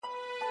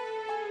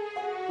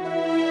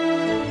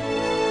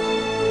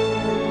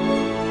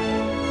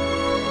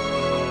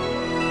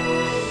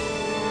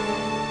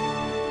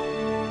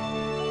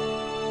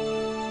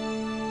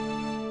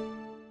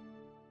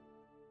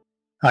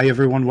Hi,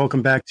 everyone.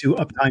 Welcome back to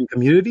Uptime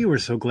Community. We're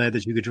so glad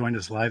that you could join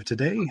us live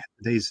today.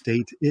 Today's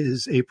date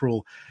is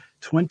April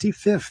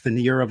 25th in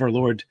the year of our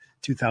Lord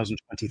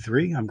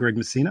 2023. I'm Greg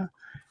Messina.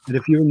 And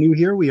if you're new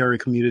here, we are a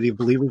community of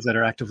believers that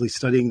are actively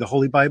studying the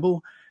Holy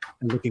Bible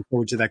and looking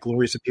forward to that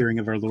glorious appearing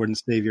of our Lord and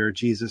Savior,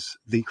 Jesus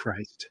the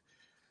Christ,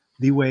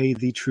 the way,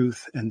 the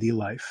truth, and the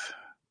life.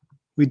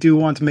 We do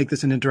want to make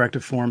this an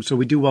interactive forum, so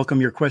we do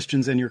welcome your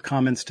questions and your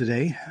comments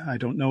today. I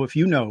don't know if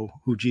you know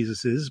who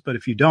Jesus is, but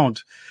if you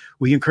don't,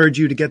 we encourage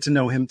you to get to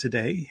know him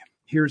today.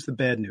 Here's the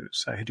bad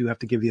news. I do have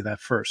to give you that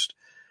first.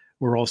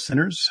 We're all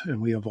sinners,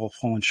 and we have all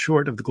fallen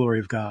short of the glory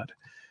of God.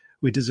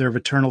 We deserve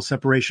eternal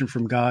separation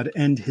from God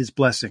and his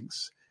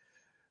blessings.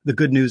 The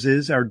good news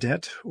is our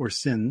debt or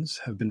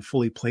sins have been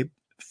fully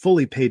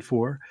paid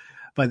for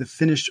by the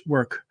finished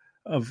work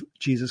of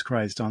Jesus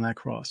Christ on that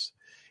cross.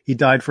 He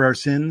died for our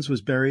sins,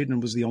 was buried,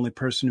 and was the only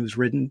person who's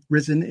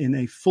risen in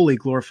a fully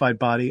glorified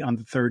body on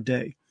the third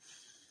day.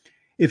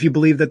 If you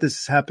believe that this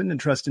has happened and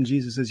trust in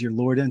Jesus as your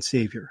Lord and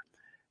Savior,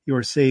 you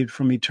are saved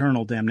from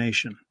eternal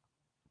damnation.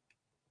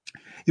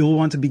 You will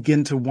want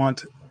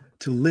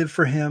to live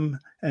for him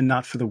and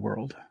not for the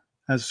world.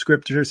 As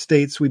Scripture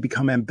states, we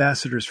become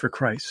ambassadors for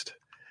Christ.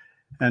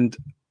 And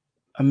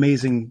how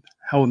amazing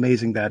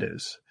that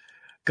is.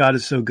 God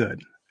is so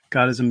good.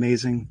 God is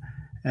amazing,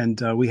 and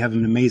we have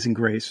an amazing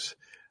grace.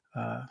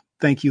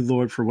 Thank you,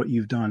 Lord, for what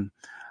you've done.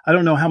 I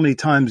don't know how many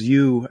times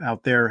you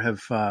out there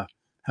have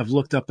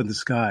looked up in the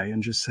sky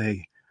and just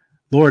say,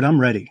 Lord, I'm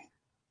ready.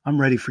 I'm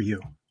ready for you.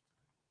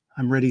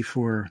 I'm ready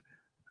for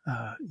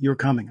your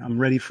coming. I'm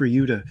ready for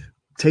you to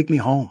take me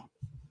home.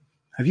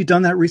 Have you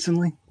done that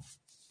recently?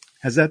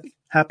 Has that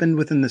happened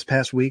within this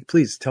past week?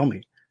 Please tell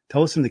me.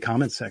 Tell us in the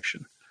comments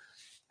section.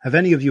 Have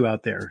any of you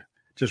out there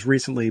just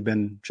recently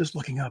been just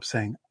looking up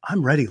saying,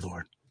 I'm ready,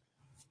 Lord.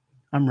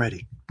 I'm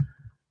ready.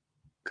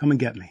 Come and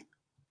get me.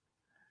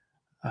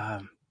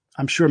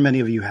 I'm sure many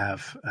of you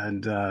have.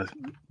 And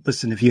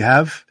listen, if you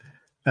have,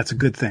 that's a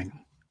good thing,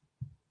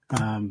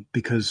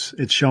 because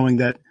it's showing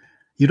that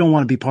you don't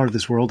want to be part of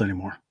this world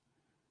anymore.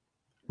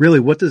 Really,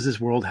 what does this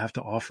world have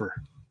to offer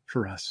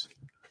for us?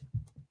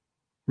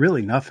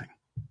 Really, nothing.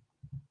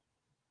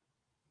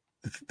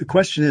 The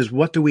question is,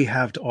 what do we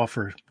have to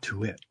offer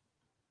to it?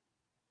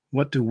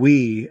 What do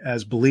we,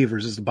 as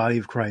believers, as the body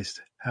of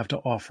Christ, have to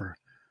offer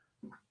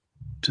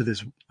to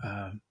this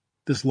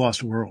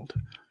lost world?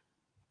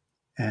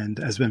 And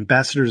as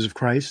ambassadors of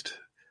Christ,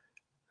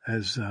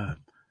 as the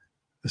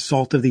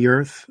salt of the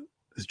earth,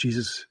 as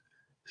Jesus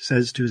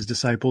says to his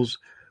disciples,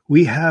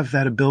 we have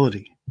that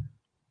ability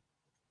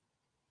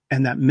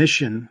and that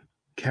mission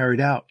carried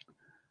out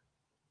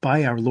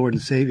by our Lord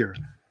and Savior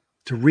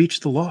to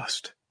reach the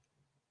lost.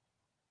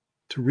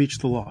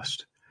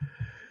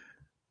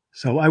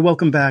 So I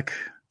welcome back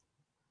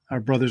our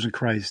brothers in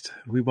Christ.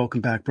 We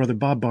welcome back Brother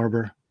Bob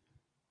Barber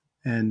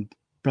and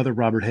Brother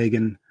Robert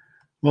Hagan.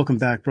 Welcome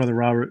back, Brother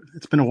Robert.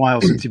 It's been a while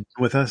since you've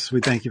been with us.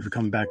 We thank you for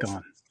coming back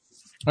on.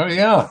 Oh,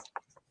 yeah.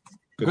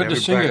 Good to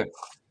see you.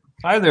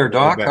 Hi there,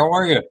 Doc. How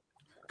are you?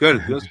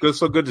 Good. Good.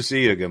 So good to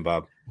see you again,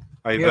 Bob.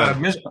 How you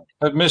been?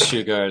 I've missed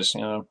you guys.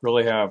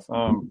 Really have.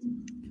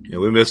 Yeah,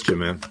 we missed you,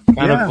 man.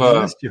 We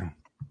missed you.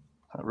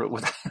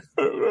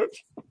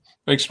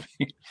 Makes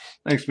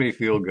me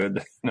feel good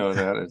to know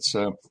that it's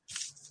the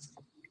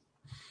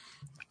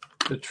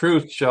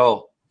truth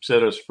shall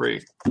set us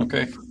free.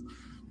 Okay.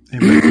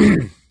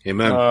 Amen.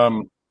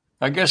 Amen.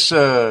 I guess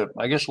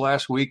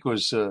last week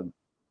was Kevin's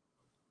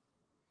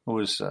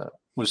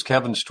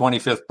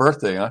 25th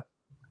birthday, huh?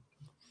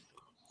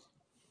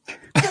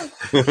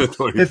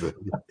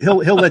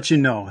 He'll let you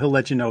know. He'll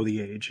let you know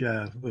the age.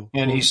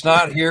 And he's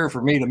not here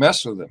for me to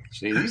mess with him.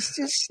 See, he's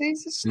just.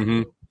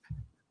 Mm-hmm.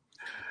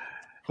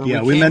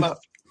 Yeah,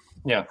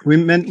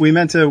 we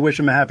meant to wish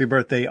him a happy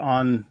birthday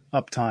on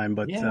Uptime,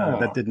 but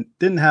that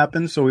didn't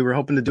happen. So we were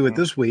hoping to do it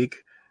this week.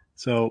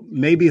 So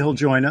maybe he'll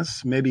join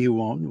us. Maybe he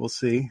won't. We'll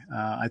see.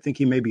 I think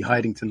he may be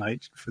hiding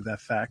tonight for that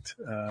fact.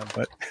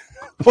 But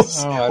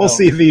we'll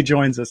see if he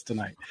joins us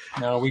tonight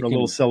for a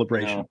little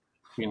celebration.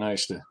 Be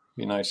nice to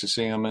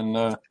see him.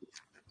 And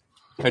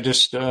I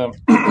just a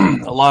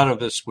lot of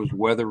this was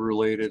weather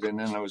related, and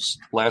then I was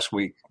last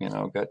week.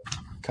 Got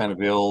kind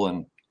of ill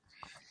and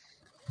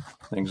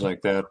things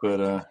like that.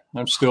 But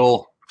I'm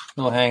still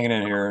hanging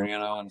in here,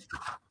 and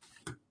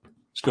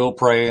still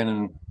praying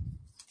and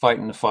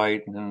fighting the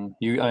fight. And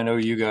I know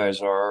you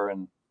guys are,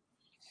 and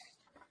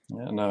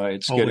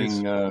it's always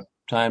getting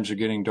times are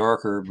getting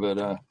darker, but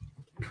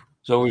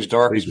it's always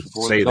darkest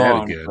before the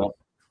dawn. But,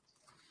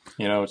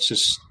 it's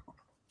just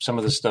some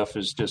of the stuff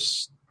is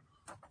just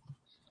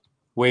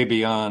way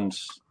beyond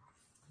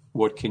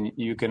what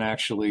you can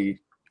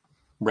actually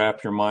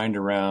wrap your mind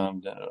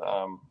around.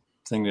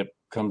 Thing that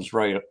comes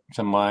right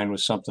to mind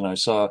was something I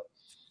saw.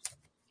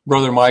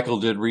 Brother Michael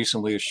did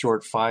recently a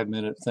short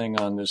 5-minute thing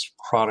on this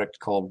product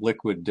called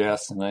Liquid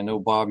Death, and I know,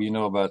 Bob, you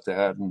know about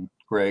that, and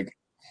Greg,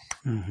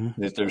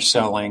 that they're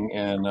selling,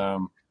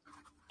 and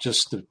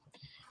just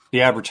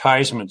the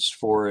advertisements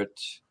for it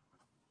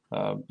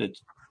that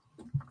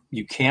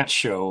you can't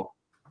show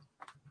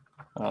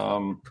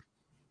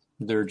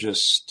they're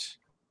just.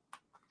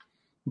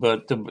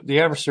 But the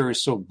adversary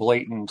is so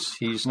blatant.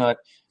 He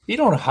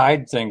don't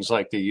hide things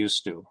like they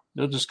used to.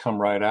 They'll just come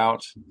right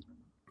out,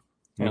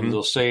 and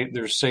they'll say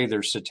they're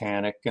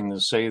satanic, and they'll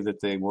say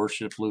that they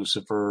worship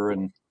Lucifer,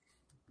 and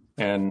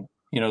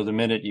the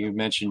minute you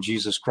mention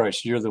Jesus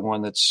Christ, you're the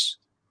one that's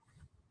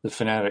the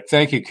fanatic.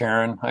 Thank you,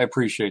 Karen. I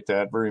appreciate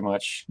that very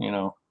much.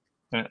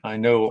 I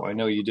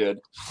know you did,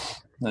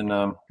 and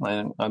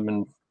I've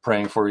been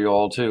praying for you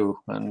all too,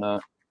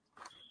 and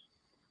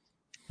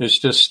it's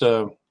just.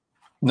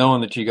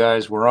 Knowing that you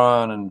guys were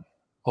on and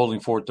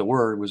holding forth the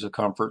word was a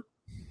comfort.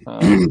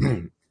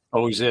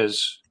 Always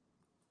is.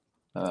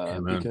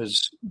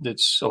 Because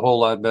it's a whole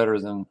lot better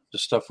than the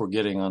stuff we're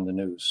getting on the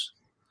news.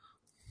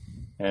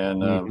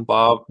 And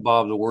Bob,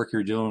 the work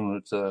you're doing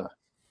with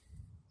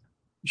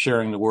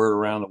sharing the word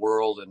around the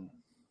world and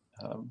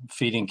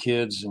feeding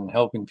kids and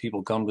helping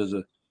people come to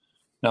the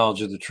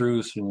knowledge of the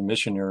truth and the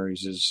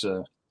missionaries is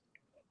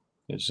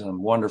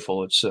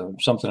wonderful. It's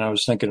something I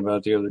was thinking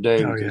about the other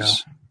day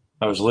because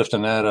I was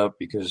lifting that up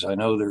because I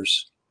know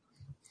there's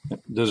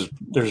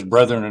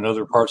brethren in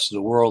other parts of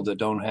the world that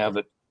don't have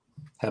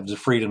the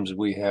freedoms that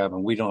we have,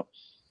 and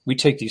we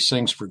take these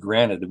things for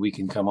granted that we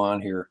can come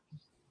on here,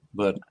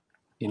 but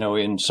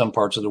in some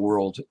parts of the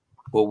world,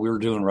 what we're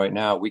doing right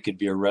now, we could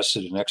be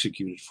arrested and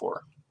executed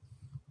for.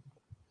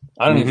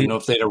 I don't even know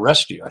if they'd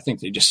arrest you. I think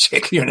they just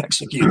take you and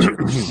execute you.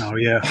 Oh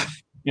yeah,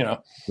 yeah.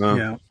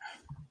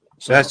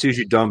 So that's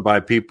usually done by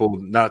people,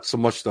 not so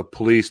much the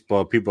police,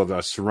 but people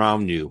that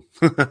surround you.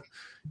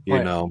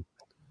 You know,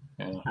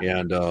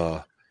 and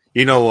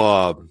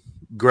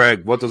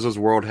Greg, what does this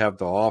world have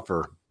to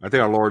offer? I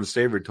think our Lord and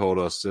Savior told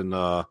us in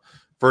 1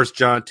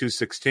 John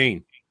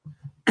 2:16.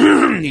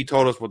 He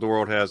told us what the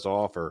world has to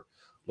offer: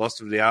 lust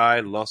of the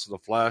eye, lust of the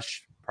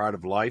flesh, pride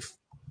of life.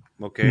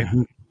 Okay,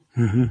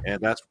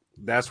 and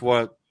that's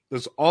what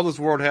all this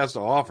world has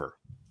to offer.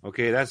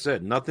 Okay, that's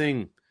it.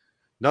 Nothing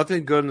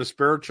good in the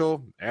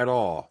spiritual at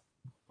all.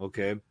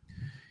 Okay,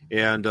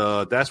 and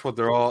that's what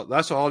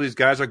all these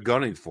guys are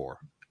gunning for.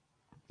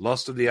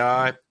 Lust of the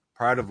eye,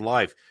 pride of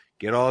life.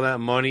 Get all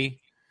that money,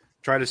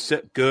 try to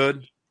sit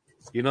good.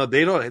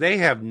 They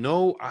have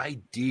no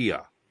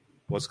idea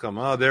what's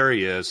coming. Oh, there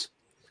he is.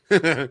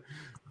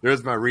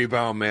 There's my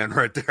rebound man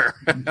right there.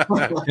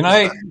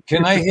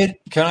 Can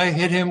I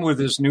hit him with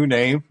his new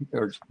name?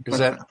 Or is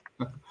that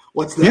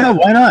what's that? Yeah,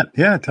 why not?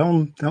 Yeah, tell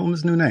him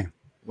his new name.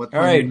 All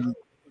right.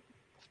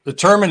 The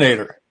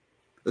Terminator.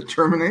 The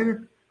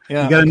Terminator? You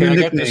Yeah. got a new I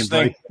nickname, got this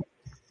thing.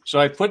 So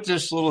I put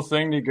this little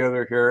thing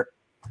together here.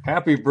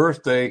 Happy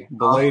birthday,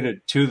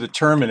 belated, to the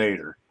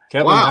Terminator.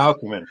 Kevin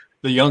Halkeman,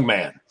 the young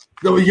man.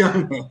 The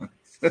young man.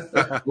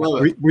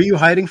 Were you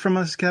hiding from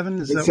us, Kevin?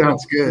 That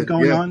sounds good. What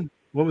was going on?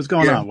 What was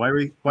going on? Why were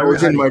you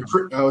hiding?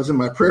 I was in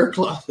my prayer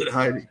closet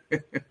hiding.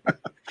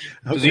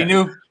 Because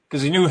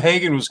he knew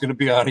Hagen was going to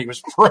be on. He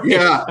was praying.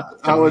 Yeah,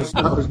 I was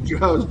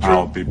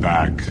I'll be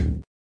back.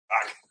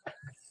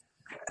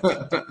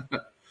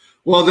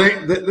 Well,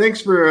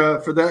 thanks for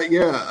that.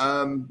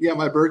 Yeah,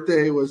 my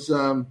birthday was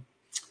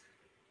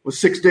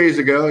 6 days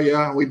ago.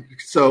 Yeah, we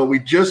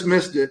just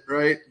missed it,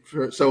 right?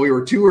 So we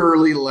were too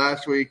early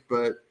last week,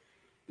 but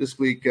this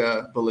week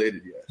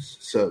belated, yes.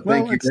 So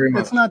thank you very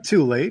much. It's not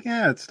too late.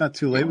 Yeah, it's not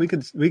too late. Yeah.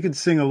 We could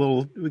sing a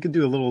little. We could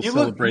do a little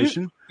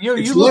celebration. You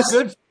look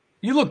good.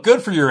 You look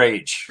good for your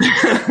age.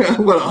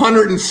 What,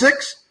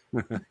 106?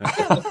 Yeah,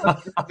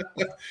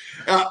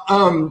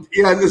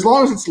 as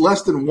long as it's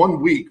less than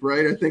 1 week,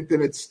 right? I think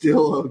then it's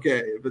still okay.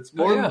 If it's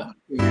more,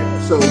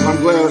 So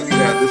I'm glad.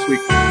 Yeah, this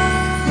week.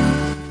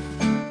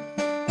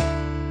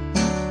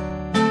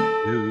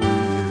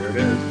 There it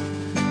is.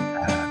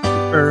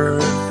 Happy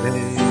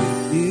birthday,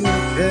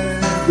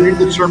 You're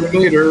the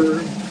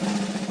Terminator.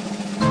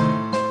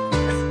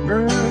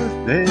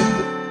 birthday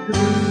to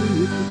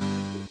you.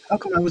 How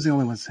come I was the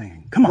only one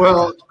singing? Come on.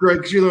 Well,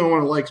 Greg, 'cause you're the only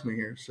one who likes me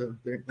here. So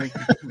thank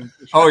you.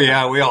 Oh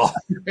yeah, we all.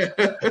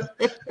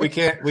 we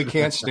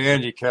can't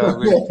stand you,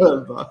 Kevin.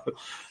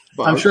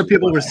 I'm sure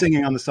people were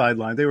singing on the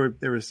sideline. They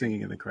were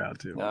singing in the crowd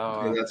too.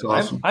 Yeah, that's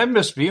awesome. I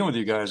missed being with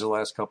you guys the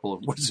last couple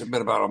of. What's it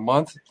been, about a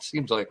month? It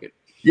seems like it.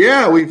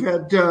 Yeah, we've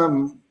had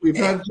a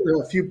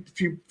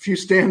few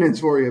stand-ins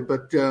for you,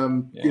 but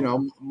you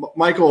know,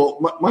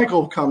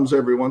 Michael comes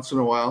every once in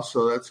a while,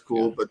 so that's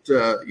cool. Yeah. But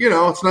you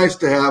know, it's nice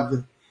to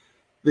have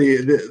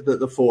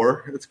the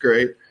four. It's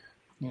great.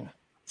 Yeah,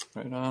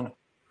 right on.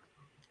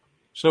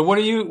 So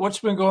what's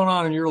been going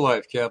on in your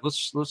life, Kev?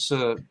 Let's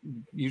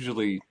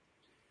usually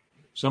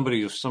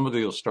somebody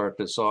will start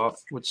this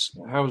off.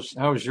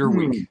 How's your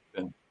week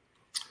been?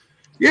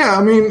 Yeah,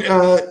 I mean,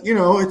 you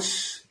know,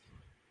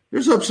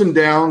 there's ups and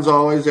downs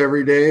always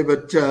every day,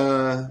 but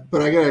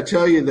I got to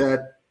tell you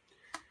that,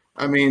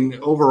 I mean,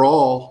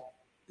 overall,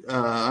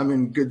 I'm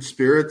in good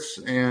spirits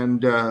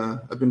and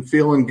I've been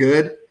feeling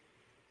good.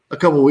 A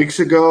couple of weeks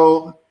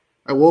ago,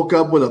 I woke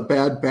up with a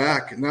bad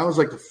back, and that was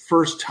like the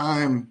first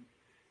time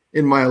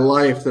in my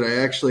life that I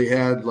actually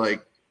had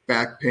like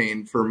back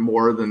pain for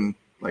more than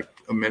like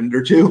a minute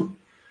or two.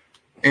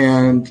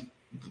 And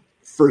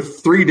for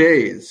 3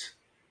 days,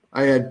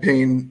 I had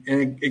pain,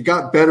 and it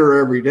got better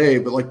every day.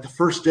 But like the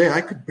first day,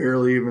 I could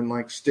barely even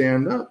like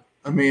stand up.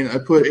 I mean, I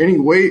put any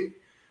weight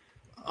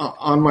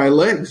on my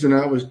legs,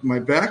 and my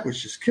back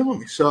was just killing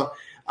me. So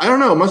I don't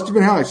know. It must have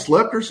been how I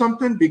slept or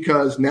something,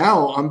 because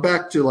now I'm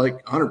back to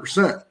like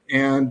 100%.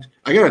 And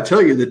I got to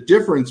tell you, the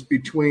difference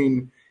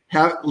between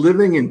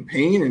living in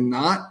pain and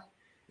not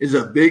is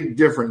a big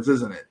difference,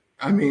 isn't it?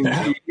 I mean,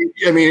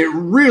 it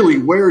really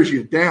wears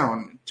you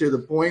down to the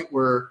point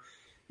where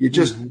you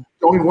just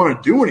don't even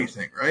want to do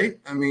anything, right?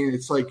 I mean,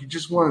 it's like you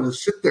just wanted to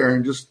sit there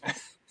and just,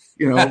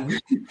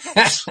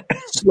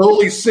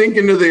 slowly sink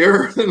into the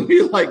earth and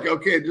be like,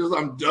 okay,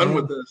 I'm done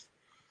with this.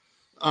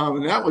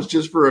 And that was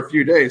just for a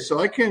few days. So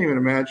I can't even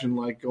imagine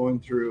like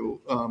going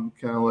through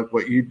kind of like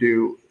what you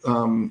do,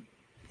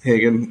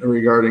 Hagen,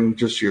 regarding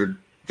just your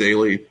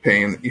daily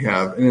pain that you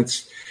have. And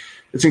it's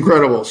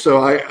incredible.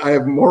 So I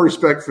have more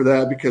respect for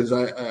that, because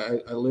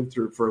I lived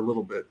through it for a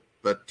little bit.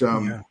 But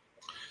but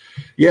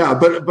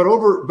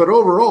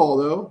overall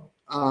though,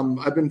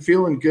 I've been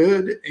feeling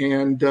good,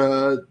 and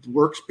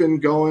work's been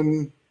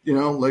going,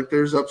 like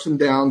there's ups and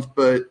downs,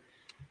 but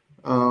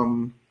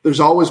there's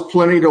always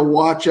plenty to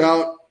watch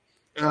out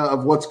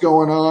of what's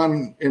going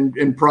on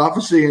in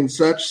prophecy and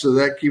such. So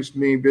that keeps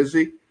me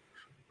busy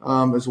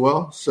as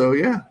well. So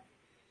yeah,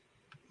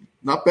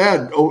 not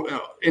bad.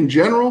 In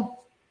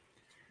general,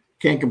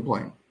 can't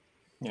complain.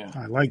 Yeah,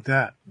 I like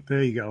that.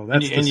 There you go.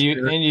 That's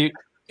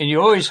you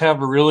always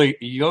have a really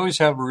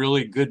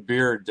good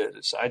beard.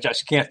 I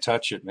just can't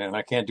touch it, man.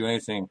 I can't do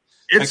anything.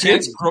 I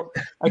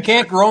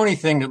can't grow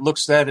anything that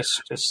looks that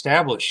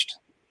established.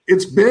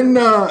 It's been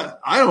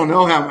I don't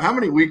know how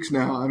many weeks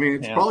now. I mean,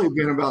 it's probably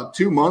been about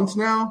 2 months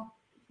now,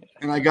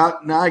 and I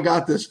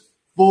got this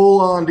full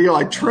on deal.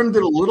 I trimmed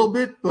it a little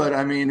bit, but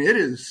I mean, it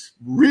is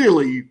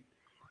really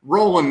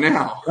rolling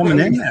now. Coming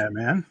in there,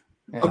 man.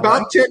 Yeah.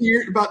 About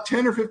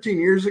 10 or 15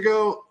 years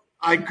ago,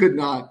 I could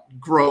not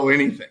grow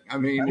anything. I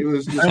mean, it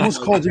was. I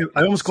almost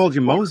called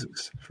you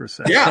Moses for a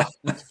second. Yeah,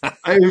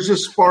 it was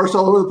just sparse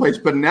all over the place.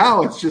 But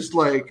now it's just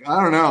like,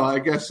 I don't know. I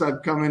guess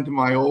I've come into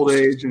my old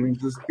age, and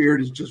this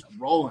beard is just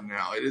rolling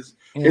now. It is.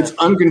 Yeah. It's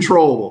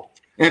uncontrollable,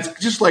 and it's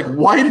just like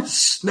white as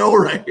snow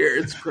right here.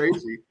 It's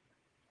crazy.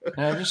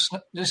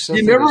 Just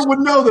you never would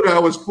know that I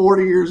was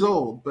 40 years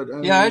old. But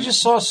I just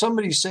saw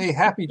somebody say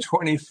 "Happy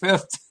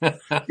 25th."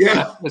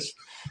 Yeah,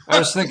 I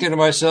was thinking to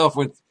myself,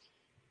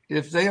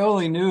 if they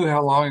only knew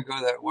how long ago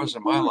that was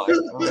in my life.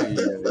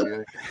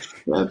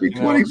 Happy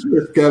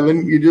 25th,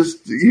 Kevin. You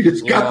just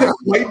got that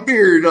white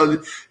beard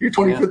on your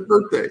 25th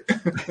birthday.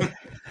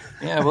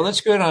 Yeah, well,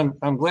 that's good.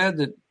 I'm glad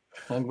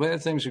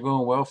things are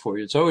going well for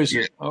you. It's always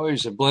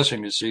a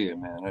blessing to see you,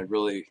 man. It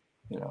really,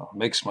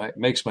 makes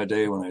my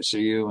day when I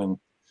see you,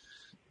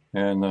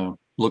 and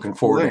looking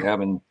forward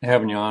to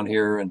having you on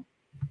here. And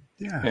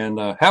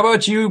how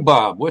about you,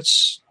 Bob?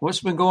 What's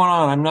been going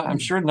on? I'm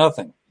sure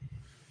nothing.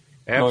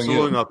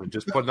 Absolutely nothing.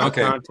 Just putting out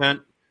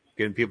content,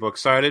 getting people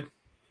excited,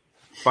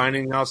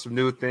 finding out some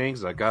new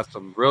things. I got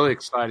some really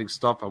exciting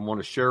stuff I want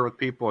to share with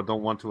people. I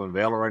don't want to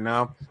unveil it right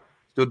now.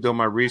 Still doing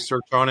my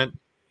research on it.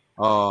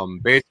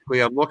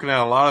 Basically, I'm looking at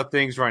a lot of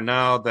things right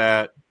now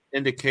that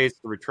indicates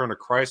the return of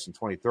Christ in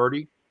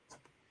 2030.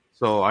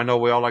 So I know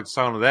we all like the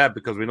sound of that,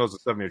 because we know it's a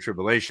 7-year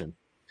tribulation.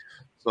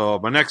 So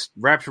my next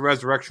Rapture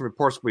Resurrection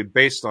report is going to be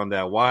based on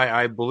that, why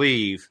I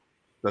believe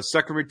the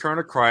second return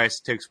of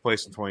Christ takes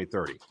place in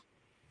 2030.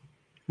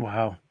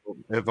 Wow.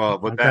 If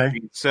with that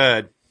being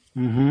said,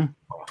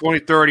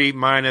 2030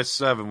 minus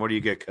 7, what do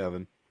you get,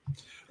 Kevin?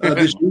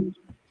 This year?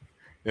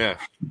 Yeah,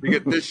 you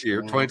get this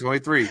year,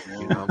 2023.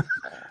 So,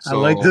 I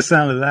like the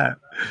sound of that.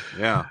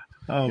 Yeah.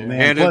 Oh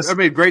man!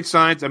 And great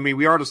signs. I mean,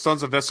 we are the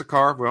sons of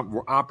Issachar.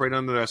 We're operating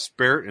under that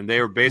spirit, and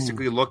they were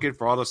basically looking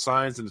for all the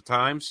signs and the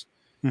times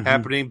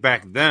happening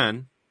back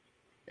then,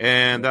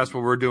 and that's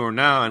what we're doing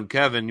now. And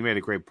Kevin, you made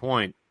a great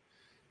point.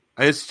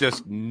 It's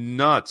just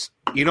nuts.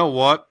 You know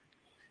what?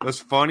 What's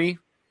funny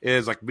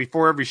is, like,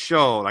 before every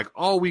show, like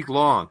all week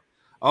long,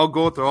 I'll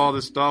go through all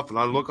this stuff, and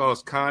I'll look at all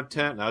this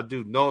content, and I'll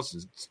do notes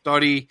and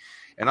study,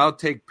 and I'll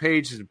take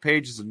pages and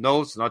pages of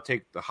notes, and I'll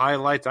take the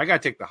highlights. I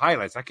got to take the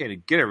highlights. I can't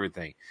even get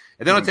everything.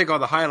 And then I'll take all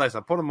the highlights.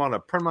 I print them on a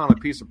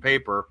piece of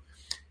paper,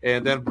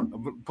 and then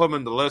put them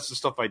in the list and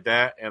stuff like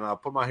that, and I'll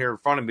put them out here in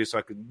front of me so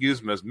I can use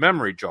them as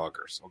memory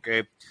joggers,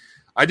 okay?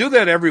 I do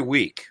that every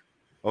week,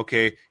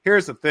 okay?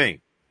 Here's the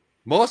thing.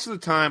 Most of the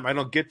time, I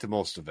don't get to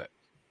most of it,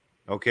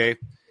 okay?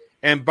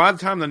 And by the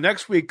time the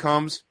next week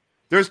comes,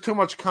 there's too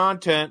much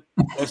content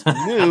that's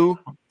new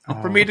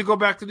for me to go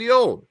back to the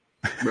old.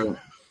 Right.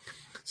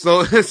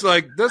 So it's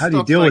like this. How do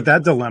you deal with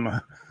that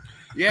dilemma?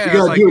 Yeah,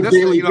 it's like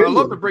this, I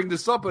love to bring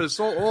this up, but it's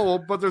so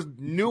old. But there's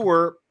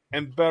newer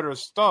and better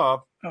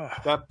stuff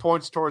that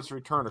points towards the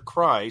return of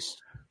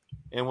Christ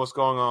and what's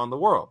going on in the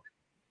world.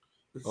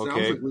 It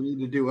sounds like we need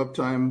to do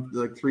uptime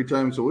like 3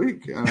 times a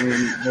week. I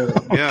mean,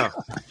 yeah.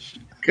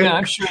 Yeah,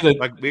 I'm sure that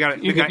Like we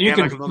got you can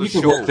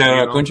show, work that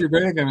out, couldn't you,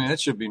 Greg? I mean, that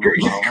should be no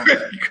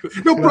problem.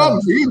 No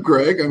problem for you,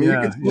 Greg. I mean, you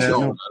can no that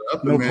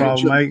up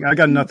problem. I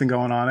got nothing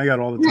going on. I got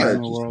all the time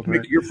in the world. Make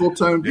Right? your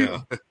full-time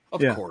deal.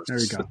 Of course. There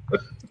you go.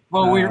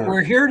 Well,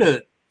 we're here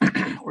to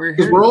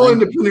because we're all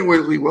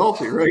independently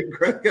wealthy, right,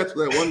 Greg? That's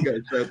what that one guy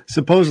said.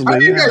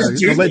 Supposedly,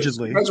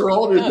 allegedly. You guys are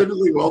all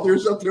independently wealthy or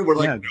something. We're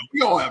like, no,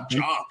 we all have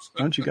jobs.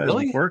 Don't you guys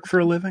work for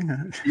a living?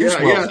 Yeah.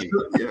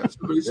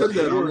 Somebody said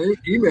that on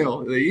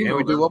email. They emailed. And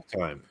we do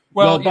uptime.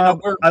 Well,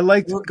 Bob, go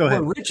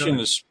ahead.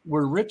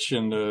 We're rich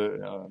in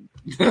the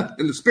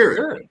in the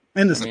spirit.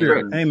 In the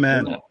spirit.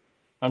 Amen.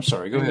 I'm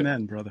sorry. Go ahead.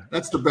 Amen, brother.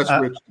 That's the best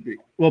rich to be.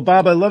 Well,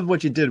 Bob, I love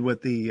what you did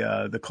with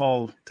the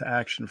call to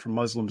action for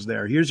Muslims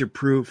there. Here's your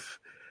proof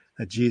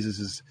that Jesus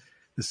is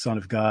the Son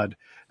of God.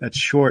 That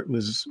short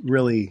was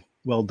really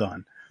well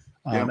done.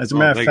 As a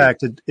matter of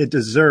fact, it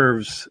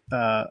deserves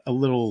a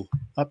little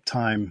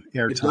uptime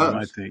airtime,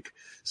 I think.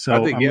 So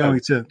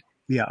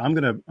I'm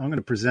going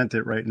to present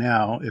it right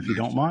now, if you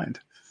don't mind.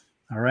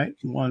 All right,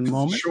 one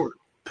moment. Sure.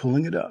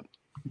 Pulling it up.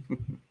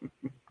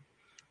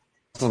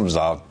 Muslims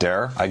out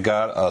there, I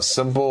got a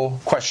simple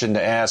question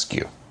to ask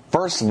you.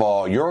 First of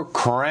all, your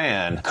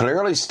Quran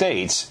clearly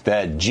states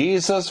that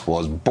Jesus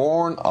was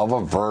born of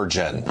a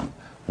virgin.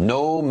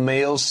 No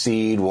male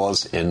seed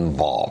was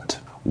involved.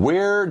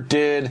 Where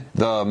did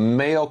the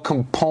male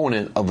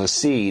component of a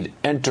seed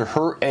enter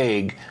her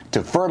egg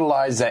to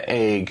fertilize that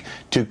egg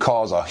to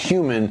cause a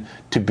human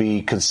to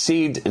be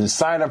conceived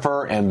inside of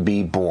her and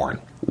be born?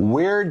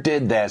 Where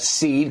did that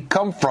seed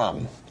come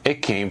from?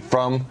 It came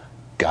from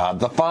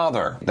God the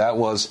Father. That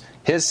was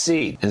his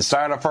seed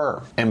inside of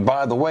her. And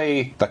by the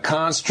way, the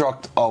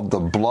construct of the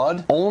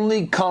blood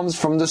only comes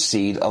from the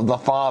seed of the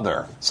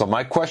Father. So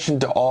my question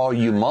to all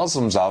you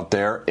Muslims out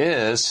there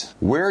is,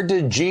 where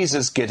did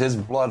Jesus get his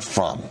blood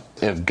from?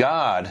 If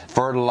God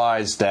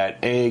fertilized that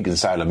egg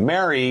inside of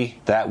Mary,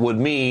 that would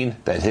mean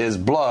that his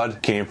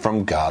blood came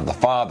from God the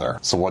Father.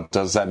 So what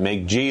does that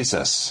make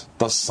Jesus?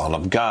 The Son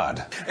of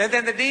God. And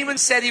then the demon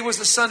said he was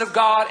the Son of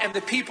God, and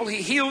the people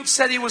he healed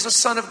said he was the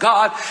Son of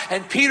God,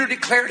 and Peter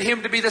declared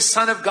him to be the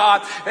Son of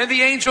God, and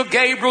the angel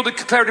Gabriel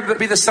declared him to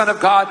be the Son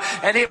of God,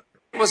 and it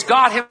was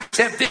God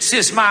himself. This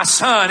is my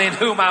Son in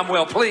whom I'm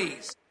well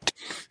pleased.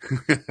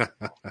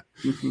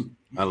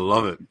 I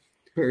love it.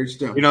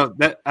 You know,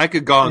 that I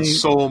could go on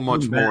so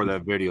much more of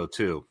that video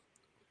too.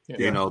 Yeah.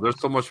 You know, there's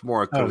so much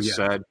more I could have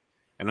said.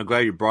 And I'm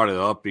glad you brought it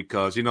up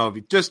because, you know, if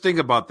you just think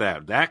about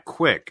that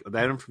quick,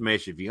 that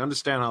information, if you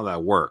understand how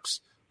that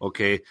works,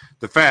 okay,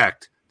 the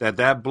fact that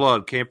that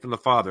blood came from the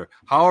Father,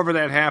 however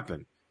that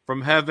happened,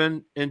 from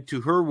heaven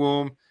into her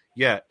womb,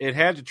 it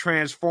had to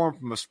transform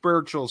from a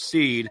spiritual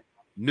seed,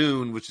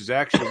 Noon, which is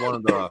actually one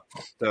of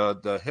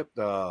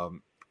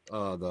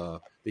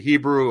the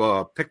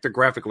Hebrew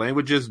pictographic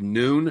languages.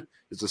 Noon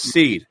is a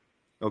seed,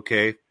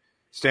 okay,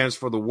 stands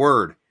for the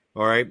word,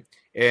 all right,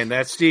 and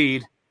that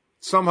seed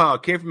somehow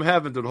it came from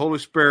heaven to the Holy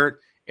Spirit,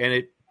 and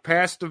it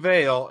passed the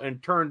veil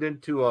and turned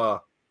into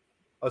a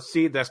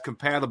seed that's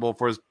compatible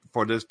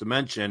for this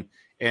dimension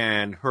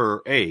and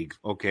her egg.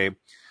 Okay,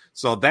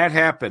 so that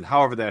happened.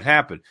 However, that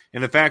happened,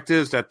 and the fact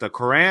is that the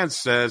Quran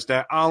says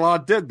that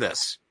Allah did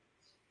this.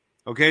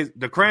 Okay,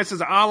 the Quran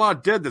says Allah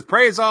did this.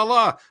 Praise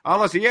Allah.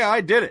 Allah said, "Yeah,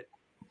 I did it.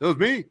 It was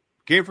me. It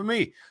came from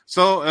me."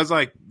 So I was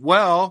like,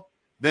 well,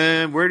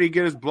 then where did he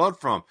get his blood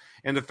from?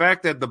 And the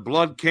fact that the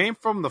blood came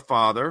from the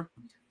Father,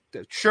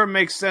 that sure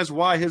makes sense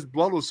why his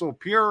blood was so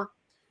pure,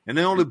 and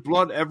the only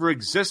blood ever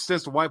exists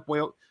to wipe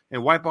out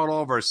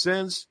all of our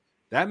sins.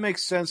 That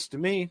makes sense to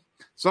me.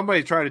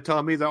 Somebody tried to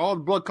tell me that all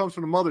the blood comes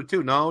from the mother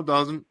too. No, it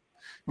doesn't.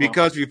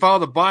 Because if you follow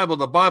the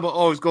Bible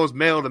always goes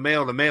male to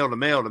male to male to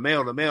male to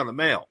male to male to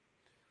male.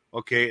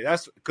 Okay,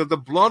 that's because the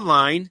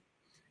bloodline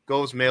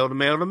goes male to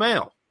male to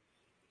male.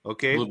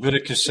 Okay.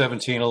 Leviticus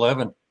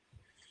 17:11.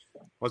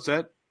 What's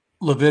that?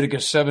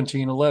 Leviticus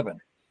 17:11.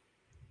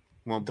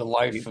 Well, the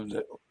life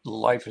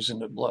is in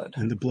the blood.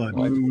 In the blood.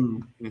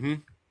 Mm-hmm.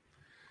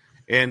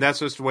 And that's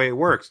just the way it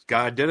works.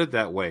 God did it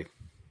that way.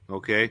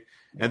 Okay.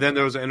 And then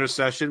there was an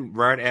intercession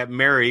right at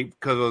Mary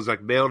because it was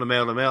like male to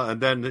male to male.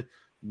 And then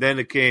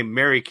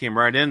Mary came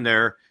right in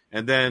there.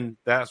 And then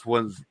that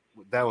was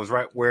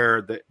right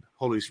where the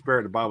Holy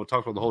Spirit, the Bible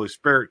talks about the Holy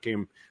Spirit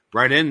came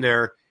right in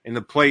there in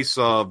the place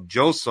of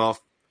Joseph,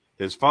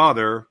 his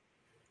father.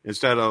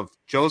 Instead of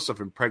Joseph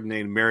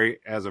impregnating Mary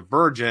as a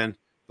virgin,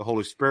 the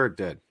Holy Spirit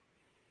did.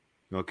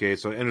 Okay,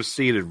 so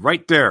interceded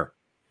right there.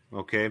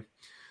 Okay,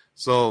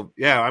 so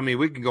yeah, I mean,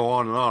 we can go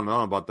on and on and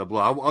on about the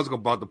blood. I was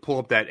about to pull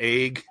up that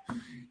egg,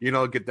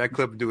 get that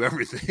clip and do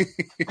everything.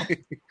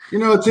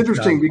 It's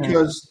interesting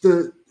because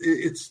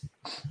it's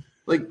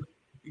like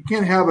you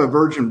can't have a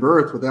virgin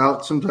birth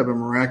without some type of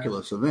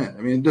miraculous event.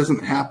 I mean, it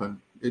doesn't happen,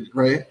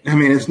 right? I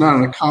mean, it's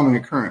not a common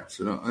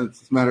occurrence. As a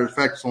matter of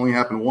fact, it's only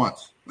happened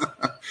once.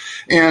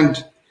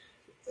 And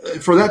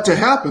for that to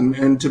happen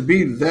and to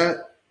be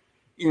that,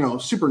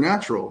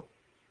 supernatural,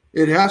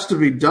 it has to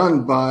be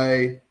done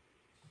by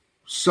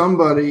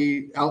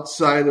somebody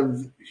outside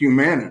of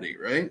humanity,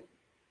 right?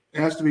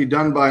 It has to be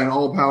done by an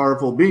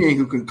all-powerful being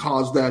who can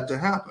cause that to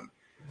happen.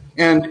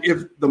 And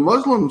if the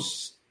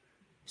Muslims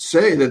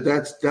say that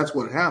that's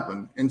what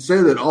happened and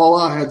say that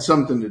Allah had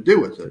something to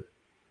do with it,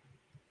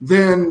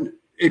 then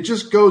it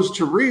just goes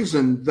to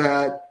reason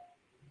that,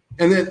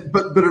 and then,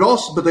 but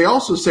they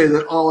also say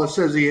that Allah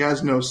says he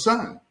has no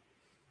son.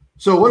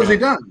 So what has he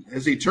done?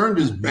 Has he turned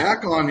his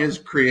back on his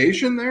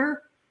creation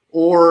there?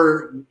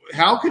 Or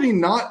how could he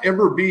not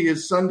ever be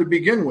his son to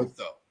begin with,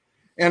 though?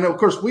 And of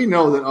course, we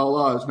know that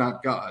Allah is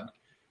not God,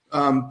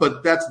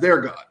 but that's their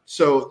God.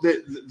 So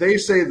they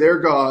say their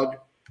God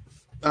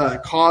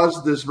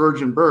caused this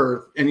virgin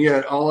birth, and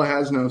yet Allah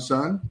has no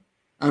son.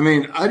 I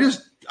mean, I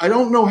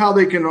don't know how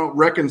they can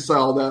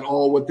reconcile that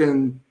all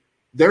within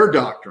their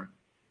doctrine.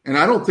 And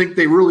I don't think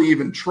they really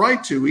even try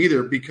to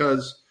either,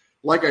 because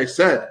like I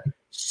said,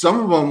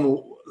 some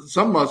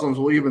Muslims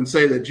will even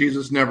say that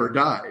Jesus never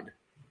died.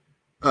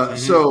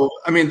 So,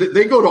 I mean,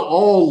 they go to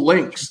all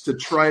lengths to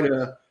try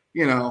to,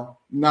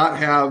 not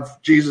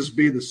have Jesus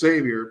be the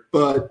savior.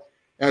 But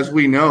as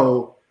we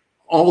know,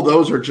 all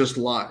those are just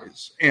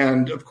lies.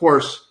 And of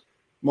course,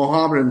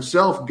 Muhammad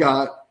himself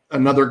got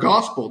another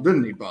gospel,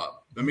 didn't he, Bob?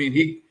 I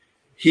mean,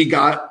 he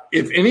got,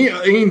 if any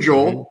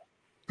angel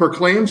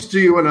proclaims to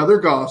you another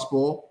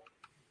gospel,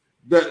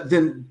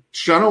 then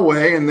shun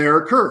away and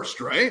they're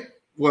accursed, right?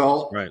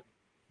 Well, right.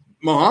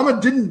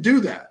 Muhammad didn't do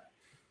that.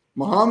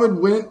 Muhammad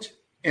went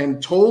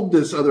and told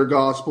this other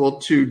gospel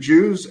to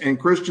Jews and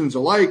Christians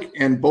alike,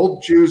 and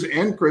both Jews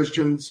and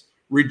Christians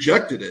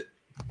rejected it.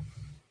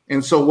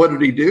 And so what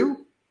did he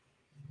do?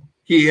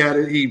 He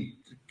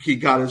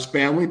got his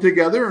family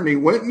together and he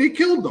went and he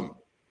killed them.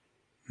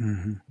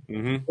 Mm-hmm.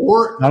 Mm-hmm.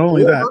 Or not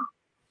only that,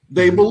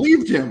 they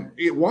believed him,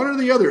 one or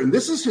the other. And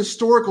this is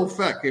historical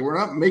fact. Okay, we're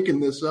not making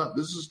this up.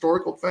 This is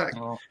historical fact.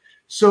 Oh.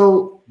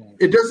 So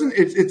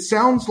it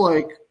sounds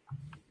like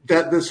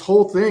that this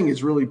whole thing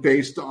is really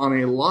based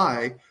on a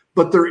lie,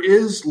 but there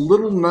is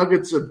little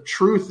nuggets of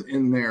truth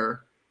in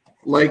there,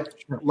 like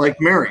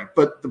Mary.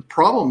 But the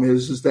problem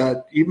is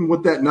that even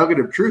with that nugget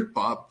of truth,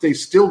 Bob, they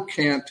still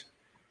can't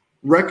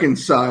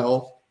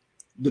reconcile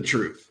the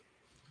truth.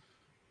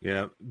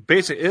 Yeah.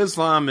 Basically,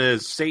 Islam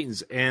is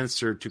Satan's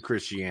answer to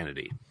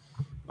Christianity.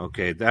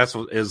 Okay, that's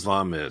what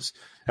Islam is.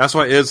 That's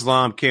why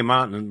Islam came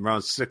out in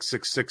around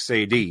 666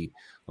 AD.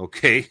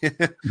 Okay.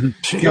 The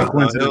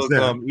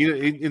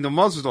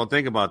Muslims don't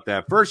think about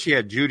that. First, you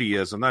had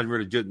Judaism,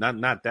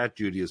 not that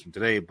Judaism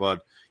today,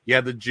 but you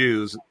had the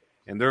Jews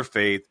and their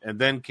faith, and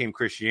then came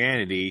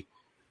Christianity,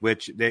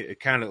 which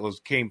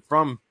came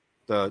from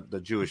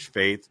the Jewish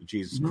faith,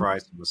 Jesus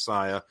Christ, the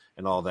Messiah,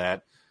 and all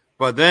that.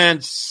 But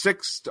then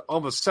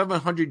almost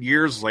 700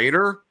 years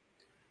later,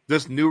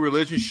 this new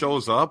religion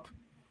shows up.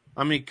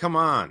 I mean, come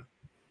on.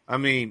 I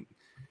mean,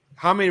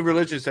 how many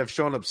religions have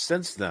shown up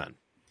since then?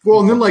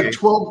 Well, and then like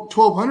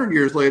 1,200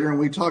 years later, and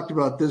we talked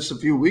about this a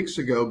few weeks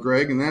ago,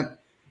 Greg, and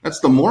that's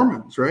the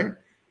Mormons, right?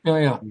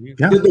 Yeah. He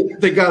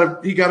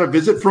got a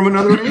visit from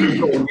another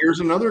angel, and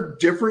here's another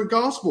different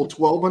gospel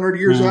 1,200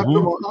 years after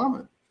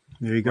Muhammad.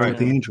 There you go with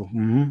the angel.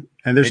 Mm-hmm.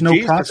 And there's no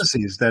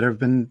prophecies that have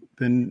been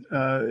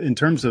in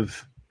terms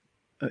of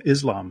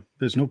Islam.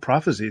 There's no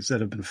prophecies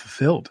that have been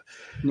fulfilled.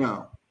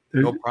 No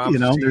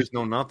prophecies. There's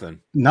no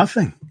nothing.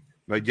 Nothing.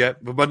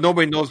 But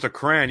nobody knows the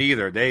Quran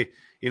either. They're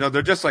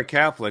just like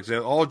Catholics. They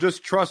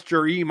just trust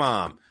your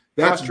imam.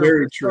 That's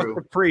very true. Trust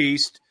the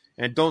priest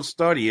and don't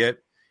study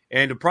it.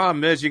 And the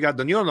problem is, you got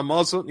the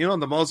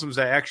Muslims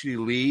that actually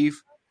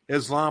leave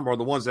Islam are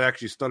the ones that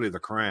actually study the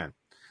Quran.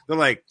 They're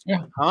like,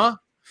 huh?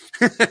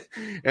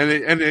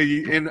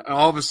 and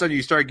all of a sudden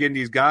you start getting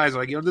these guys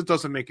like, this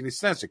doesn't make any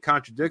sense. It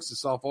contradicts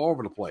itself all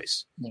over the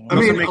place. I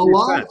mean,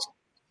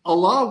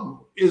 Allah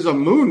is a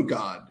moon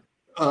god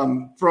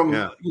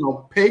from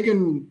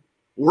pagan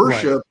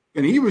worship. Right.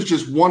 And he was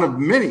just one of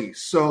many.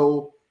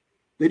 So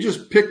they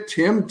just picked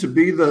him to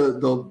be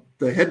the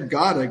head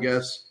god, I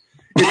guess.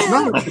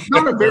 It's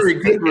not a very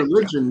good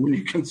religion when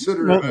you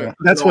consider it.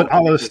 That's what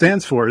Allah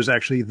stands for, is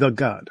actually the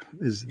God.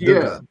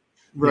 God.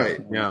 Right.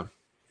 Yeah.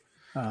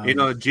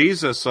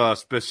 Jesus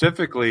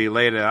specifically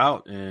laid it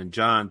out in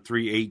John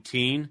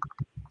 3:18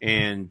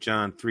 and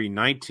John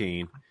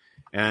 3:19,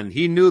 and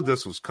he knew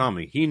this was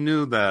coming. He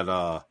knew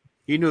that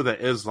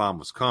Islam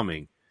was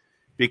coming.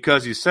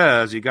 Because he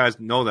says, you guys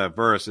know that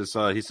verse, he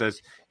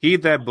says, he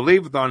that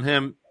believeth on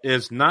him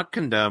is not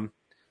condemned,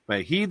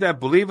 but he that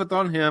believeth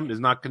on him is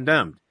not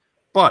condemned.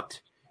 But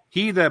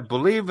he that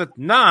believeth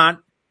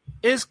not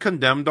is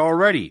condemned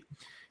already,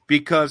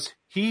 because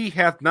he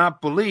hath not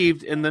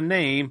believed in the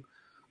name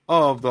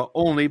of the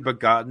only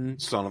begotten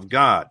Son of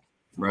God.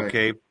 Right.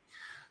 Okay.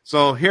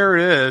 So here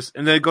it is,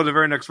 and then go to the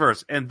very next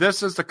verse. And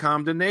this is the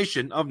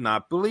condemnation of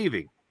not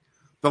believing.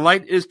 The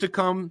light is to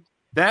come,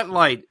 that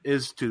light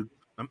is to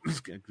I'm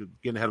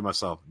getting ahead of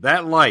myself.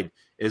 That light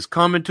is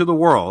come into the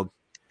world,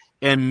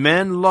 and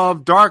men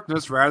love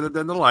darkness rather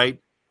than the light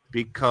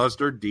because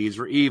their deeds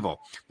were evil.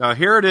 Now,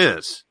 here it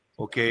is,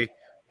 okay?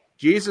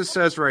 Jesus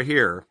says right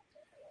here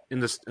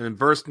in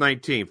verse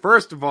 19.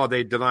 First of all,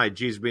 they denied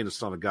Jesus being the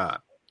Son of God.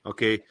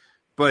 Okay,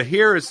 but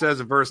here it says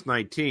in verse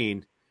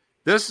 19,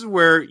 this is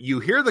where you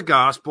hear the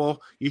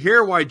gospel, you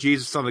hear why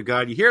Jesus is the Son of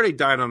God, you hear he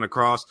died on the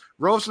cross,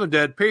 rose from the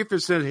dead, paid for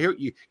sin,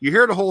 you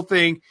hear the whole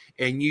thing,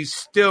 and you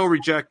still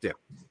reject it.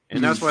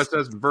 And that's what it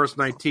says in verse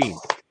 19.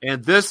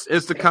 And this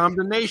is the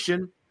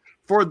condemnation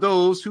for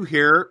those who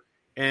hear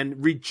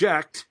and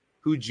reject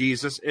who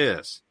Jesus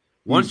is.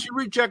 Once you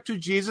reject who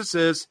Jesus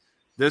is,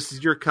 this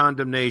is your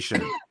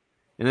condemnation.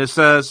 And it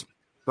says,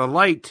 the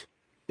light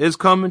is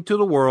come into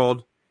the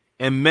world,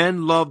 and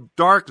men love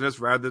darkness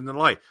rather than the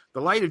light.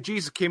 The light of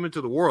Jesus came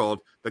into the world.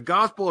 The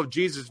gospel of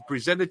Jesus is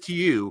presented to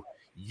you.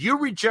 You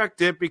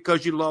reject it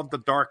because you love the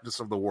darkness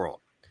of the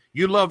world.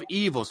 You love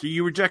evil, so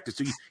you reject it.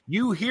 So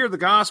you hear the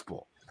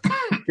gospel.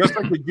 Just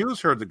like the Jews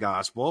heard the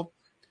gospel.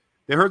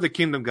 They heard the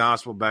kingdom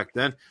gospel back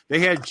then. They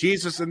had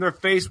Jesus in their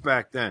face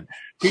back then,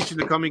 teaching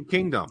the coming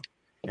kingdom,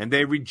 and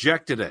they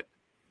rejected it.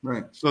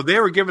 Right. So they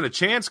were given a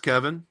chance,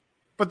 Kevin,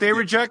 but they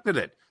rejected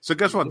it. So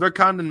guess what? Their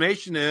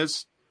condemnation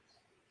is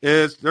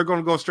they're going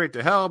to go straight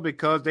to hell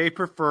because they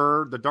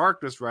prefer the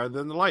darkness rather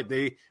than the light.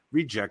 They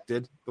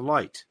rejected the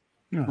light.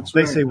 No,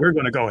 they say we're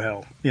going to go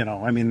hell.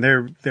 I mean,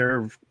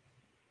 they're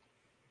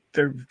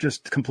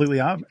just completely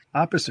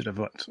opposite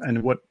of us.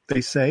 And what they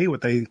say,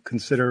 what they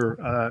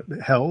consider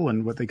hell,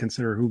 and what they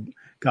consider who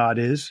God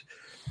is.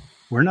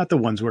 We're not the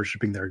ones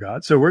worshiping their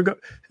God. So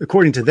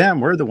according to them,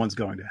 we're the ones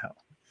going to hell.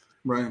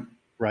 Right.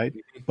 Right.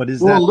 But is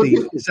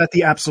that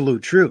the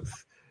absolute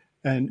truth?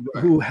 And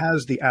who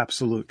has the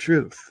absolute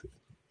truth?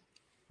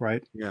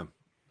 Right. Yeah.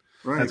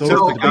 Right.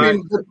 So,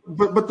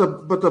 but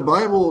the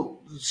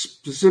Bible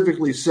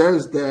specifically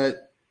says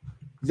that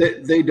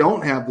they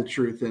don't have the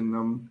truth in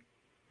them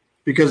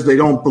because they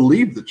don't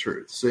believe the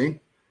truth. See?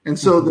 And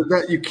so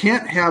that you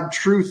can't have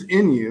truth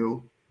in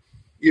you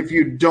if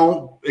you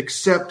don't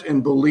accept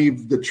and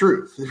believe the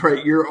truth,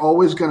 right? You're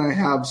always going to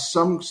have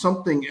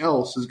something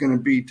else is going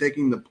to be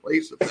taking the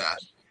place of that.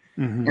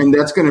 And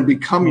that's going to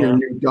become your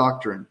new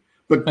doctrine.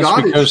 But that's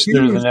God is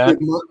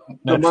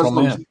the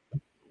Muslims. Man.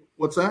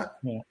 What's that?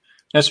 Yeah.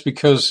 That's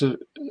because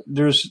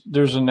there's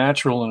a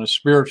natural and a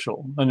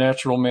spiritual. A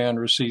natural man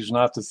receives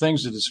not the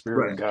things of the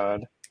Spirit of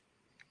God.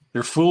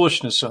 They're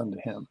foolishness unto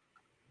him.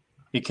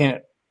 He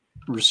can't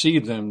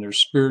receive them. They're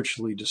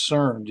spiritually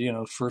discerned.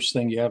 First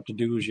thing you have to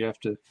do is you have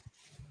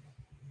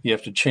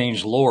to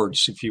change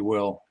lords, if you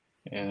will.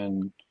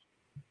 And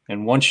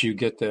once you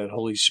get that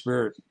Holy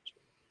Spirit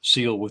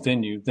seal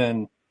within you,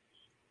 then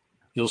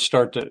you'll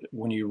start to,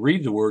 when you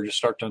read the word, you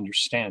start to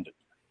understand it.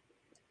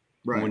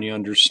 Right. And when you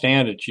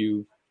understand it,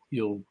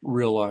 you'll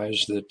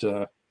realize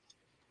that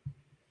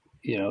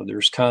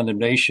there's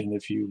condemnation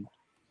if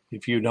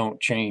you don't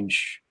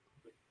change,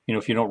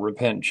 if you don't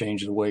repent and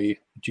change the way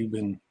that you've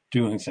been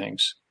doing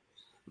things.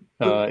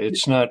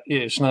 It's not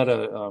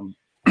a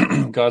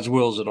God's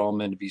will is that all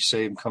men to be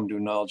saved and come to a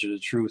knowledge of the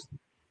truth.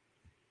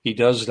 He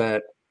does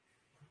that.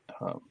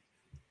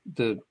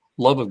 The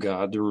love of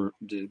God,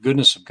 the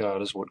goodness of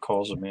God is what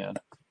calls a man.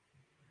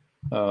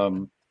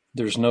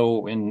 There's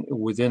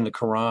within the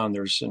Quran,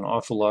 there's an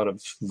awful lot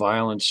of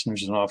violence.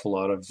 There's an awful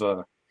lot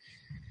of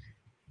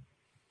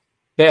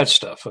bad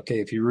stuff. Okay,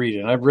 if you read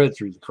it, and I've read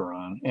through the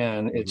Quran,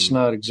 and it's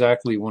not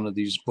exactly one of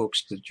these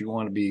books that you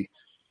want to be.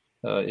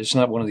 It's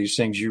not one of these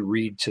things you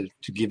read to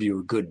give you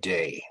a good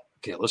day.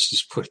 Okay, let's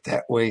just put it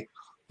that way.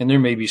 And there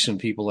may be some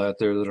people out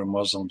there that are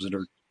Muslims that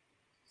are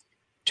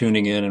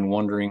tuning in and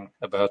wondering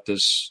about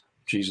this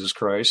Jesus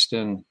Christ,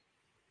 and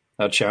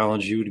I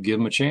challenge you to give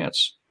him a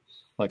chance,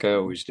 like I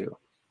always do.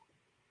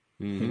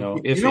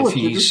 If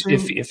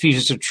he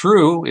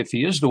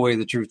is the way,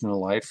 the truth, and the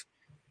life,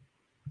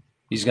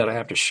 he's got to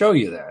have to show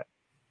you that,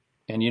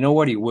 and you know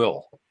what, he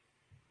will.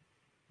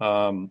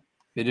 But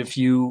if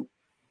you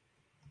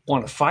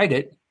want to fight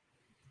it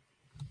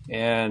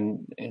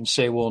and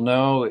say, well,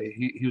 no,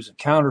 he was a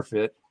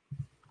counterfeit,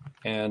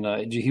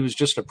 and he was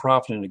just a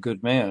prophet and a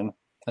good man,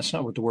 that's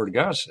not what the Word of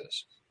God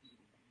says.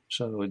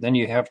 So then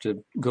you have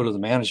to go to the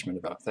management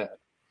about that.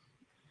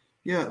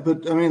 Yeah,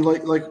 but I mean,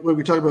 like what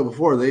we talked about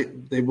before, they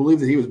believe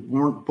that he was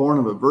born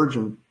of a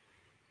virgin.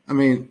 I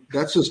mean,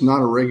 that's just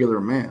not a regular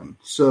man.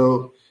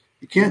 So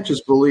you can't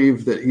just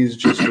believe that he's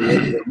just a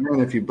regular man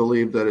if you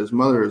believe that his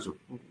mother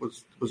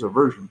was a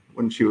virgin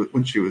when he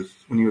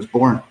was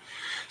born.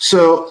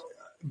 So,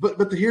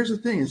 but here's the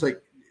thing: it's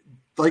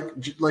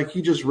like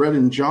he just read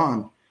in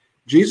John,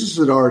 Jesus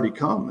had already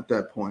come at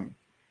that point.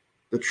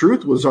 The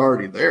truth was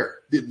already there.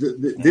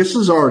 This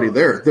is already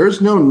there.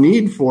 There's no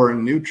need for a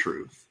new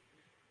truth.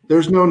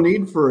 There's no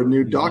need for a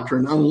new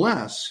doctrine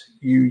unless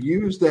you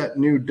use that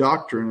new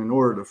doctrine in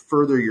order to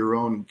further your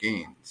own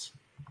gains.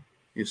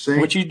 You see?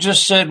 What you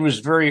just said was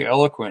very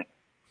eloquent.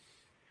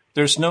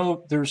 There's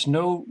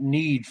no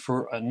need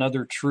for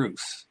another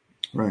truth.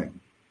 Right.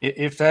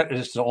 If that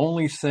is the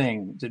only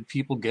thing that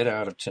people get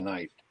out of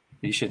tonight,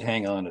 you should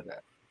hang on to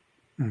that.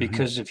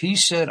 Because if he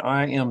said,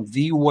 I am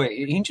the way,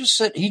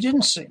 he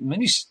didn't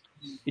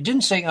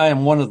say I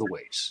am one of the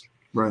ways,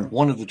 right?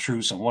 One of the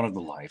truths and one of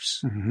the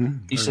lives.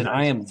 He said,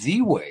 I am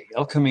the way,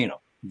 El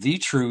Camino, the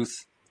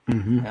truth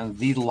and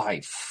the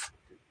life.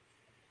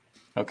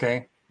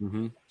 Okay?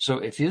 Mm-hmm. So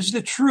if is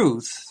the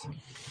truth,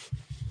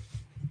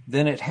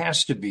 then it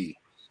has to be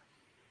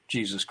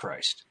Jesus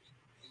Christ.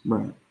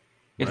 Right.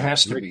 It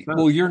has to be.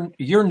 Well,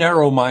 you're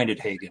narrow-minded,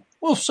 Hagen.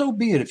 Well, so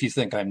be it if you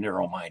think I'm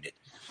narrow-minded.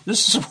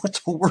 This is what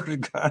the Word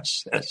of God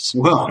says.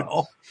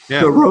 Well,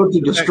 the road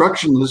to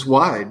destruction is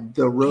wide.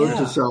 The road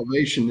to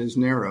salvation is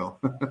narrow.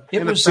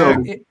 It was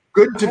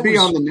good to be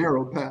on the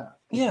narrow path.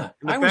 Yeah.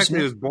 And the fact that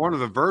he was born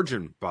of a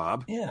virgin,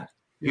 Bob. Yeah.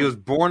 He was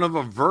born of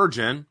a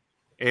virgin,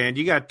 and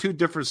you got two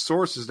different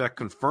sources that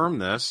confirm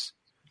this.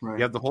 Right.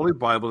 You have the Holy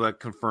Bible that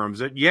confirms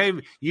it.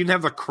 You even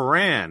have the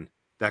Quran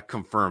that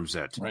confirms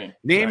it. Right.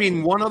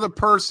 Naming one other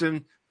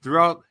person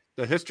throughout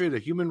the history of the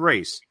human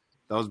race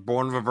that was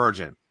born of a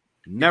virgin.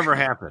 Never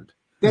happened.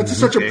 That's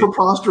such a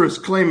preposterous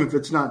claim if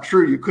it's not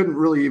true. You couldn't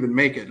really even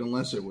make it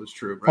unless it was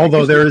true. Right?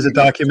 Although there is a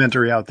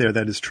documentary out there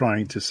that is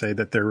trying to say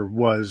that there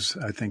was,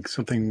 I think,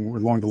 something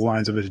along the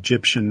lines of an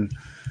Egyptian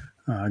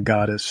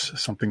goddess,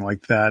 something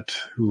like that,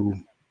 who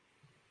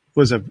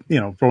was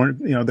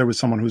there was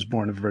someone who was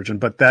born of a virgin,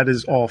 but that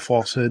is all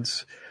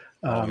falsehoods.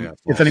 False.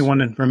 If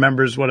anyone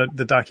remembers what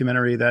the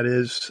documentary that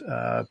is,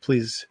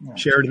 please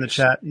share it in the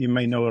chat. You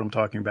may know what I'm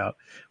talking about,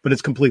 but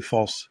it's complete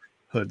falsehoods.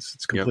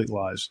 It's complete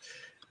lies.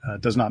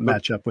 Does not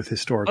match up with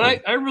historical.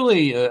 I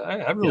really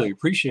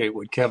appreciate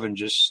what Kevin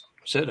just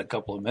said a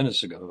couple of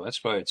minutes ago.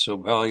 That's why it's so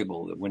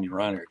valuable that when you're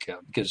on here,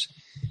 Kevin, because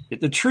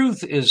the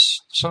truth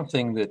is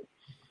something that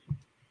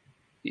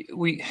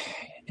we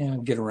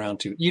get around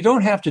to. You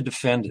don't have to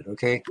defend it,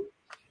 okay?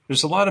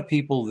 There's a lot of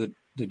people that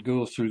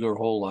go through their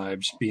whole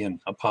lives being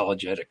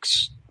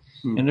apologetics.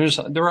 And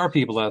there are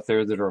people out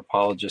there that are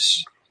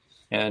apologists,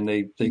 and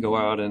they go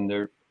out and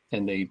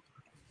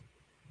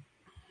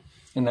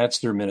that's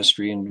their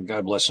ministry, and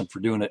God bless them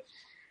for doing it.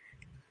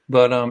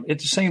 But at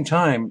the same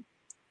time,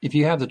 if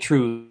you have the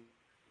truth,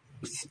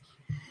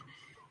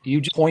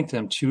 you just point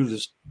them to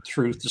the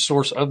truth, the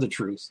source of the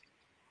truth,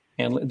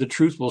 and the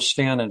truth will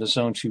stand on its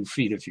own 2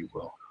 feet, if you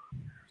will.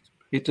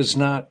 It does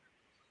not.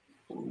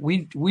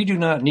 We do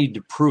not need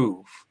to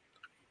prove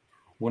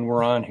when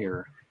we're on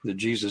here that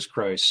Jesus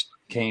Christ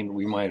came that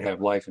we might have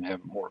life and have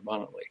it more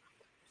abundantly.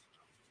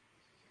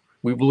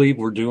 We believe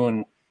we're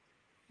doing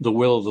the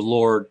will of the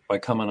Lord by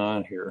coming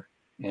on here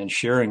and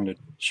sharing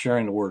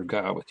the Word of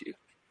God with you.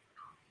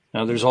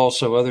 Now, there's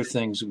also other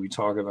things that we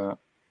talk about,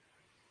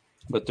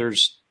 but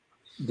there's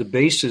the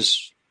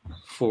basis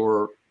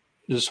for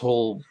this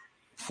whole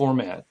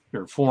format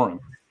or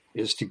forum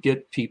is to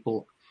get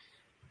people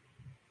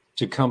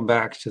to come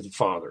back to the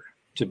Father,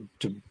 to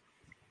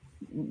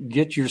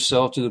get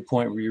yourself to the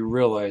point where you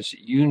realize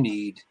that you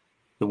need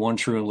the one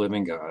true and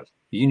living God.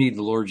 You need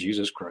the Lord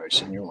Jesus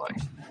Christ in your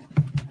life.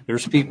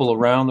 There's people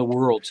around the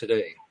world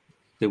today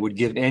that would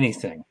give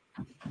anything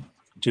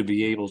to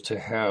be able to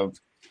have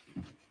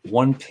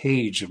one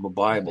page of a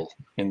Bible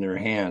in their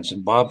hands,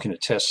 and Bob can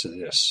attest to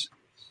this.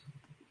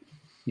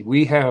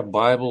 We have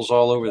Bibles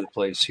all over the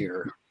place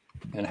here,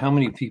 and how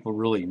many people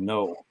really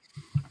know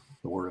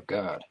the Word of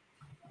God?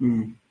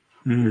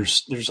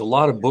 There's a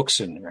lot of books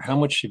in there. How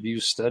much have you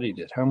studied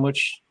it? How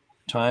much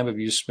time have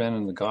you spent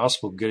in the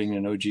gospel getting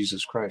to know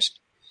Jesus Christ?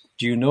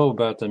 Do you know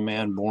about the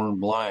man born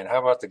blind?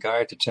 How about the guy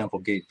at the Temple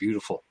Gate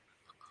Beautiful?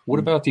 What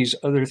about these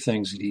other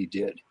things that he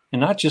did?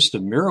 And not just the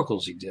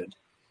miracles he did.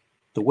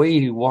 The way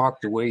he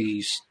walked, the way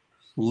he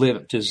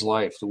lived his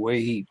life, the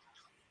way he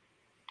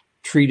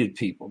treated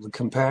people, the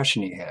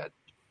compassion he had.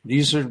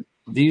 These are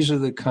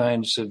the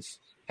kinds of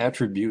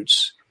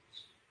attributes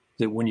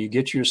that when you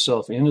get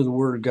yourself into the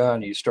Word of God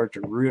and you start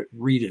to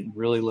read it and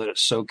really let it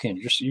soak in,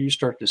 you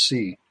start to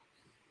see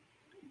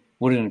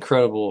what an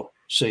incredible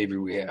Savior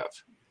we have.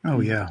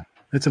 Oh, yeah.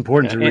 It's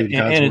important to read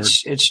God's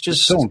Word. It's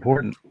just so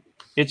important.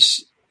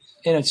 It's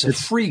a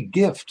free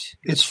gift.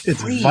 It's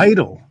free.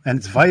 Vital, and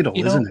it's vital,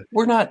 isn't it?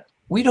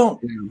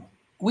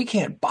 We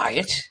can't buy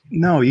it.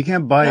 No, you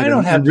can't buy it. I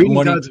don't have reading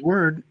money. God's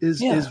Word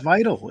is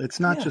vital. It's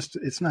not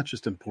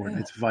just important.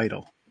 It's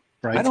vital.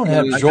 Right? I don't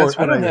have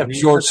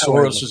George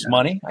Soros's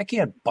money. I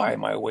can't buy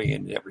my way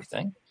into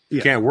everything.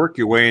 You can't work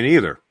your way in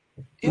either.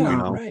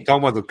 Yeah, right.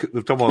 Talking about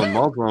the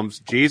Muslims,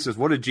 Jesus,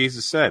 what did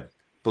Jesus say?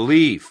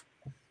 Believe.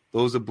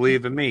 Those that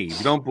believe in me. If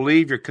you don't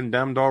believe, you're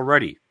condemned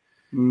already.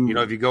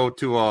 If you go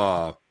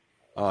to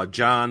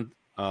John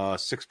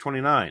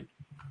 6:29,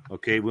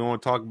 okay, we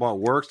want to talk about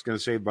works. It's going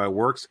to say by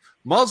works.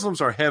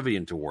 Muslims are heavy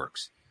into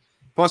works.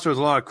 Plus, there's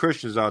a lot of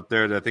Christians out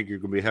there that think you're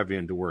going to be heavy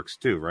into works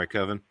too, right,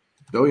 Kevin?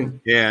 Oh,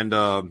 yeah. And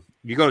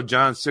you go to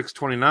John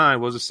 6:29,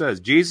 what does it says?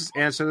 Jesus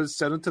answered and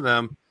said unto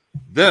them,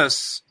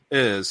 this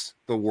is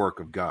the work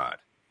of God,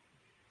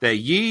 that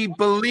ye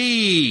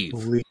believe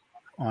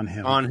on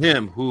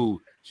him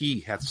who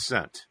he hath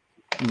sent.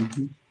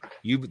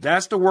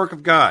 That's the work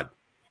of God.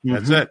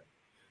 That's it.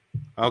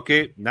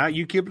 Okay, not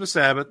you keeping the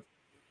Sabbath,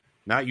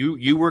 not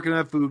you working in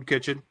a food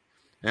kitchen,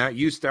 not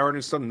you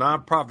starting some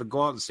nonprofit,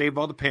 go out and save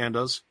all the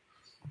pandas.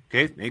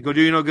 Okay, ain't gonna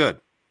do you no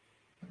good.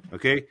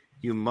 Okay,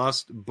 you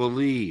must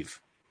believe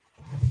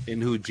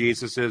in who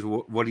Jesus is,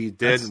 what he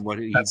did, and what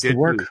he did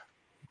to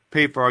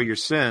pay for all your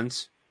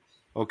sins.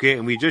 Okay,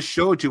 and we just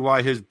showed you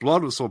why his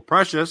blood was so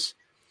precious,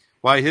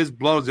 why his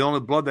blood is the only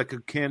blood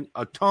that can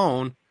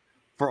atone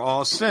for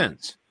all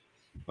sins.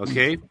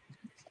 Okay,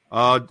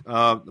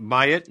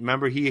 Mayat,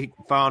 remember he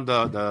found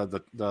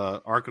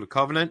the Ark of the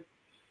Covenant.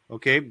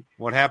 Okay,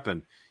 what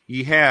happened?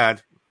 He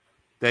had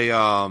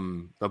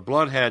the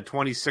blood had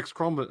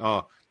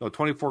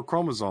 24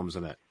 chromosomes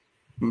in it.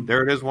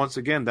 There it is once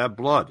again, that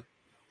blood.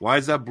 Why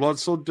is that blood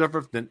so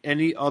different than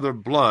any other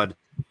blood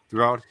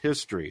throughout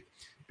history?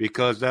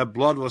 Because that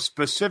blood was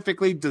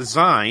specifically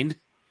designed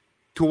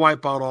to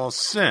wipe out all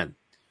sin.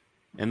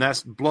 And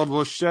that blood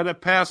was shed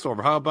at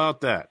Passover. How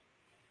about that?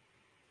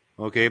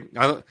 Okay,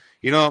 I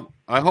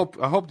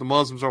hope the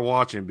Muslims are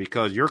watching,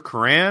 because your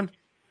Quran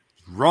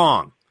is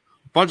wrong.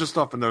 A bunch of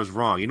stuff in there is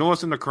wrong. You know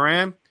what's in the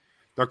Quran?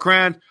 The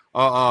Quran,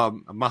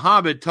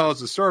 Muhammad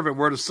tells the servant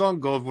where the sun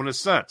goes when it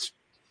sets.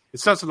 It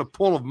sets in a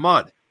pool of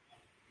mud.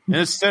 And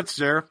it sits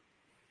there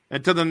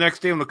until the next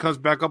day when it comes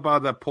back up out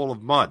of that pool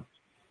of mud.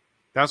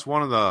 That's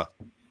one of the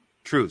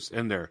truths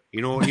in there.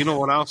 You know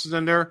what else is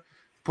in there?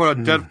 Put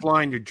a dead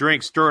fly in your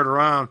drink, stir it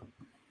around,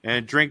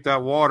 and drink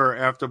that water.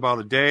 After about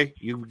a day,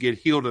 you get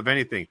healed of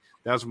anything.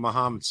 That's what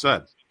Muhammad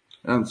said.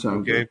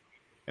 Okay, good.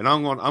 And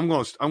I'm going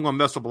to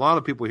mess up a lot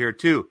of people here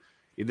too.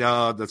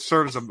 The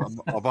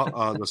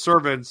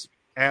servants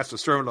asked the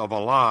servant of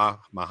Allah,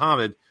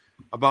 Muhammad,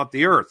 about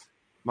the earth.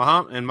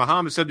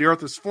 Muhammad said the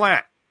earth is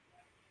flat.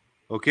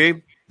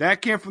 Okay,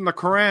 that came from the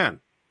Quran.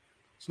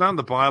 It's not in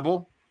the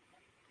Bible.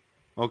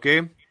 Okay,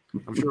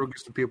 I'm sure we'll get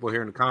some people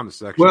here in the comments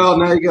section. Well,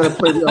 now you got to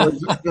play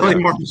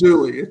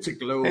Marzulli. It's a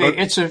globe. Hey,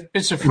 it's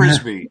a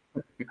frisbee.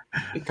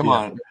 Come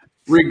on.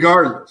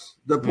 Regardless,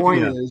 the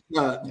point is,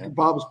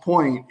 Bob's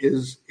point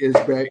is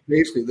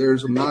basically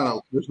there's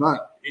not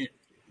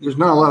a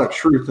lot of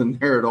truth in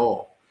there at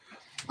all.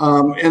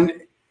 And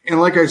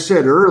like I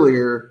said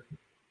earlier,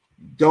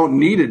 don't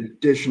need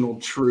additional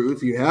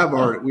truth. We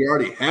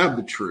already have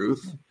the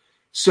truth.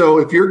 So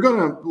if you're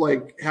going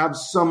to have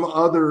some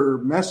other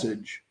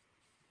message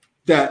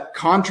that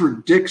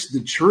contradicts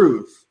the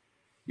truth,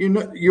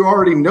 you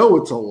already know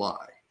it's a lie.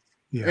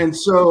 Yeah. And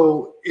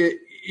so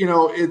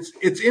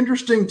it's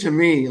interesting to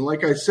me,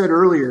 like I said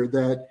earlier,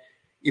 that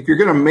if you're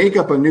going to make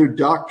up a new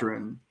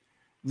doctrine,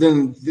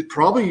 then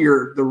probably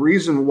the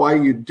reason why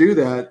you do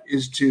that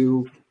is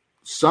to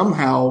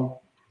somehow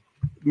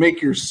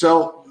make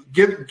yourself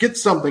get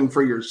something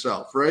for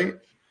yourself, right?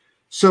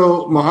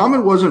 So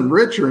Muhammad wasn't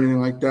rich or anything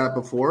like that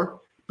before,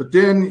 but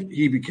then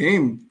he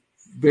became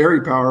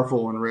very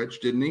powerful and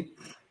rich, didn't he?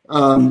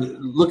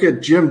 Look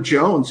at Jim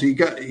Jones. He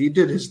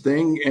did his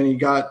thing, and he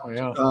got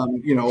a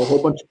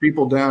whole bunch of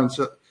people down.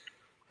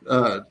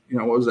 What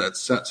was that?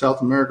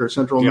 South America or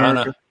Central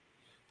America?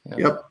 Yeah.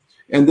 Yep.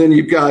 And then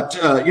you've got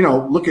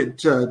look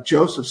at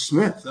Joseph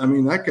Smith. I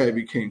mean, that guy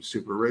became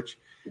super rich.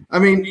 I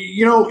mean,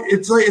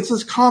 it's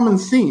this common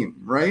theme,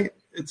 right?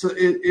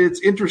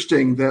 It's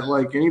interesting that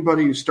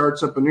anybody who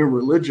starts up a new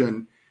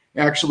religion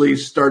actually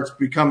starts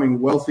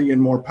becoming wealthy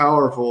and more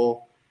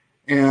powerful,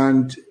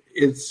 and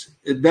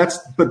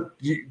but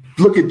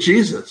look at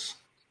Jesus.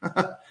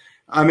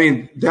 I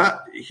mean,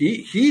 that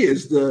he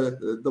is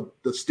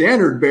the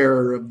standard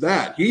bearer of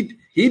that. He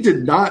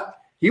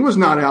was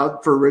not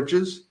out for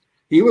riches.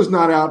 He was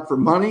not out for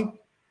money,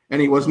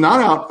 and he was not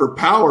out for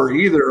power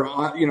either.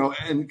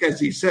 And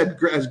as he said,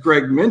 as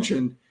Greg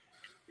mentioned,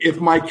 if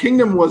my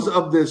kingdom was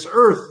of this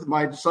earth,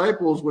 my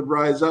disciples would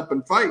rise up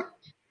and fight.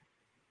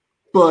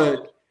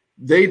 But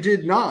they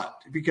did not,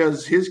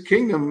 because his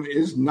kingdom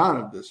is not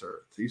of this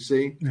earth, you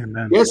see.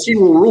 Amen. Yes, he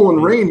will rule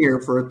and reign here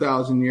for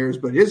 1,000 years,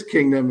 but his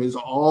kingdom is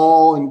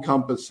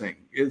all-encompassing.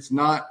 It's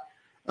not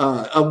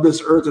of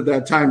this earth at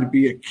that time to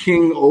be a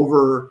king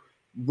over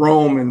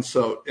Rome and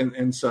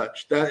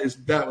such.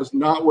 That was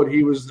not what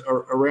he was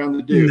around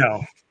to do.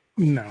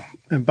 No.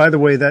 And by the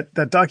way,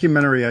 that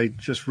documentary, I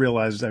just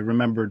realized I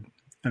remembered,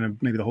 and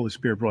maybe the Holy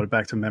Spirit brought it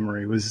back to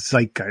memory, was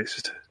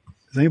Zeitgeist.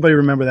 Does anybody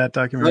remember that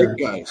documentary?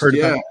 Zeitgeist,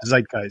 yeah.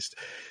 Zeitgeist.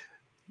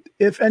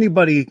 If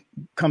anybody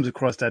comes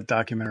across that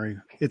documentary,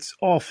 it's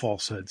all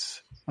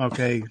falsehoods.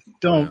 Okay,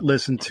 don't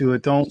listen to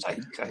it. Don't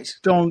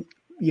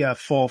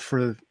fall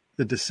for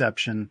the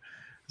deception.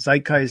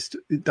 Zeitgeist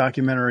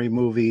documentary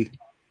movie,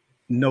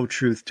 no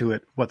truth to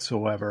it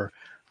whatsoever.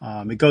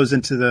 It goes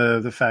into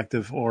the fact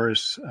of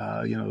Horus,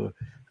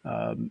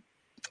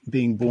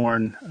 being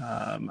born,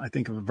 I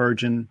think, of a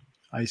virgin,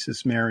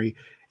 Isis, Mary.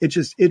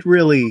 It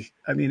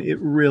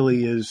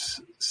really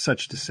is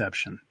such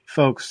deception.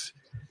 Folks,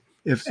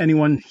 if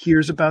anyone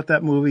hears about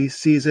that movie,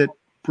 sees it,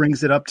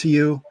 brings it up to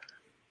you,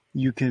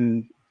 you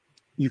can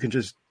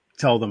just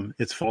tell them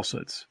it's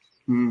falsehoods,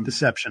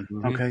 deception.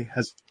 Mm-hmm. Okay.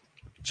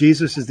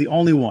 Jesus is the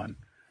only one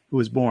who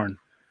was born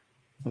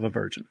of a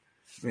virgin.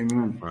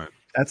 Amen. Right.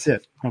 That's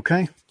it.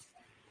 Okay.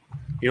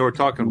 We're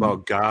talking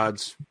about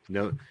gods.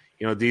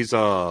 These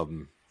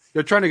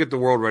they're trying to get the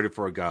world ready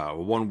for a God,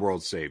 a one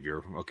world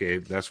savior. Okay,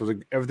 that's what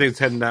everything's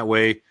heading that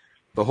way.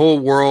 The whole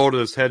world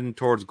is heading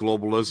towards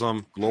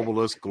globalism,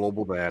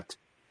 global that.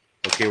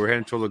 Okay, we're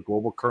heading toward the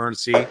global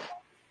currency,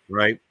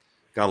 right?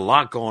 Got a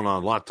lot going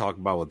on, a lot to talk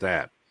about with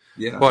that.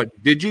 Yeah.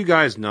 But did you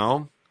guys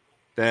know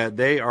that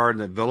they are in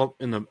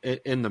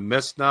the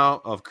midst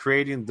now of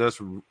creating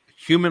this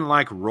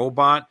human-like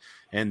robot?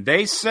 And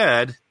they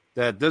said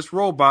that this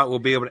robot will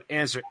be able to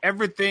answer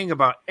everything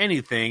about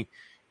anything.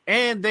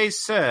 And they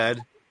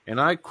said, and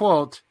I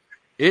quote,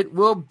 "It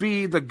will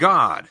be the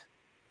God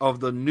of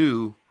the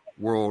new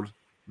world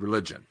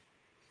religion."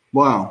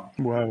 Wow.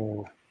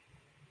 Whoa.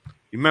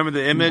 You remember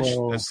the image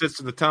Whoa. that sits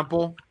in the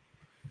temple?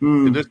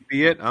 Could this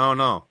be it? I don't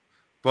know.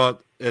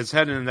 But it's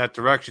heading in that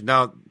direction.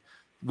 Now,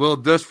 will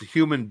this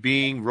human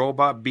being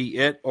robot be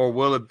it, or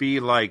will it be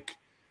like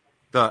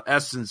the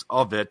essence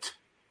of it,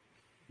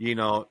 in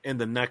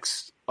the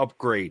next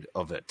upgrade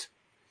of it?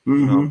 You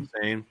know what I'm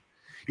saying?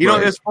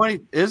 It's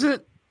funny.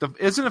 Isn't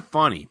it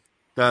funny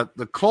that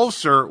the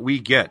closer we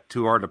get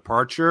to our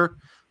departure,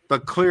 the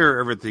clearer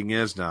everything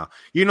is now?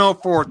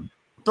 For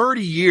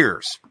 30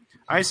 years,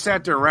 I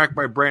sat there and racked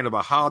my brain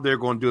about how they're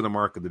going to do the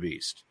mark of the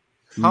beast.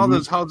 How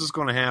is this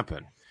going to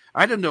happen?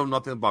 I didn't know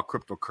nothing about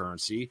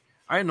cryptocurrency.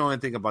 I didn't know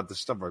anything about the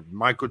stuff like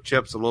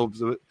microchips.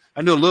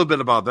 I knew a little bit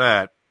about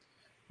that.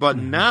 But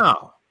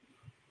now,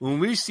 when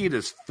we see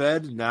this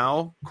Fed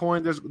now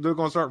coin, they're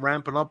going to start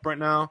ramping up right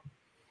now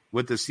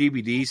with the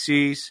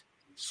CBDCs,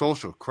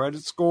 social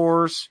credit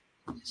scores,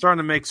 starting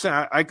to make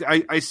sense.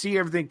 I see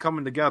everything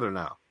coming together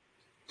now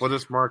for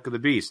this mark of the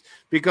beast.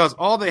 Because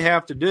all they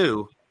have to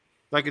do,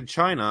 like in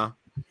China,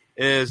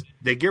 is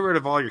they get rid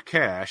of all your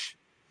cash,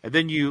 and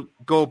then you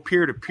go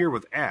peer-to-peer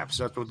with apps.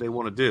 That's what they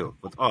want to do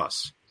with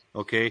us,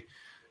 okay?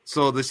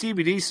 So the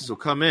CBDCs will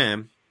come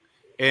in,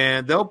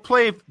 and they'll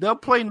play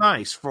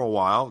nice for a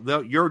while.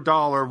 Your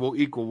dollar will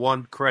equal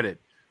 1 credit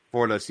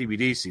for the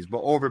CBDCs. But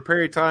over a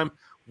period of time,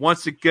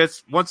 once it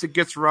gets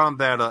around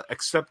that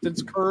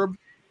acceptance curve,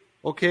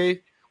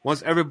 okay,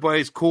 once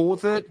everybody's cool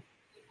with it,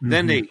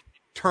 then they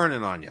turn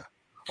it on you.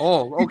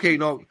 Oh, okay,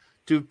 no.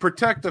 To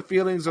protect the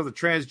feelings of the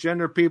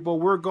transgender people,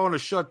 we're going to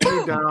shut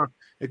you down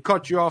and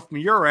cut you off from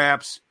your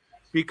apps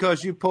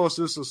because you post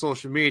this on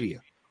social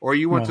media or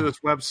you went to this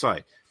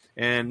website.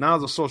 And now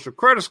the social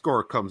credit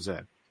score comes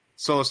in.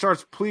 So it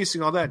starts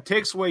policing all that. It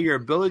takes away your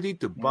ability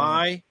to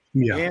buy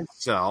and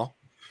sell.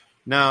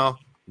 Now,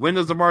 when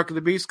does the mark of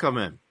the beast come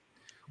in?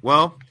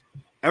 Well,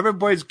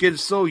 everybody's getting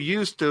so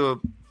used to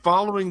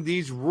following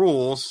these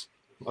rules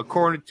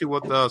according to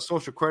what the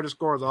social credit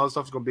score and all that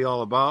stuff is going to be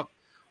all about.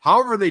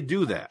 However they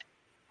do that,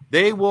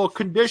 they will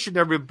condition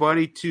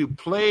everybody to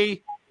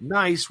play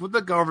nice with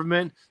the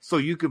government so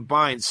you can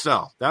buy and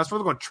sell. That's what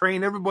they're going to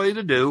train everybody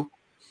to do.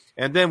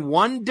 And then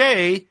one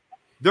day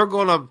they're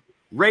going to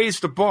raise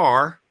the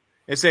bar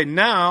and say,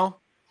 now,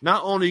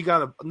 not only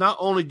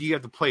do you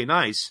have to play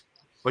nice,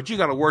 but you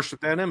got to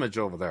worship that image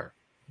over there.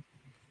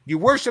 You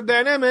worship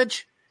that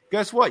image,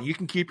 guess what? You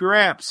can keep your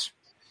apps.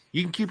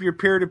 You can keep your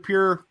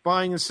peer-to-peer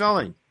buying and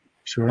selling.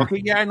 Sure.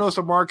 Okay, yeah, I know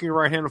some marking your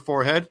right hand and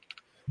forehead.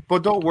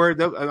 But don't worry,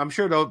 I'm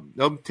sure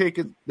they'll take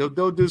it.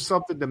 They'll do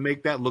something to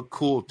make that look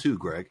cool too,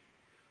 Greg.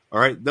 All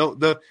right,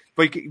 but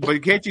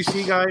can't you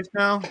see, guys?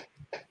 Now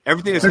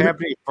everything is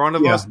happening in front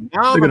of us.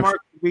 Now the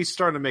market is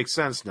starting to make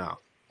sense now.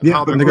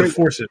 Yeah, but they're going to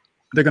force it.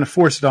 They're going to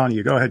force it on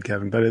you. Go ahead,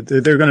 Kevin. But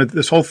they're going to.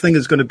 This whole thing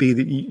is going to be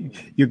that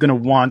you're going to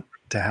want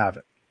to have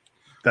it.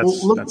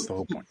 That's the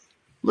whole point.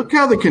 Look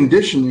how the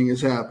conditioning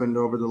has happened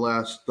over the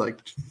last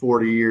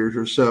 40 years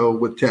or so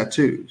with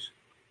tattoos.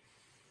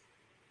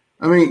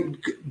 I mean,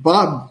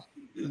 Bob,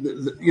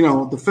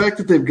 the fact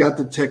that they've got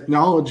the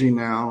technology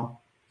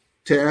now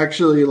to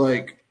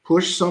actually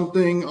push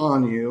something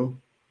on you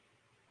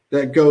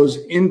that goes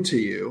into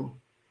you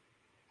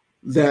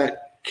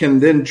that can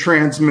then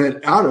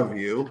transmit out of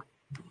you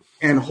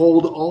and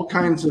hold all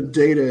kinds of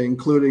data,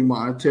 including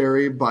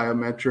monetary,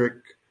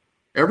 biometric,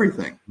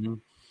 everything.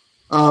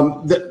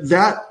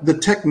 The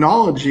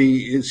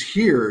technology is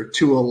here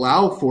to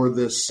allow for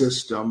this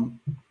system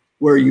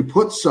where you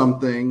put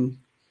something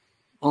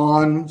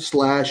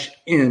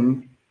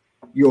on/in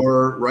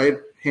your right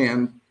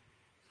hand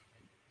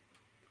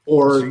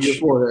or your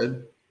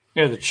forehead.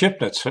 Yeah, the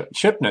chipnet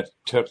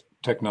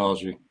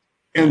technology.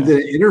 And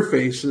the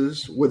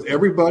interfaces with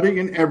everybody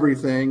and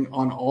everything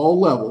on all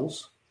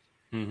levels,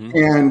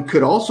 and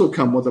could also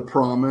come with a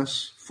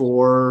promise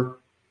for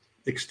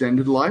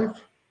extended life.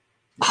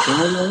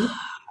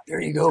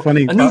 There you go.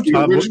 Funny,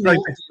 the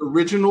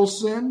original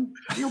sin,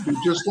 you'll be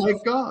just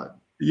like God.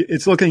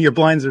 It's looking. Your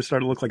blinds are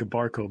starting to look like a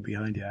barcode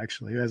behind you.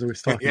 Actually, as I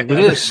was talking, it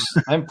is.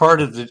 I'm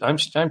part of the. I'm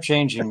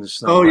changing this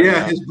thing. Oh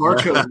yeah, his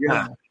barcode.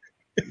 Yeah,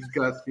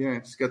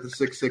 he's got the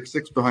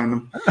 666 behind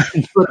him.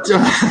 But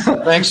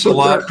thanks a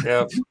lot,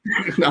 Kev.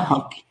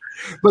 No,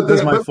 but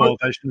that's my fault.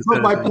 I shouldn't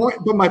have said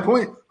it. But my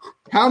point.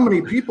 How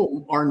many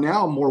people are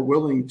now more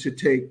willing to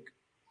take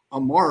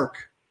a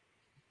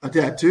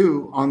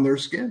tattoo on their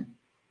skin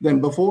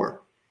than before?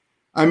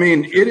 I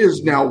mean, it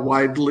is now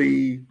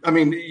widely. I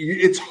mean,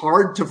 it's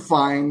hard to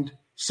find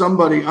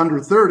somebody under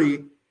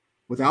 30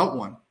 without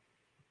one.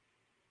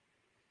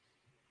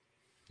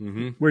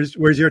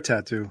 Where's your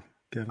tattoo,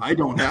 Kevin? I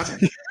don't have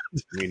it.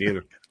 Me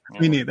neither.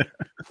 Me neither.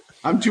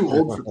 I'm too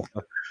old for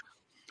that.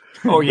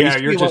 Oh yeah,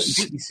 you're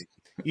just.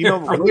 You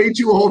know, I'm way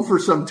too old for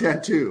some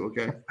tattoo.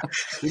 Okay.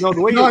 You know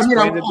the way No, you I mean,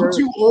 explained it I'm there.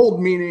 too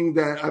old, meaning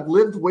that I've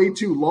lived way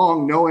too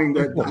long, knowing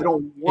that I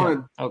don't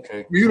want to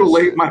Okay.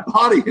 mutilate my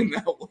body in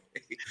that way.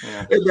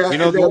 Yeah. And that, You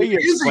know, the that way you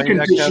is a explained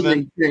that,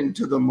 conditioning thing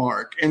to the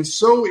mark, and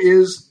so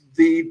is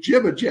the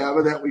jibba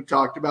jabba that we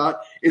talked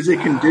about is a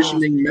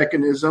conditioning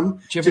mechanism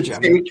to Jibba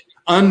jabba. take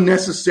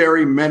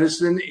unnecessary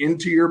medicine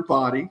into your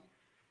body. Am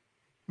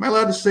I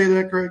allowed to say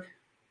that, Greg?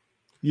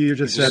 You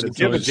just said it.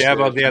 Jibba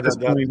jabba. Yeah,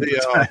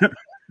 the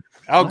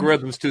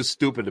algorithm's too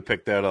stupid to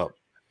pick that up.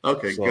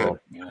 Okay, So, good.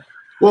 Yeah.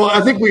 Well,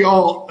 I think we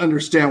all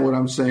understand what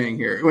I'm saying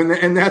here,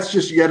 and that's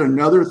just yet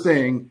another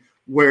thing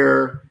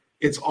where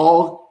it's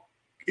all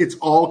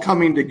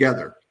coming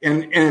together,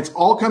 and it's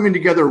all coming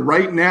together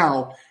right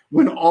now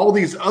when all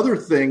these other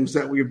things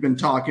that we've been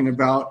talking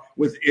about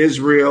with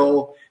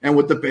Israel and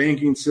with the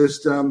banking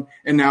system,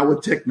 and now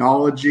with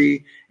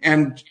technology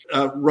and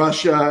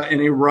Russia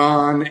and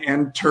Iran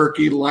and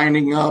Turkey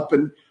lining up,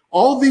 and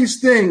all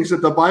these things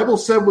that the Bible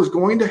said was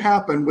going to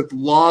happen with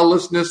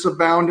lawlessness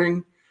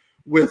abounding,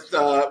 with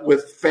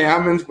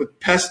famines, with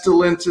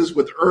pestilences,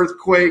 with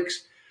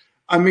earthquakes.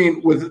 I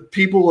mean, with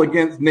people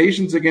against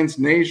nations,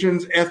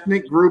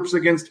 ethnic groups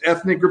against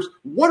ethnic groups.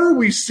 What are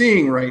we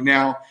seeing right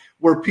now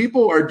where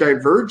people are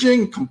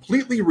diverging,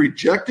 completely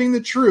rejecting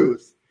the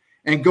truth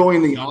and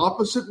going the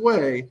opposite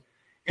way?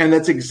 And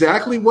that's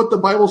exactly what the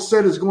Bible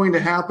said is going to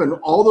happen.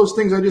 All those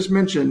things I just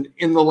mentioned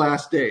in the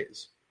last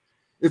days.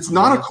 It's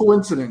not a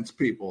coincidence,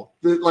 people.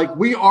 Like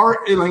we are,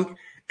 like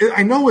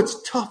I know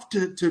it's tough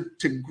to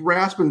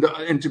grasp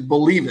and to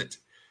believe it,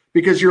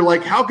 because you're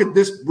like, how could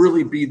this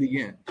really be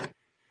the end?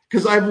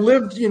 Because I've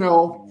lived,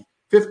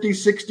 50,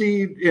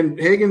 60, in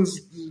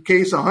Hagen's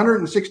case,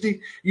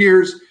 160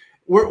 years,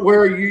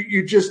 where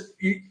you're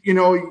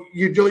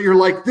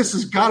like, this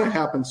has got to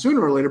happen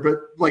sooner or later. But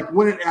like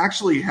when it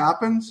actually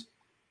happens,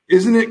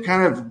 isn't it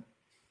kind of?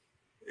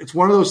 It's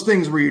one of those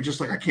things where you're just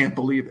like, I can't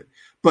believe it.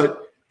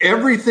 But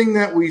everything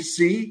that we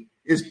see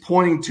is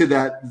pointing to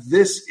that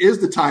this is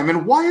the time.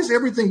 And why is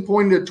everything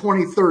pointing to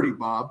 2030,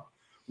 Bob?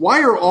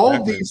 Why are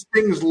all these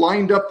things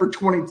lined up for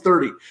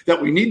 2030?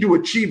 That we need to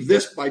achieve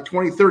this by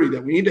 2030,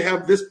 that we need to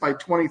have this by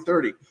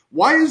 2030.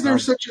 Why is there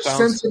such a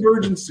sense of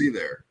urgency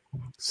there?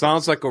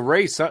 Sounds like a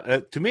race.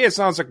 To me, it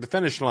sounds like the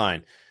finish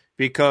line,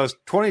 because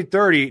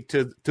 2030,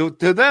 to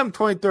them,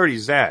 2030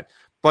 is that.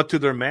 But to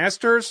their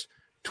masters,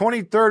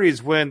 2030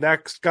 is when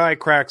that sky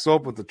cracks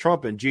open with the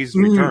trumpet and Jesus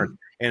returns.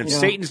 And if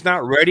Satan's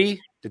not ready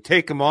to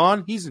take him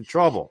on, he's in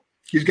trouble.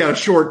 He's got a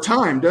short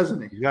time,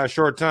 doesn't he? He's got a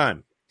short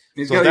time.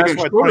 He's got even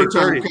shorter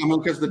time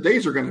coming because the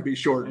days are going to be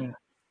shortened. Yeah.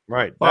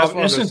 Right. Bob,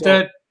 isn't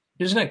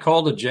it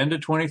called Agenda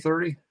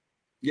 2030?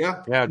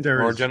 Yeah. Yeah,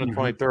 or Agenda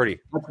 2030.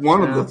 That's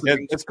one of the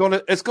things. It's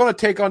going to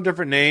take on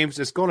different names.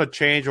 It's going to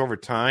change over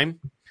time.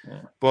 Yeah.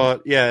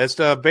 But yeah, it's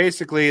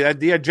basically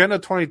the Agenda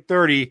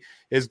 2030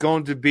 is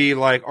going to be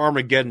like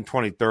Armageddon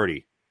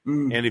 2030.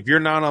 And if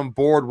you're not on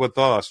board with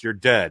us, you're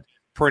dead,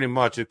 pretty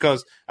much.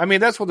 Because I mean,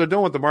 that's what they're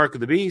doing with the Mark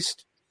of the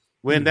Beast.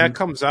 When that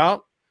comes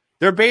out,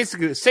 they're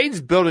basically Satan's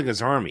building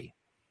his army.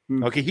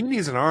 Okay, he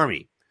needs an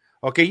army.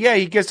 Okay, yeah,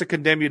 he gets to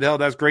condemn you to hell.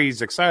 That's great.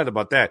 He's excited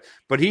about that.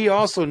 But he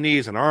also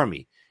needs an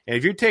army. And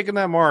if you're taking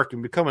that mark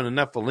and becoming a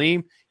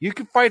Nephilim, you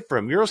can fight for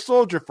him. You're a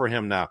soldier for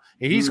him now.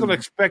 And he's going to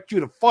expect you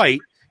to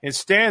fight and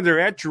stand there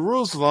at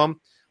Jerusalem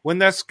when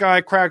that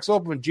sky cracks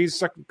open, Jesus'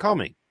 second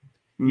coming.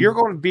 You're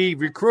going to be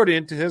recruited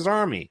into his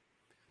army.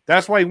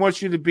 That's why he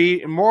wants you to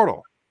be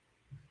immortal.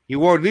 He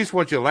will at least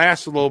want you to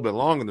last a little bit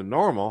longer than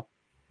normal.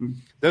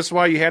 That's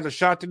why you had the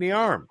shot in the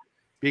arm,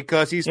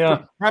 because he's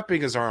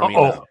prepping his army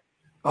now.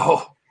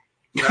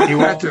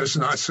 That does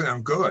not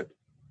sound good.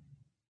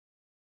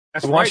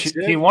 That's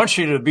he wants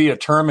you to be a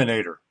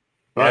Terminator,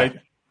 right? Yeah.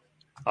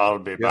 I'll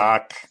be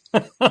back.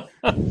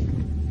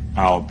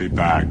 I'll be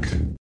back.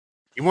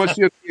 He wants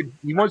you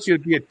to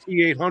be a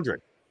T-800.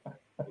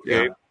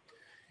 Okay?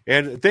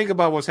 And think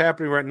about what's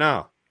happening right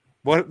now.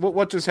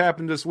 What just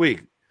happened this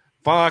week?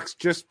 Fox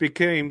just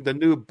became the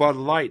new Bud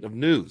Light of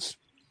news.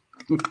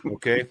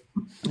 Okay.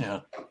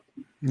 Yeah.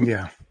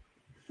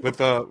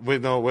 With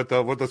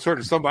a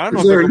certain somebody. I don't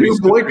know. Is there a new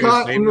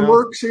boycott in the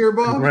works here,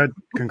 Bob?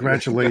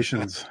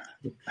 Congratulations.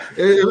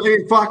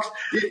 Fox,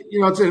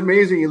 it's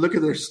amazing. You look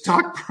at their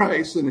stock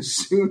price, and as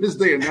soon as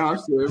they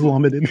announced it,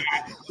 plummeted.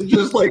 It's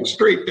just like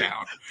straight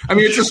down. I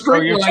mean, it's a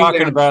straight line.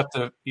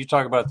 You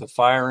talk about the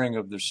firing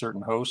of their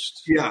certain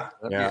hosts. Yeah.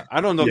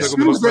 I don't know if as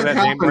they're going to soon put as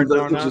that name right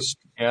happened, now. There's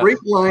a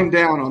straight line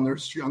down on their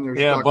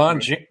Yeah, stock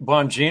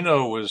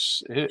Bongino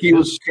was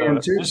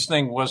his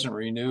thing wasn't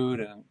renewed,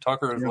 and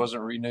Tucker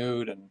wasn't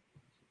renewed, and.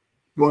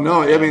 Well,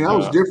 no, I mean, that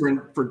was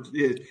different.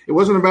 It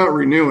wasn't about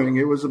renewing.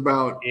 It was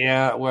about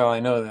I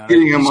know that.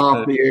 Getting him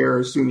off the air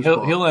as soon as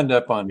possible. He'll end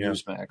up on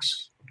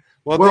Newsmax.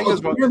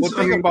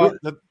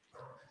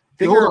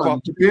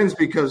 It depends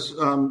because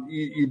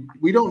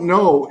we don't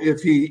know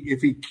if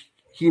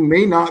he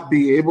may not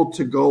be able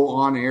to go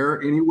on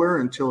air anywhere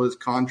until his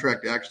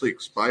contract actually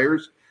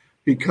expires,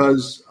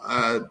 because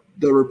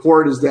the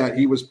report is that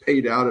he was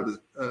paid out of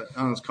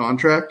on his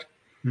contract.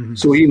 Mhm.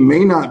 So he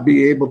may not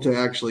be able to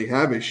actually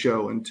have his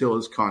show until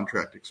his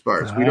contract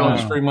expires. We don't.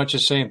 It's pretty much the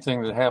same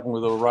thing that happened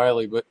with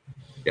O'Reilly, but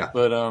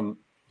Yeah.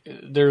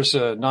 There's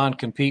a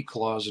non-compete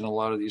clause in a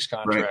lot of these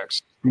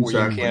contracts where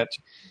Exactly. you can't,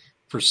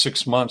 for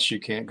 6 months, you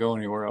can't go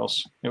anywhere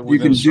else. You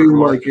can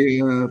do like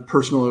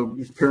personal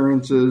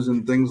appearances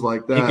and things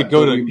like that. He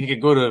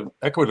could go to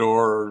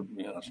Ecuador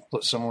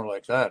or somewhere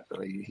like that,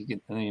 but he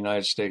could, in the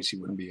United States he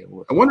wouldn't be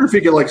able to. I wonder if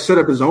he could like set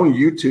up his own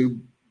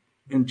YouTube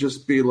and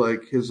just be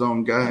like his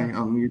own guy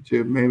on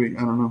YouTube. Maybe,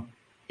 I don't know.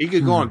 He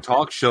could go on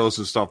talk shows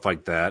and stuff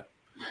like that.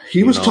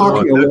 He was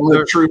talking a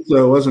lot of truth,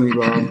 though, wasn't he,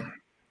 Bob?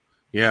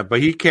 Yeah,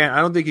 but he can't. I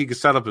don't think he could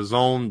set up his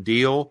own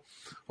deal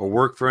or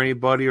work for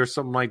anybody or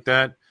something like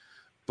that.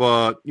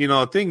 But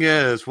the thing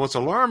is, what's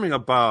alarming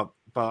about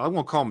I'm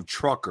going to call him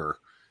Trucker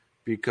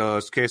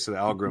because in case of the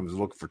algorithm is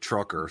looking for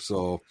Trucker.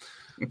 So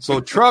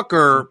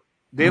Trucker,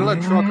 they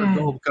let Trucker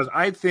go because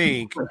I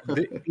think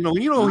he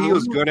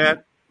was good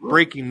at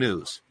breaking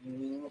news.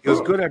 He was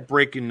good at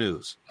breaking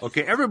news.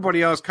 Okay,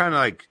 everybody else kind of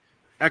like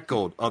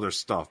echoed other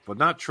stuff, but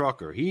not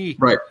Trucker. He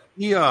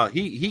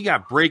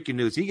got breaking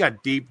news. He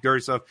got deep,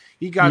 dirty stuff.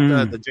 He got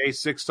the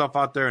J6 stuff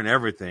out there and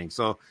everything.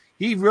 So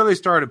he really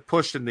started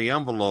pushing the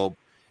envelope.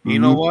 You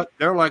know what?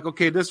 They're like,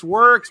 okay, this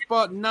works,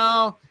 but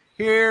no,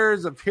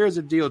 here's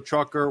a deal,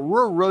 Trucker.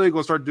 We're really going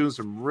to start doing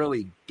some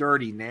really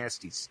dirty,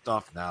 nasty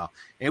stuff now,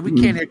 and we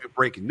can't have you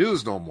breaking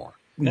news no more.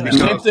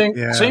 Same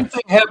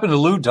thing happened to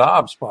Lou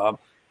Dobbs, Bob.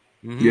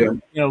 Yeah,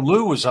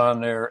 Lou was on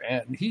there,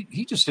 and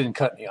he just didn't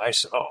cut any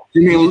ice at all.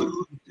 He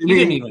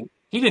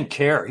didn't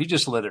care. He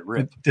just let it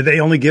rip. Did they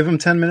only give him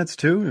 10 minutes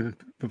too?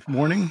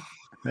 Morning?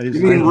 You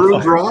mean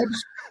Rue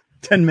Drobbs?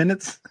 10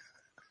 minutes?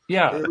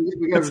 Yeah,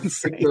 we got to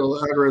fix the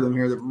algorithm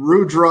here.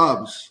 Rue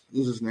Drobbs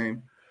is his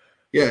name.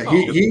 Yeah,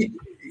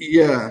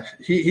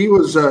 he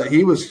was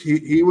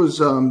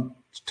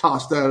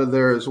tossed out of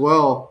there as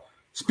well,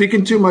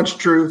 speaking too much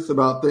truth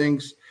about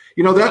things.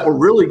 That will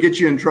really get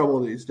you in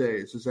trouble these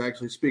days. Is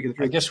actually speaking the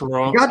truth. I guess we're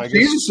wrong. He got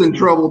Jesus in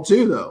trouble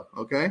too, though.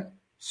 Okay,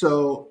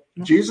 so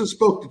Jesus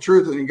spoke the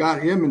truth, and he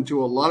got him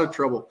into a lot of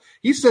trouble.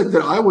 He said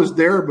that I was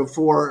there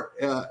before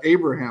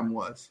Abraham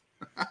was.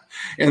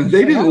 And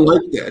they didn't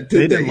like that.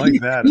 They didn't like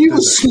that. He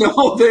was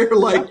they're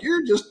like,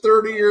 you're just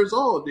 30 years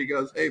old. He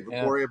goes, hey,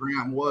 before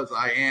Abraham was,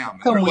 I am.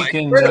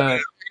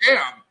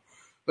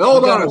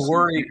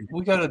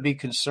 We got to be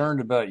concerned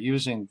about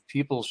using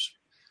people's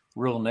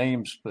real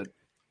names, but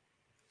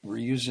we're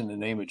using the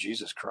name of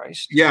Jesus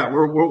Christ. Yeah,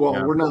 we're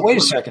not. Wait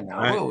a second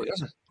now.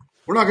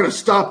 We're not going to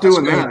stop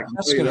doing that.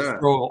 That's going to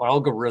throw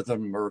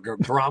algorithm or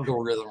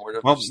algorithm.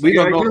 Whatever. Well, you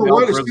know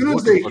what? As soon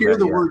as they hear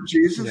the word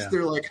Jesus,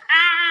 they're like,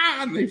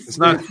 and they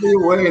flee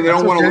away, and they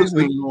don't want to listen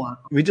anymore.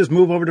 We just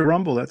move over to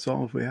Rumble. That's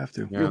all if we have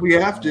to. Yeah. We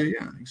have to,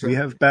 yeah. Exactly. We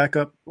have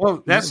backup.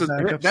 Well, that's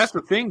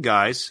the thing,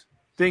 guys.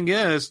 Thing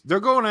is, they're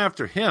going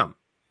after him.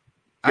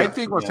 Yeah. I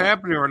think what's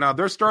happening right now,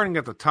 they're starting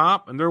at the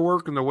top, and they're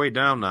working their way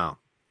down now.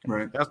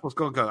 Right. That's what's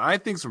going on. I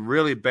think some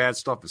really bad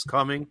stuff is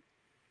coming.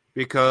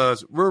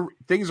 Because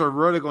things are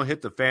really going to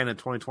hit the fan in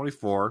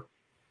 2024,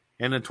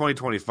 and in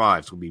 2025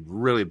 it's going to be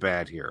really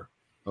bad here.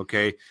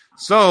 Okay,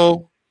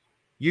 so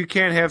you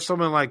can't have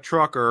someone like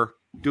Trucker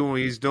doing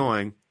what he's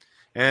doing,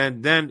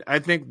 and then I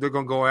think they're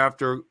going to go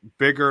after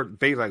bigger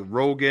like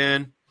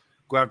Rogan,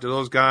 go after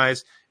those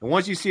guys, and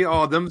once you see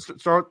all of them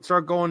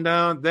start going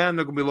down, then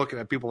they're going to be looking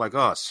at people like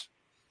us.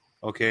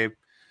 Okay,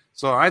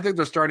 so I think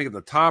they're starting at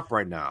the top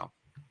right now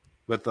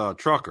with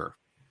Trucker.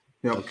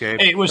 Yep. Okay.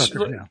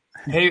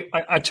 Hey,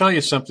 I tell you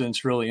something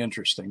that's really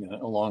interesting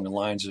along the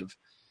lines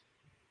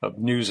of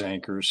news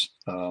anchors.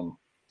 Don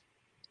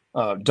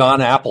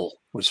Apple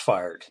was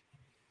fired.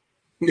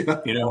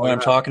 Yeah. You know what I'm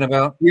talking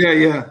about?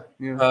 Yeah.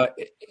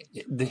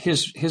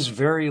 His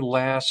very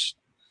last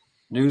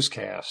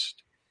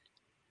newscast,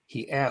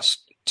 he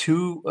asked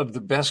two of the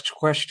best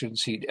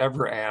questions he'd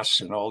ever asked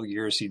in all the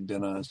years he'd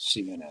been on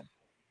CNN,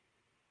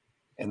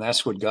 and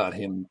that's what got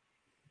him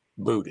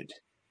booted.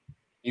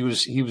 He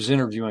was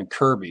interviewing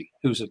Kirby,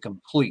 who's a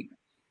complete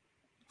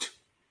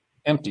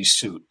empty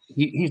suit.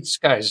 This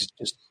guy's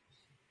just,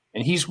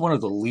 and he's one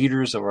of the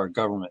leaders of our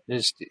government.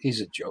 He's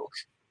a joke,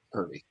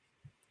 Kirby.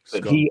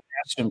 But he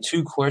asked him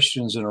two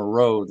questions in a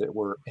row that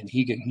were, and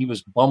he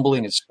was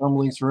bumbling and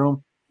stumbling through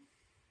them.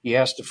 He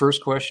asked the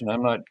first question.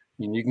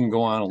 You can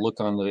go on and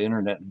look on the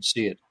internet and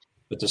see it.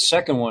 But the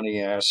second one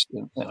he asked,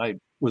 and I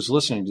was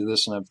listening to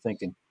this and I'm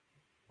thinking,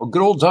 well,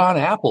 good old Don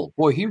Apple,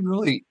 boy, he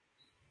really.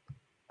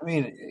 I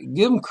mean,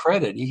 give him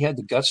credit. He had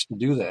the guts to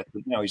do that,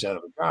 but now he's out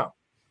of a job.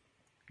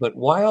 But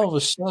why all of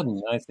a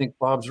sudden, I think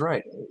Bob's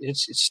right.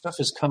 It's stuff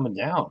is coming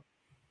down.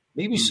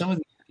 Maybe some of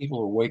these people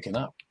are waking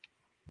up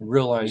and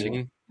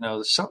realizing,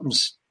 something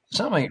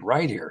ain't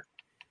right here.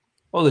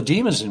 Well, the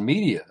demons in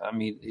media. I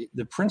mean,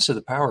 the prince of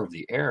the power of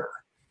the air,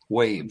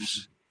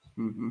 waves,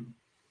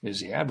 is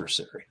the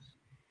adversary.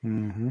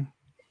 Mm-hmm.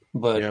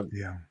 But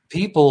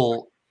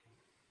people,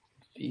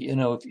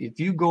 if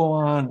you go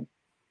on.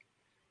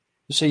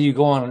 Say you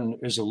go on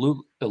as a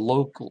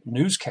local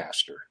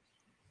newscaster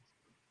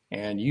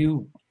and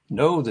you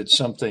know that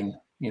something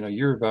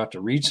you're about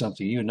to read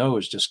something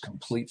is just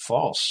complete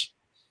false,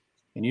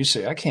 and you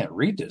say, I can't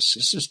read this.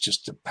 This is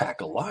just a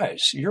pack of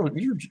lies.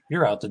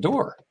 You're out the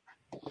door.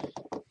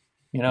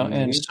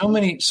 And so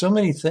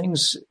many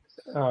things.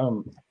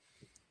 Well,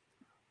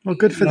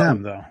 good for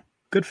them, though.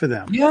 Good for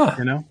them. Yeah.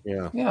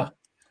 Yeah.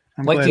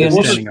 I'm like glad the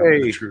they're standing up for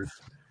the truth.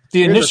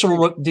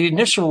 The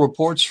initial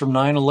reports from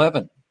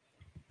 9/11,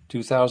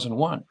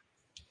 2001,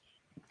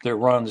 that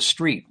were on the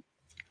street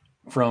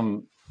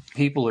from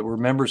people that were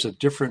members of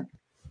different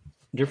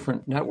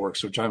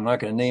networks, which I'm not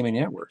going to name any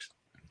networks,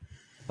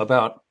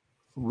 about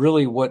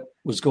really what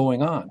was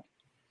going on.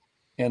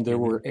 And there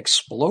were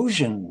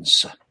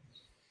explosions.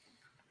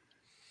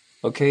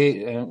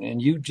 Okay,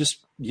 and you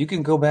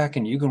can go back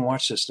and you can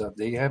watch this stuff.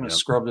 They haven't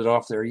scrubbed it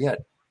off there yet.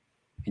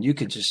 And you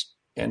could just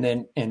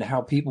and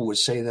how people would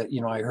say that,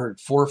 I heard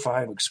 4 or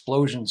 5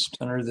 explosions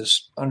under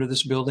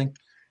this building.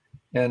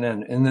 And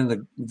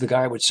then the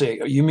guy would say,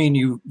 you mean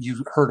you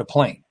heard a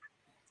plane?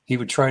 He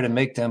would try to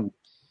make them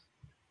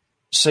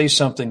say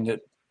something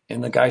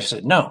and the guy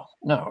said, no,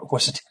 it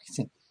wasn't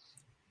anything.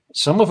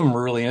 Some of them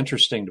were really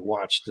interesting to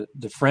watch.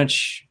 The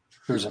French,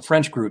 there was a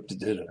French group that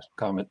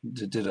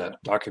did a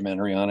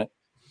documentary on it.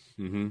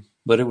 Mm-hmm.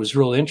 But it was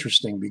real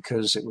interesting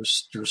because there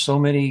were so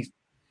many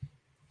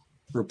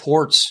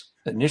reports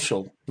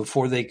initial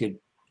before they could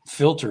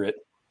filter it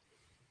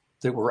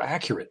that were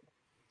accurate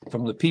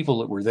from the people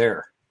that were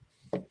there.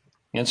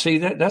 And see,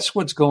 that's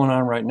what's going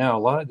on right now. A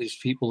lot of these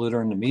people that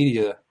are in the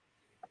media,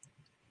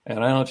 and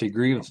I don't know if you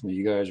agree with me,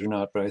 you guys, or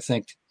not, but I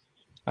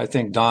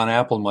think Don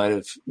Apple might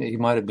have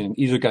been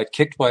either got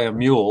kicked by a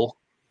mule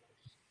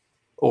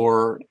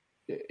or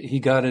he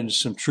got into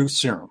some truth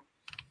serum.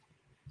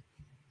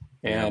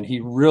 And he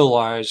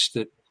realized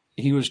that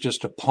he was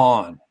just a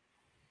pawn.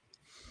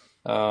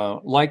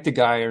 Like the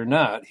guy or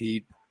not,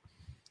 he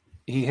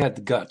had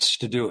the guts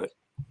to do it.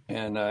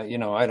 And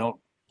I don't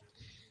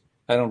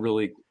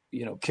really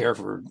care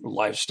for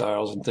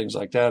lifestyles and things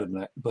like that.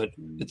 But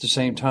at the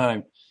same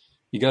time,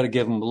 you got to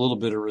give him a little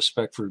bit of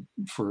respect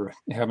for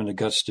having the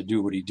guts to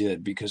do what he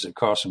did, because it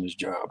cost him his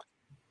job.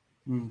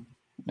 And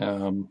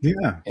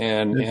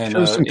it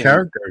shows some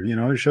character.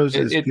 It shows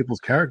people's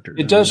character.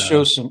 It does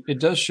show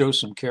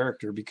some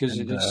character, because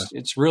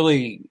it's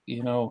really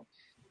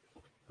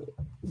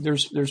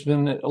there's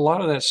been a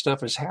lot of that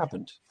stuff has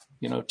happened.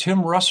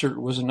 Tim Russert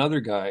was another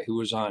guy who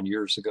was on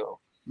years ago,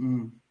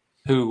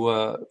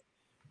 who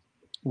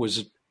was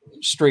a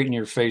straight in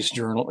your face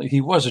journalist.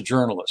 He was a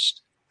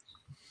journalist,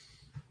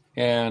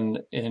 and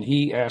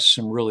he asked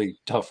some really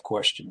tough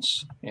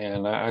questions.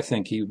 And I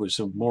think he was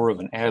more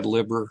of an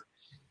ad-libber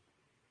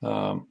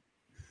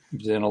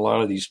than a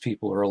lot of these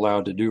people are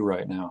allowed to do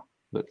right now.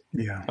 But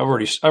I've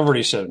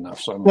already said enough.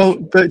 So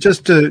but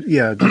just to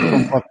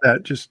bump up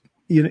that, just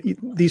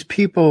these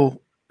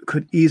people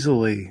could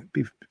easily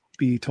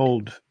be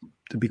told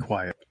to be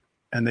quiet,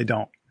 and they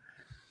don't.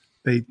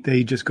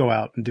 They just go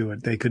out and do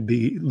it. They could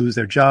lose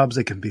their jobs.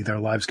 Their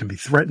lives can be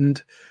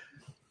threatened,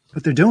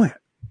 but they're doing it,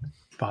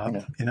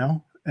 Bob.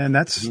 And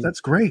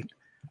that's great.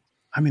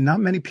 I mean, not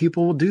many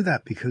people will do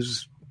that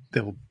because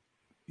they'll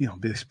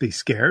be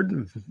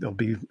scared.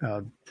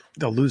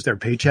 They'll lose their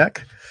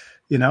paycheck,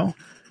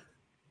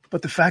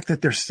 But the fact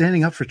that they're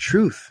standing up for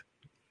truth,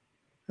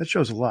 that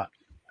shows a lot.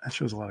 That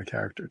shows a lot of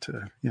character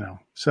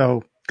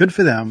So good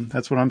for them.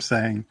 That's what I'm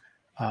saying.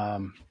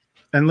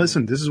 And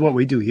listen, this is what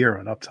we do here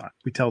on Uptime.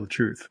 We tell the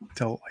truth. We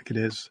tell it like it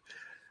is.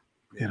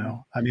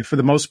 I mean, for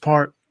the most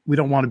part, we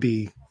don't want to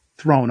be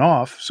thrown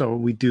off. So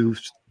we do,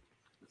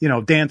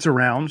 dance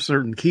around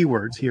certain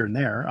keywords here and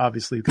there,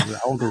 obviously because of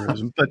the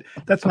algorithm, but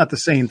that's not the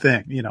same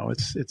thing.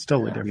 It's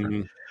totally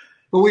different.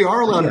 But we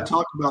are allowed to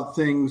talk about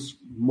things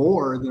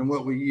more than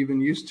what we even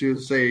used to,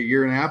 say, a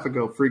year and a half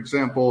ago. For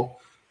example,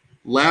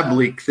 lab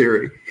leak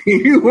theory.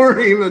 You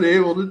weren't even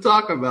able to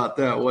talk about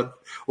that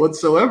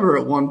whatsoever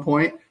at one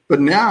point. But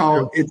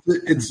now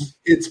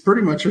it's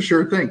pretty much a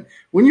sure thing.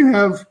 When you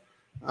have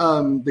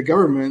the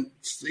government,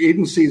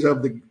 agencies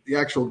of the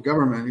actual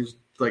government who's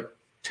like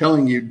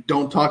telling you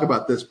don't talk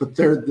about this, but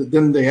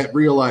then they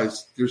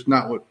realize there's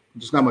not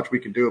much we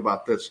can do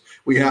about this.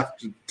 We have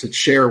to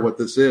share what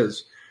this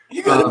is.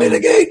 You got to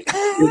mitigate.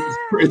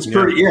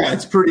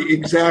 It's pretty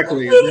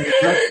exactly.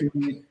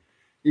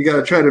 You got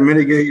to try to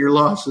mitigate your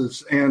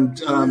losses, and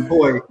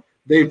boy,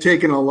 they've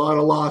taken a lot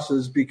of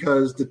losses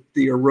because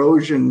the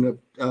erosion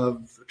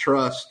of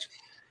trust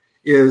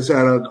is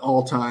at an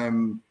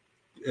all-time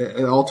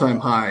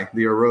high.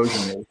 The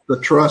erosion, the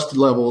trust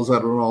level is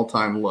at an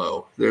all-time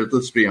low.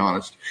 Let's be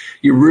honest.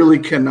 You really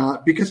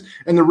cannot,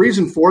 and the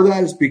reason for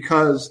that is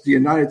because the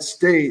United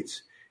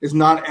States is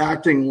not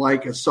acting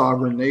like a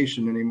sovereign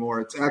nation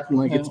anymore. It's acting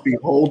like it's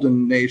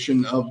beholden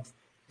nation of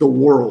the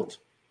world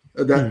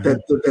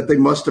that they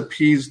must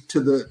appease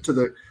to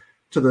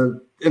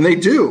the, and they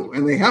do,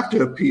 and they have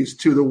to appease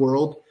to the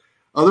world.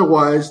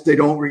 Otherwise, they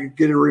don't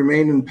get to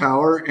remain in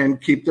power and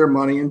keep their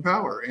money in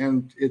power.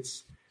 And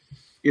it's,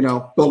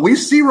 but we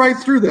see right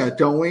through that,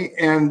 don't we?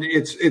 And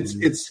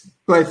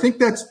but I think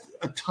that's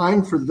a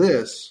time for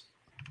this,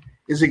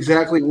 is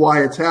exactly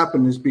why it's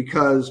happened, is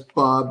because,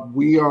 Bob,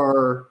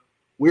 we're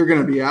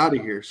going to be out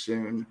of here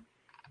soon.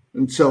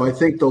 And so I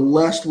think the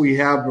less we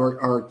have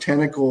our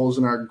tentacles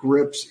and our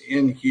grips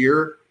in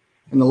here,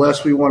 and the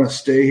less we want to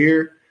stay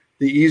here,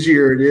 the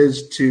easier it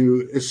is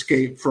to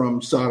escape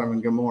from Sodom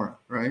and Gomorrah,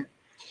 right?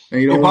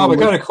 And you don't Bob, I want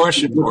to got a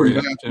question for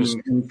you.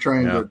 and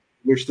trying to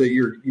wish that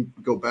you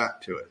go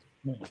back to it.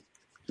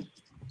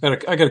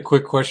 I got a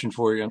quick question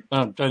for you.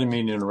 I didn't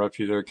mean to interrupt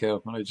you there,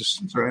 Kev. I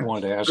just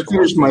wanted to ask. I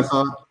finished my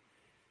thought.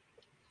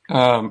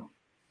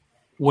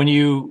 When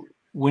you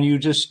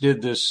just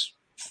did this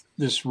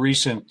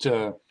recent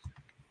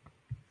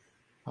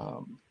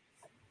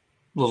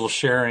little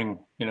sharing,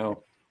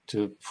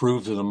 to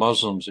prove to the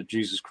Muslims that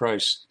Jesus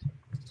Christ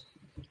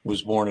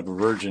was born of a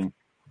virgin,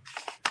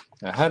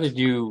 how did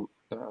you?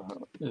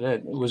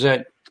 Was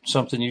that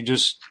something you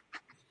just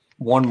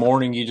one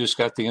morning you just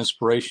got the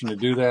inspiration to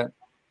do that?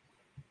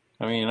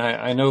 I mean,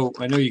 I know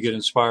you get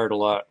inspired a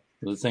lot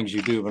for the things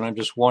you do, but I'm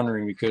just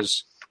wondering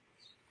because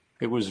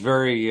it was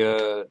very,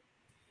 it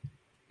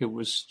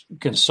was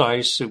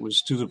concise, it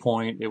was to the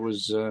point, it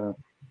was,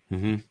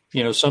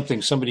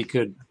 something somebody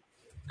could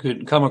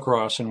come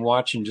across and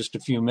watch in just a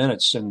few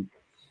minutes and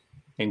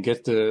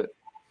get the,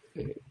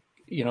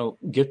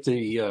 get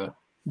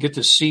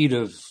the seed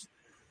of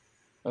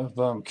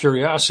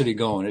curiosity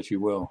going, if you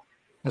will.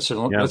 That's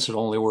the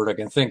only word I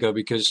can think of,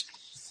 because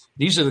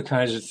these are the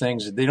kinds of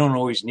things that they don't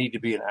always need to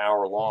be an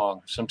hour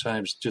long.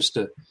 Sometimes just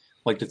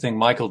like the thing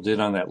Michael did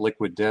on that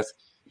liquid death,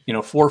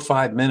 4 or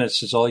 5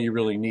 minutes is all you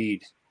really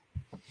need.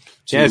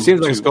 It seems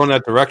like it's going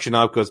that direction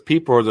now because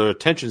their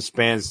attention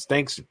spans,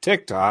 thanks to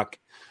TikTok,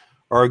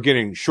 are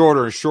getting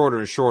shorter and shorter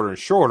and shorter and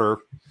shorter.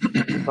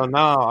 So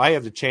now I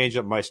have to change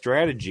up my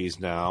strategies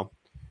now.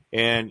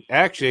 And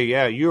actually,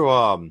 you're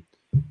going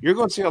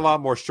to see a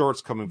lot more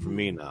shorts coming from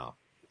me now.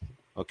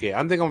 Okay, I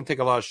think I'm going to take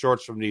a lot of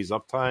shorts from these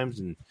uptimes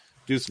and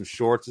do some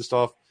shorts and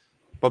stuff.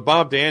 But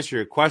Bob, to answer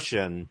your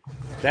question,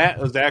 that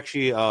was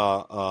actually an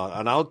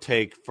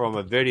outtake from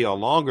a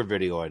longer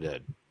video I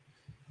did.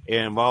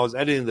 And while I was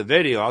editing the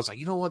video, I was like,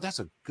 you know what? That's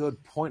a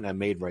good point I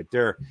made right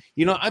there.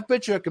 I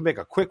bet you I could make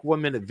a quick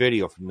 1 minute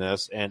video from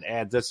this and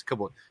add this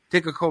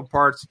take a couple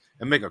parts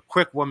and make a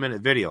quick 1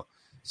 minute video.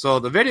 So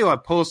the video I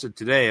posted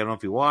today, I don't know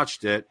if you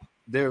watched it,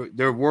 that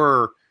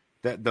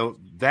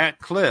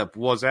clip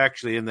was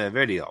actually in that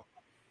video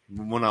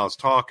when I was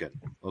talking.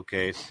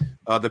 Okay.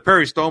 The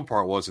Perry Stone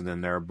part wasn't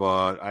in there,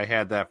 but I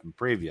had that from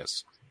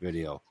previous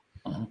video.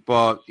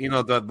 But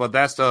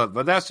that's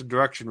the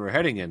direction we're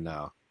heading in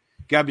now.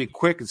 You gotta be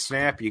quick and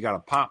snappy. You gotta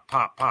pop,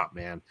 pop, pop,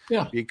 man.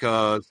 Yeah.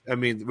 Because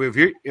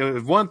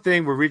if one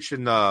thing we're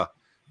reaching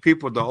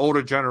people, the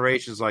older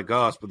generations like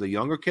us, but the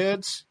younger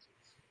kids,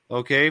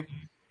 okay,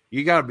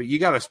 you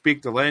gotta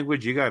speak the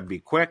language. You gotta be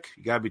quick.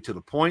 You gotta be to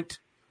the point.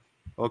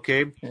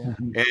 Okay.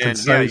 And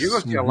you're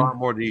gonna see a lot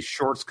more of these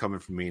shorts coming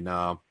from me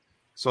now.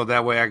 So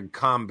that way I can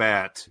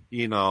combat,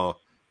 the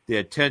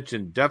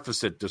attention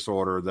deficit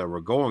disorder that we're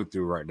going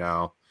through right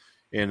now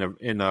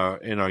in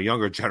our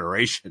younger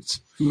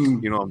generations. You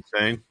know what I'm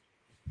saying?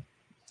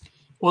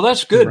 Well,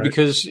 that's good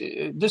because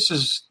this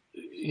is,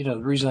 the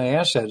reason I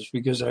asked that is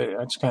because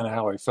that's kind of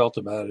how I felt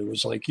about it. It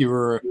was like you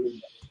were,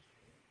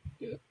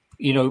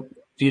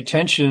 the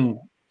attention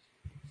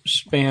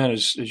span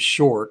is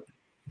short.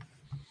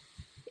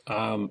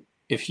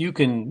 If you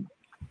can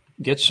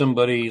get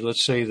somebody,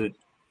 let's say that,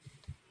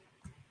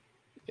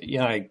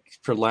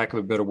 for lack of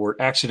a better word,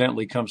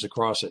 accidentally comes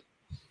across it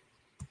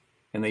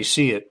and they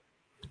see it,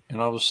 and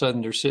all of a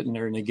sudden they're sitting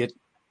there and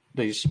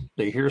they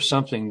hear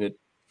something that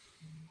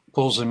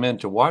pulls them in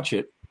to watch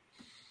it.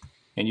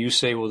 And you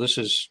say, well, this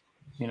is,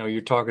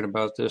 you're talking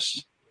about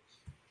this.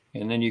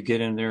 And then you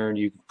get in there and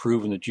you've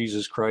proven that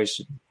Jesus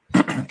Christ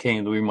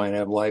came that we might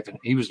have life, and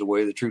he was the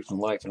way, the truth, and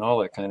life, and all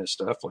that kind of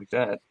stuff like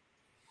that.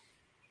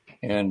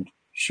 And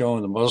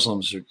showing the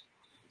Muslims that,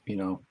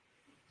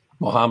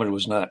 Muhammad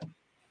was not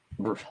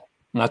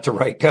the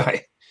right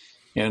guy,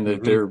 and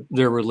that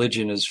their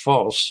religion is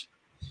false.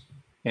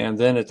 And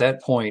then at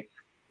that point,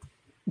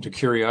 the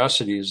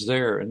curiosity is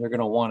there, and they're going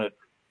to want to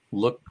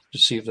look to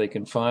see if they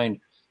can find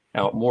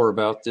out more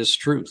about this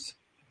truth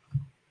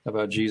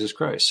about Jesus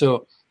Christ.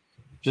 So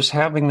just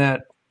having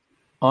that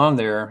on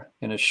there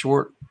in a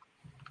short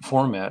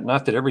format,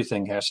 not that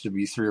everything has to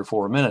be 3 or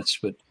 4 minutes,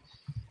 but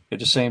at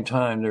the same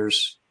time,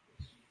 there's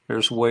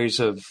ways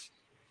of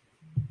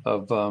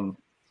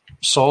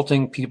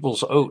salting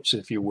people's oats,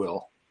 if you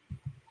will,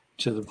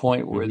 to the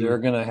point where they're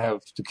going to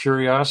have the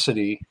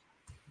curiosity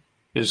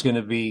is going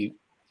to be,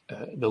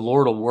 the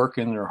Lord will work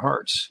in their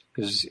hearts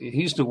because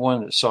he's the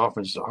one that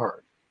softens the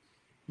heart.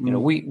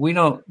 We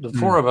don't, the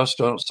four of us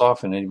don't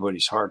soften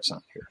anybody's hearts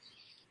on here.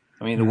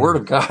 I mean, the word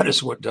of God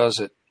is what does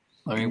it.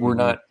 I mean, we're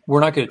not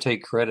going to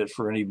take credit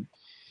for any,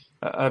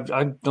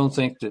 I don't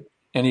think that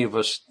any of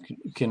us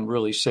can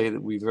really say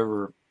that we've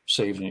ever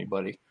saved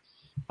anybody.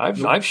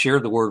 I've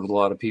shared the word with a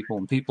lot of people,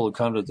 and people have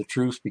come to the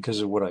truth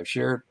because of what I've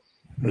shared.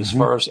 But as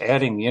far as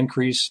adding the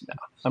increase, no,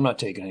 I'm not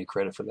taking any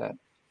credit for that.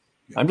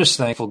 I'm just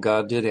thankful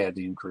God did add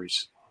the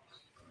increase.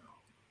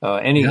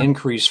 Any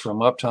increase from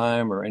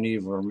Uptime or any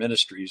of our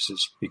ministries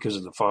is because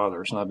of the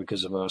Father. It's not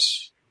because of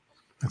us.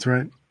 That's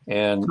right.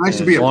 And it's nice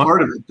to be a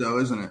part of it, though,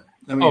 isn't it?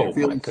 I mean, it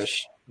feels, my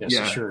gosh, yes,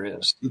 it sure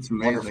is. It's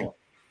amazing. Wonderful.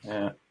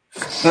 Yeah.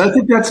 And I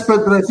think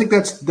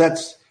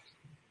that's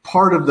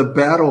part of the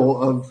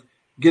battle of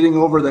getting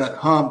over that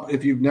hump.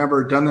 If you've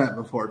never done that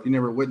before, if you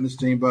never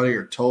witnessed anybody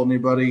or told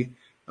anybody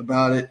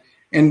about it,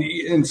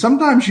 and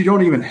sometimes you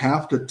don't even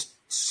have to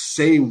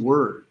say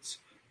words.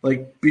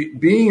 Like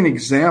being an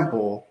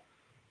example,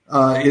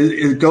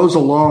 it goes a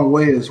long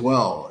way as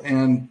well.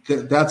 And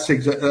that's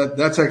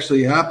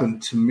actually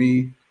happened to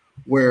me,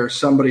 where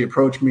somebody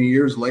approached me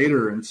years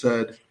later and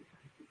said,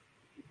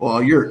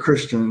 well, you're a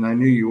Christian, and I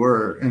knew you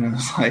were. And I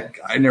was like,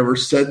 I never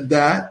said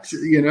that,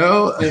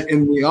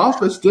 in the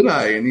office, did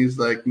I? And he's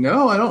like,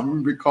 no, I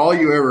don't recall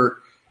you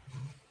ever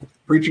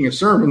preaching a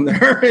sermon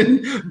there.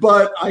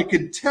 But I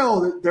could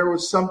tell that there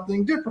was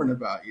something different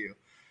about you.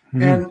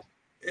 Mm-hmm. And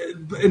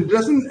it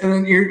doesn't,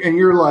 and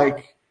you're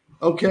like,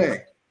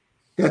 okay,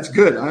 that's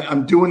good.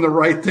 I'm doing the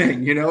right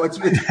thing.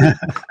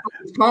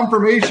 It's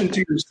confirmation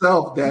to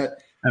yourself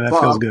that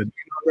feels good.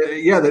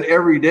 That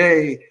every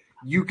day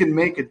you can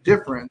make a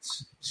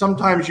difference.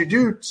 Sometimes you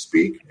do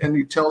speak and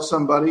you tell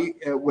somebody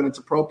when it's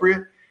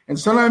appropriate, and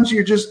sometimes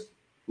you're just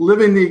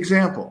living the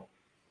example.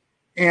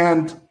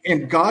 And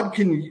God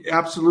can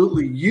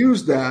absolutely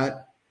use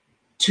that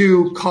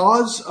to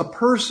cause a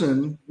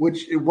person,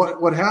 which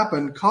what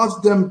happened,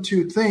 caused them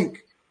to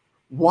think,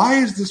 why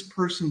is this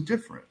person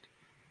different?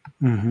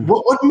 Mm-hmm.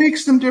 What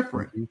makes them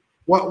different?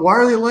 Why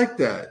are they like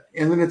that?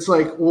 And then it's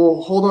like,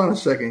 well, hold on a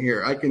second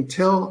here. I can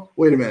tell,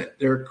 wait a minute,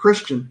 they're a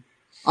Christian.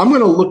 I'm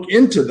going to look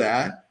into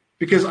that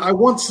because I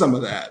want some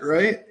of that,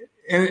 right?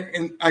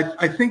 And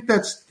I think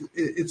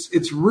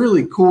it's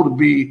really cool to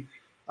be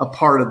a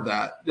part of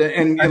that.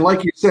 And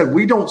like you said,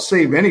 we don't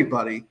save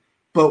anybody,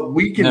 but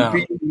we can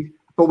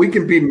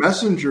be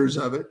messengers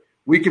of it.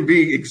 We can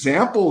be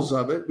examples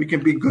of it. We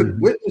can be good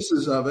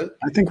witnesses of it.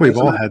 I think we've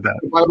all had that.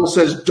 The Bible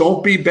says,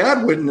 don't be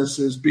bad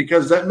witnesses,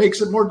 because that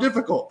makes it more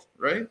difficult,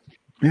 right?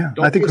 Yeah,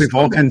 I think we've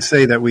all can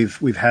say that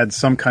we've had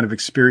some kind of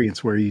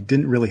experience where you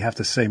didn't really have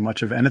to say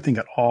much of anything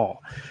at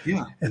all.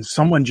 Yeah. And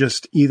someone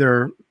just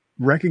either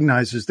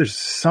recognizes there's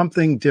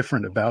something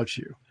different about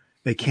you.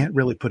 They can't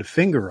really put a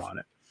finger on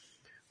it.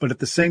 But at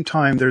the same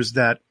time, there's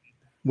that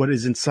what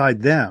is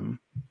inside them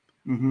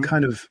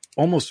kind of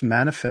almost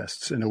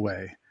manifests in a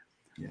way.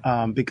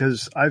 Yeah.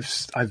 Because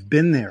I've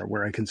been there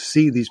where I can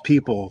see these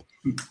people,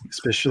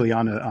 especially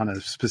on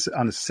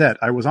a set.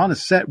 I was on a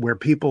set where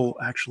people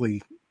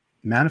actually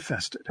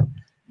manifested,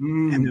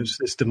 and there's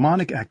this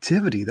demonic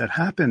activity that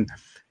happened,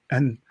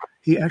 and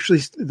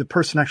the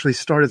person actually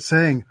started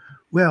saying,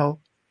 well,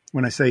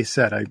 when I say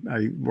set, I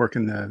work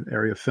in the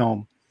area of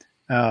film,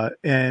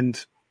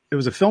 and it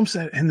was a film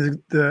set,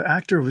 and the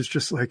actor was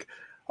just like,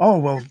 oh,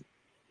 well,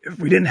 if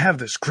we didn't have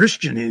this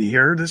Christian in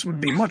here, this would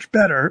be much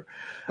better.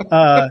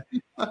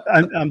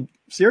 I'm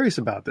serious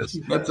about this.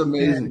 That's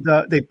amazing.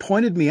 And, they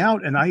pointed me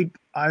out, and I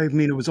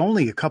mean, it was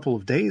only a couple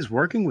of days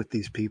working with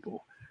these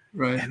people.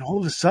 Right. And all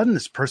of a sudden,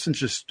 this person's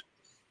just,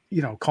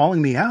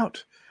 calling me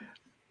out.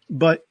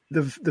 But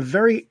the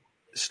very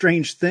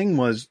strange thing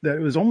was that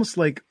it was almost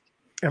like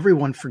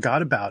everyone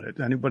forgot about it.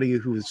 Anybody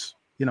who was,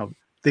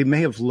 they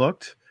may have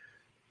looked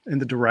in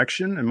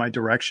my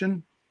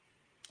direction,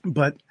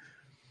 but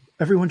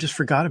everyone just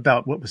forgot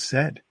about what was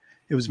said.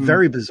 It was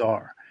very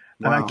bizarre.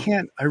 Wow.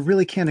 And I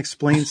really can't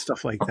explain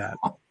stuff like that.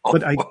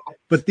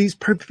 But these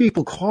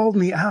people called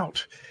me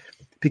out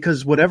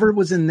because whatever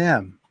was in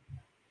them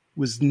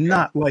was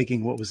not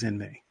liking what was in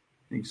me.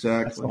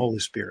 Exactly. That's the Holy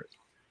Spirit.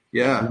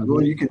 Yeah.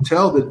 Well, you can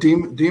tell that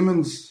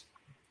demons,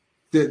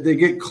 they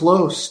get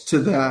close to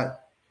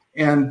that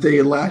and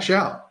they lash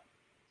out.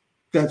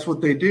 That's what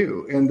they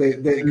do. And they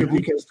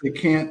because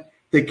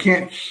they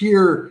can't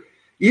hear,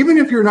 even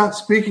if you're not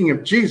speaking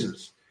of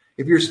Jesus,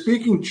 if you're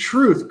speaking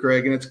truth,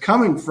 Greg, and it's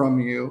coming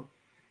from you,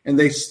 and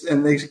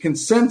they can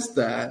sense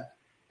that,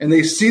 and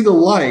they see the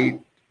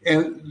light,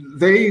 and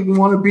they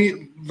want to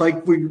be,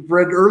 like we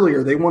read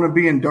earlier, they want to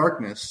be in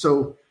darkness.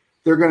 So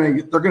they're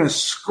gonna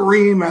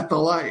scream at the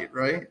light,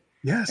 right?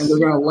 Yes. And they're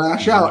gonna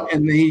lash out,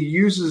 and he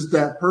uses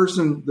that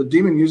person. The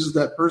demon uses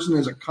that person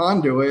as a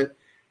conduit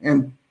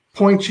and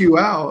points you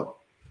out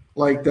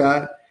like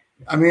that.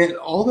 I mean,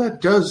 all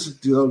that does,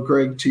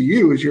 Greg, to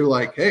you is you're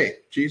like, hey,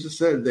 Jesus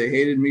said they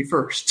hated me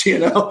first,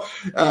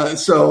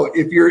 So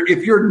if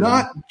you're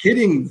not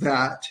getting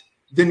that,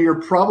 then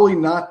you're probably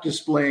not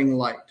displaying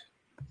light.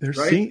 They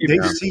see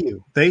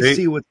you. They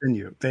see what's in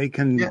you. They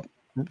can. Yeah.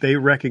 They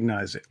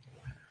recognize it.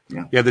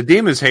 Yeah, the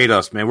demons hate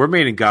us, man. We're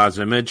made in God's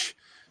image,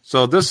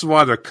 so this is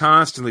why they're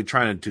constantly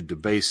trying to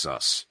debase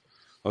us.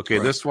 Okay,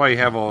 right. This is why you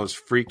have all this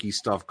freaky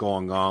stuff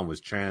going on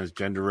with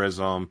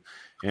transgenderism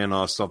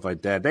and stuff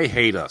like that. They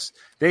hate us.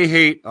 They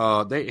hate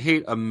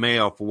a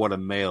male for what a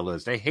male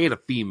is. They hate a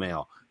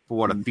female for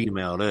what a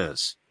female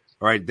is.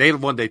 All right, they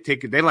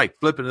take it, they like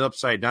flipping it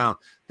upside down.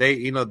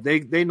 They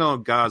know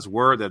God's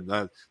word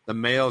that the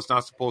male is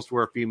not supposed to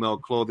wear female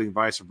clothing,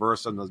 vice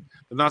versa, and they're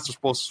not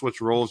supposed to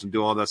switch roles and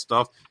do all that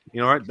stuff.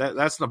 Right?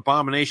 That's an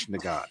abomination to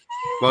God.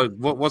 But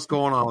what's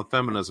going on with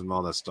feminism and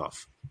all that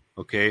stuff?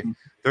 Okay,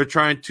 they're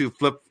trying to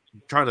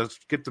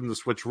get them to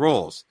switch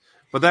roles,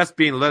 but that's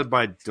being led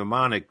by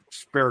demonic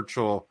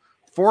spiritual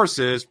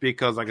forces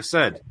because, like I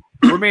said,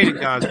 we're made in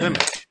God's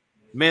image,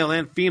 male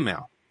and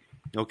female.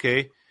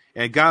 Okay.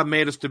 And God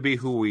made us to be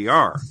who we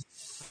are,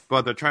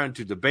 but they're trying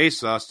to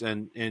debase us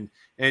and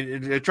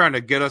they're trying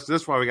to get us.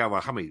 This is why we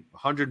got how many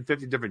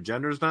 150 different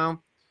genders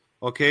now?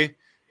 Okay,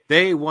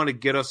 they want to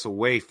get us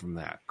away from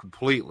that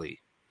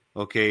completely.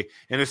 Okay,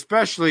 and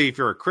especially if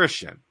you're a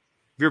Christian,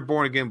 if you're a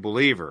born again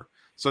believer.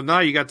 So now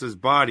you got this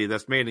body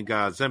that's made in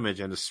God's image,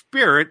 and the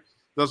spirit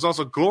that's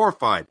also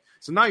glorified.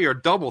 So now you're a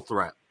double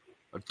threat,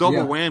 a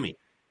double whammy.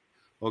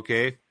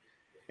 Okay.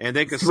 And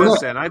they can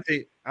sense that. And I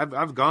think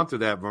I've gone through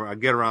that where I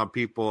get around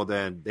people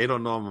that they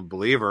don't know I'm a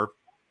believer.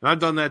 And I've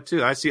done that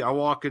too. I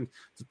walk in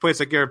the place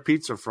I get a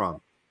pizza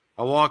from.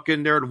 I walk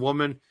in there, the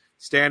woman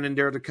standing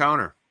there at the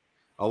counter.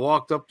 I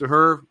walked up to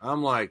her.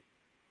 I'm like,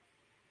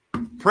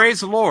 praise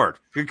the Lord,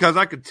 because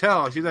I could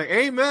tell. She's like,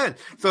 amen.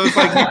 So it's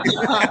like,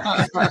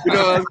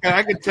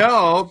 I could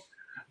tell.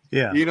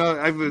 Yeah.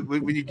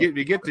 When you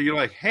get there, you're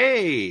like,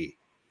 hey,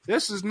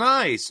 this is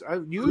nice. I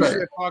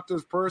talk to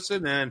this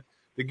person and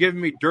they're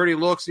giving me dirty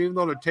looks, even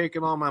though they're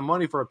taking all my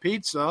money for a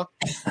pizza.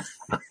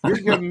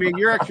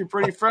 You're actually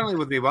pretty friendly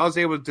with me. But I was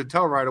able to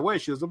tell right away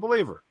she was a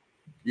believer.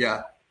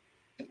 Yeah.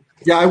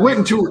 Yeah. I went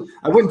into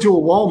a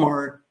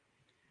Walmart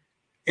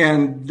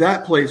and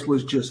that place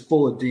was just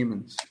full of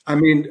demons. I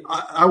mean,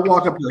 I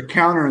walk up to the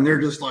counter and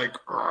they're just like,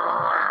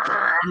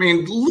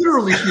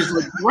 literally she's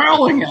like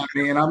growling at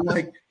me. And I'm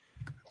like,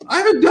 I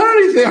haven't done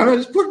anything. I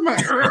just put my,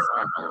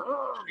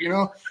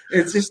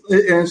 it's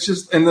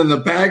just, and then the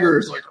bagger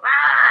is like,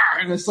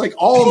 and it's like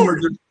all of them are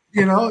just,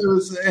 it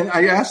was, and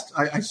I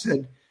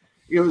said,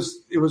 it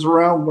was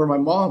around where my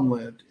mom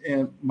lived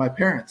and my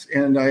parents.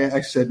 And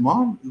I said,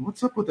 Mom,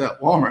 what's up with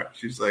that Walmart?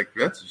 She's like,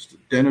 that's just a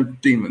den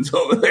of demons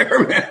over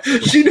there, man.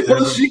 She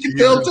knows, she can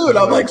tell too. And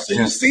I'm like, so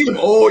you see them?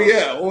 Oh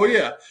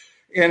yeah.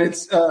 And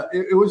it's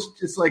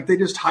like they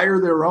just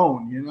hire their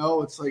own,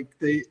 it's like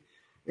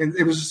and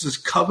it was just this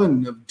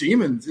coven of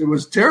demons. It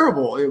was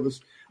terrible. It was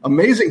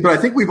amazing. But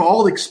I think we've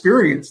all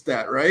experienced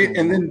that, right? Mm-hmm.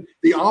 And then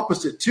the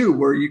opposite too,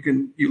 where you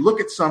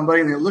look at somebody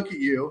and they look at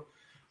you,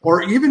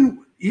 or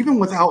even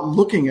without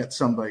looking at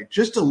somebody,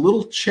 just a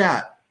little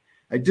chat.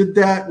 I did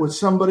that with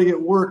somebody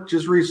at work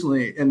just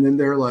recently. And then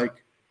they're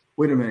like,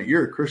 wait a minute,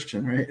 you're a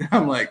Christian, right?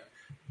 I'm like,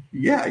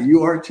 yeah,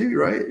 you are too,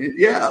 right?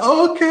 Yeah.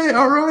 Okay.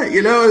 All right.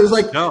 It was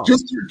like,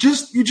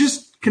 you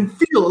just can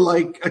feel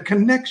like a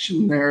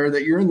connection there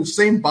that you're in the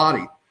same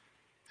body.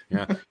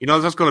 Yeah.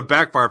 That's going to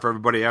backfire for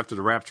everybody after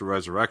the rapture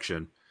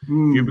resurrection. If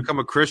you become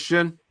a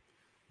Christian,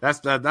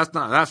 that's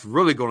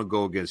really going to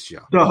go against you.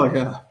 Oh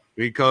yeah.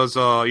 Because,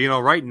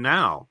 right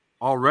now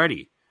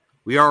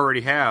we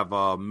already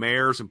have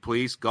mayors and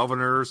police,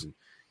 governors, and,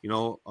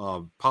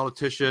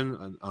 politicians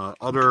and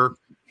other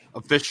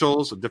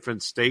officials of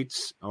different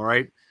states. All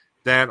right.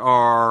 That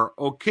are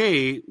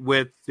okay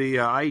with the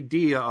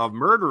idea of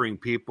murdering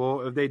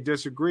people if they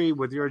disagree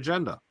with your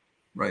agenda.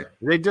 Right.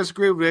 If they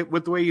disagree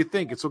with the way you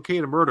think, it's okay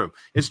to murder them.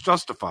 It's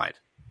justified.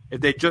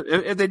 If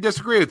they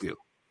disagree with you,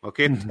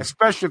 okay,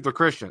 especially if they're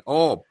Christian.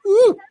 Oh,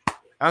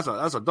 that's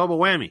a double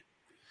whammy.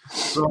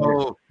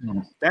 So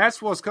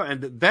that's what's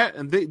coming.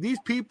 These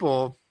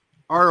people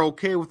are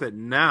okay with it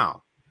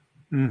now,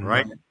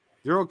 right?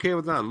 They're okay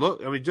with that.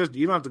 Look,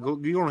 you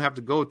don't have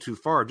to go too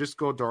far. Just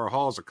go to our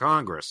halls of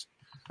Congress.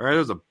 All right,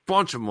 there's a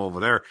bunch of them over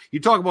there. You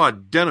talk about a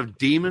den of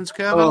demons,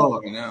 Kevin? Oh,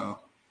 no.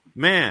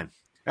 Man,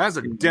 that's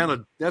a den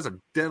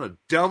of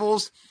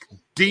devils,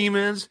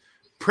 demons,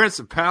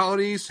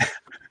 principalities,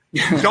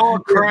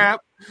 dog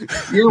crap.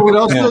 You know what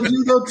else they'll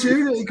do, though,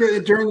 too,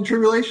 during the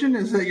tribulation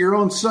is that your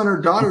own son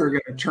or daughter are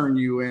going to turn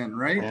you in,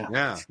 right?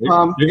 Yeah.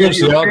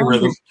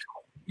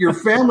 Your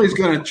family's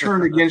going to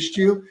turn against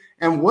you.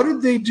 And what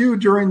did they do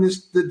during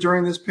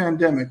this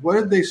pandemic? What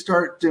did they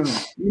start doing?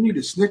 You need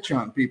to snitch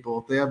on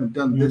people if they haven't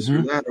done this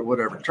or that or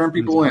whatever. Turn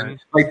people in,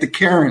 like the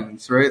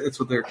Karens, right? That's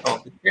what they're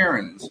called, the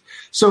Karens.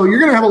 So you're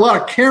going to have a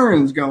lot of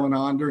Karens going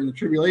on during the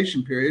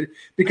tribulation period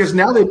because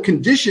now they've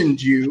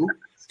conditioned you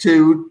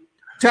to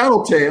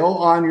tattletale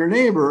on your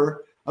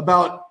neighbor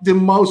about the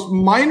most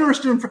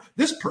minorest.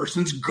 This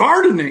person's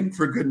gardening,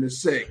 for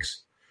goodness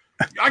sakes.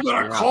 I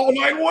gotta call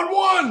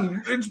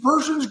 911. This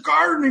person's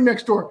gardening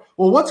next door.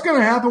 Well, what's going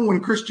to happen when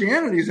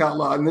Christianity is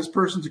outlawed and this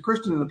person's a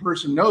Christian and the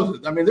person knows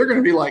it? They're going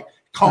to be like,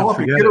 call up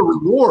and get a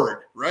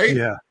reward, right?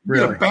 Yeah,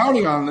 really. Get a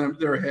bounty on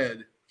their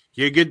head.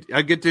 I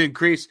get to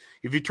increase.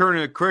 If you turn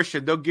into a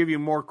Christian, they'll give you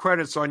more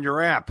credits on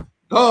your app.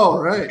 Oh,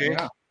 right. Okay?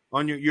 Yeah.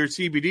 On your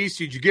CBD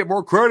seeds, you get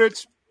more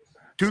credits.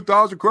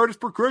 2,000 credits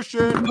per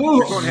Christian.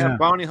 You're going to have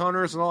bounty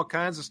hunters and all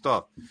kinds of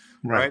stuff,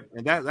 right?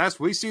 And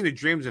that's we see the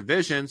dreams and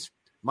visions.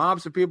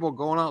 Mobs of people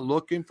going out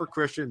looking for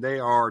Christian. They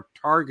are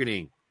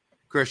targeting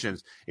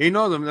Christians. And you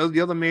know,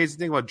 the other amazing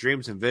thing about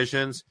dreams and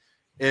visions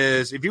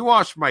is if you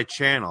watch my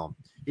channel,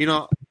 you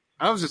know,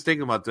 I was just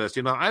thinking about this.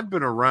 You know, I've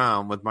been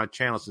around with my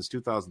channel since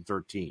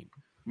 2013.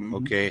 Mm-hmm.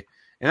 Okay.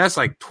 And that's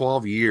like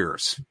 12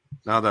 years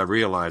now that I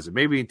realize it.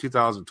 Maybe in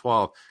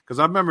 2012, because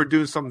I remember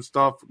doing some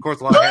stuff. Of course,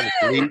 a lot I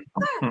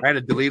had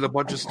to delete a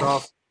bunch of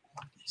stuff.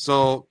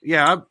 So,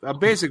 yeah, I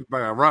basically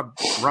around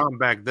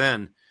back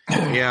then.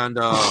 And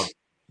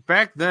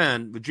back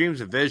then, with Dreams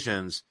and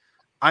Visions,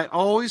 I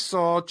always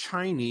saw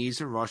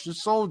Chinese and Russian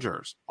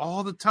soldiers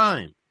all the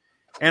time.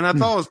 And I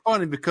thought it was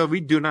funny because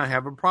we do not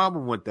have a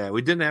problem with that.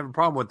 We didn't have a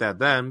problem with that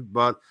then,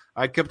 but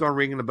I kept on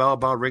ringing the bell,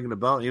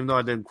 even though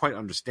I didn't quite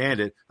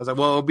understand it. I was like,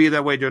 well, it'll be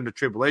that way during the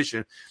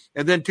tribulation.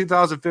 And then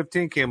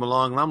 2015 came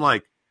along, and I'm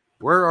like,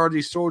 where are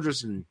these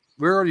soldiers and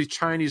where are these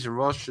Chinese and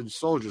Russian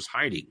soldiers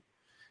hiding?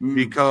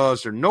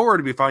 Because they're nowhere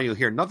to be found. You'll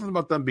hear nothing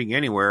about them being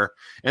anywhere.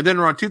 And then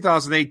around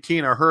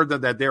 2018, I heard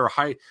that they were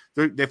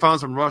they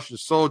found some Russian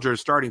soldiers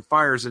starting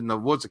fires in the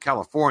woods of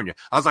California.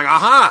 I was like,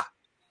 aha!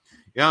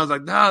 Yeah, I was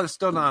like, no, that's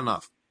still not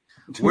enough.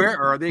 Where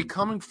are they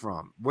coming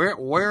from? Where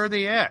are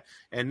they at?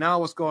 And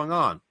now what's going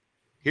on?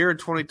 Here in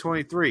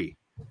 2023,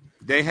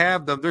 they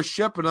have them. They're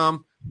shipping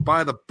them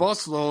by the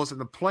bus loads and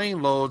the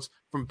plane loads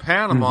from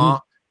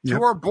Panama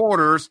to our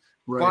borders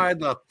by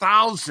the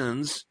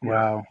thousands.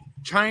 Wow.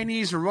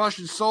 Chinese and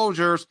Russian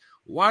soldiers,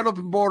 wide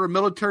open border,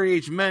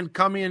 military-age men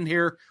coming in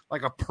here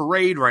like a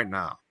parade right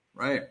now.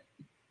 Right.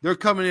 They're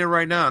coming in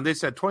right now, and they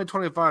said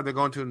 2025 they're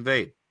going to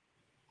invade.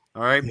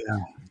 All right? Yeah.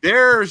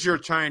 There's your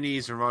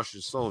Chinese and Russian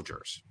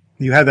soldiers.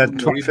 You had that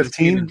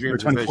 2015 or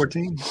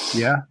 2014?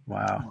 Yeah.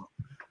 Wow.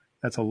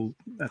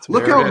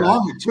 Look how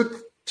long it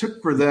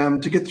took for them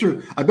to get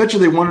through. I bet you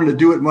they wanted to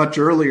do it much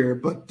earlier,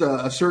 but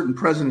a certain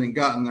president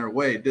got in their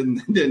way,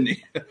 didn't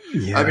he?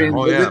 Yeah. I mean,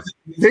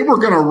 they were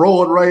going to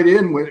roll it right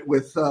in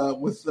with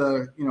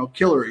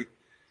Hillary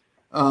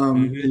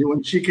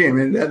when she came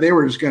in. They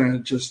were just going to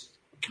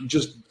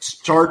just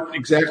start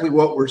exactly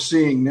what we're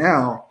seeing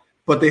now.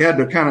 But they had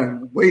to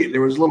kind of wait.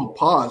 There was a little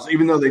pause,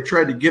 even though they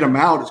tried to get them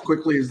out as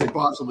quickly as they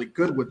possibly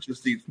could with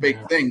just these fake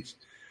things.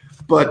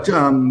 But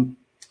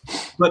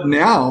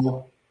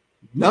now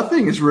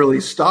nothing is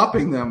really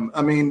stopping them.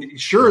 I mean,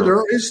 sure,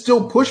 there is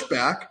still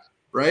pushback,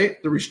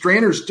 right? The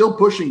restrainer's still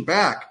pushing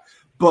back,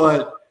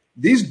 but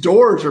these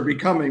doors are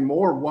becoming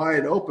more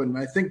wide open.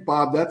 I think,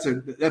 Bob, that's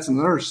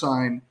another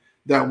sign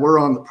that we're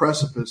on the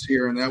precipice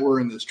here and that we're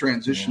in this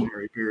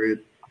transitionary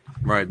period.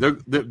 Right.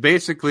 They're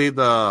basically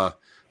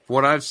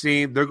what I've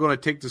seen, they're going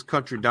to take this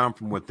country down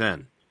from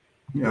within.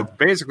 Yeah.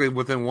 Basically,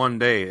 within one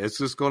day, it's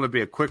just going to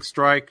be a quick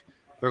strike.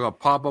 They're going to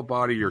pop up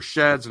out of your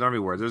sheds and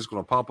everywhere. They're just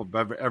going to pop up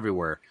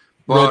everywhere.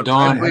 But Red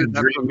Dawn. I had a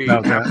dream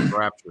about that.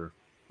 Rapture.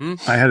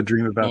 I had a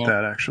dream about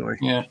that, actually.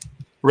 Yeah.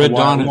 Red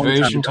Dawn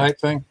invasion type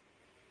thing.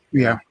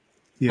 Yeah.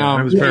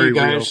 Yeah. It was very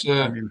guys,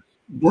 real.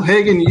 Well,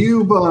 Hagen,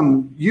 you've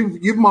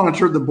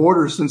monitored the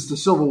border since the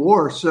Civil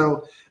War.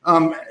 So,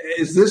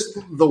 is this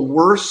the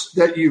worst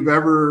that you've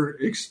ever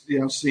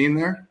seen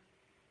there?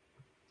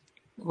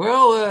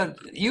 Well,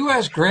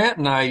 U.S. Grant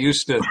and I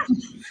used to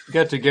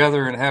get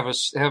together and have a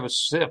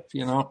sip.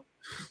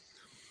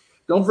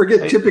 Don't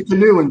forget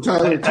Tippecanoe and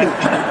Tyler too.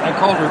 I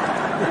called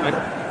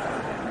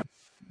her.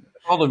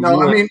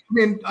 No, I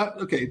mean,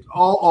 okay.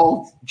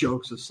 All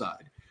jokes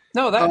aside.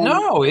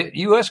 No,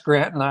 U.S.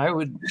 Grant and I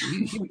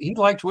he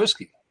liked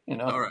whiskey.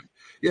 All right.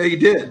 Yeah, he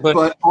did.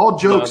 But all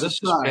jokes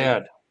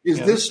aside, is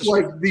this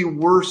like the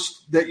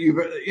worst that you've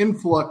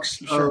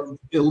influx of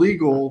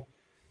illegal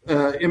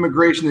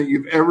immigration that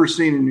you've ever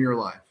seen in your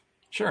life?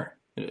 Sure,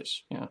 it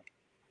is. Yeah.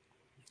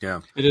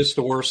 Yeah. It is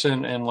the worst,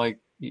 and like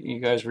you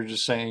guys were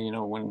just saying,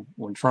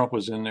 when Trump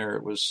was in there,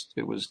 it was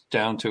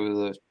down to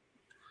the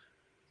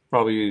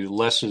probably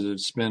less as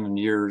it's been in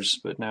years,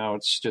 but now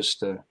it's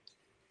just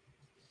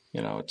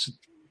it's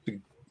a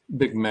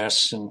big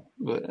mess, and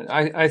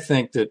I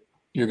think that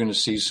you're going to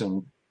see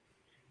some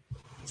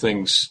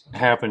things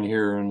happen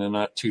here in the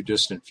not too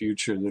distant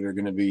future that are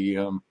going to be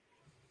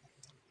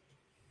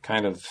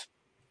kind of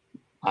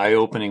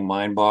eye-opening,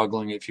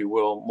 mind-boggling, if you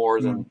will,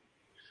 more than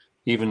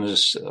even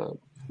this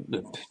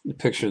the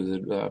picture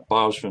that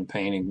Bob's been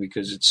painting,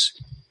 because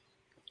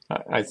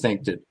I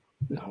think that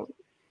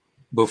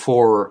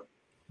before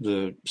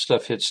the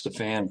stuff hits the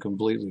fan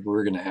completely,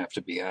 we're going to have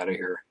to be out of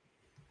here.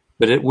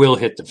 But it will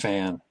hit the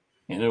fan,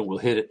 and it will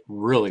hit it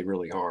really,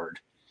 really hard.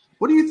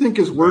 What do you think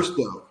is worse,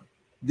 though?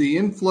 The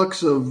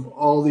influx of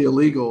all the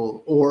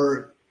illegal,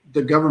 or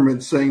the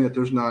government saying that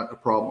there's not a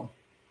problem?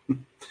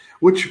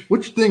 Which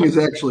thing is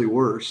actually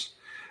worse?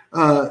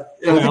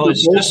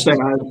 It's just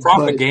the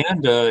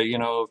propaganda.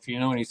 If you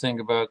know anything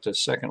about the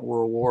Second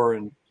World War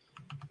and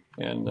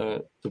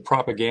the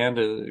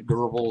propaganda,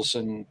 Goebbels,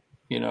 and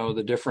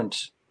the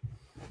different.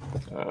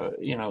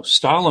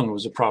 Stalin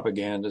was a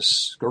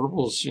propagandist.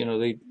 Goebbels,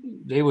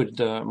 they would.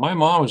 My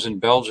mom was in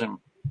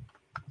Belgium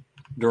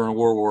during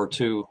World War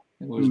II.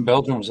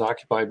 Belgium was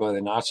occupied by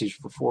the Nazis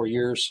for 4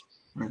 years.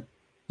 Right.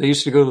 They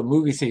used to go to the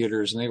movie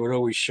theaters, and they would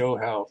always show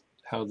how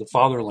the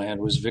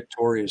fatherland was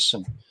victorious,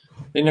 and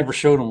they never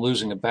showed them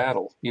losing a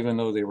battle, even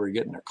though they were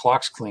getting their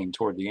clocks cleaned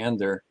toward the end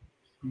there.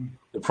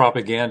 The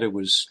propaganda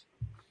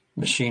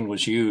machine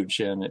was huge,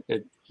 and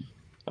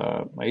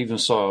I even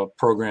saw a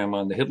program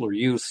on the Hitler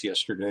Youth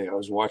yesterday. I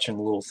was watching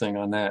a little thing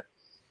on that,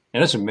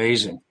 and it's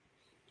amazing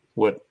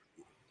what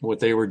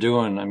they were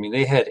doing. I mean,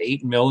 they had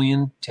 8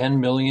 million, 10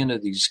 million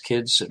of these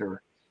kids that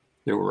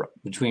were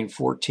between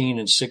 14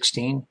 and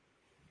 16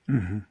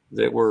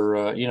 that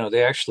were,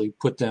 they actually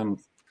put them.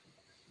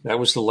 That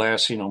was the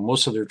last,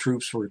 most of their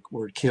troops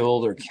were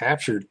killed or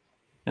captured,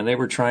 and they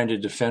were trying to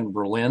defend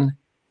Berlin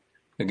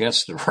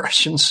against the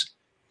Russians,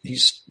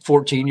 these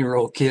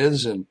 14-year-old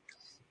kids, and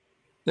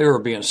they were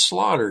being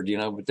slaughtered,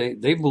 but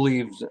they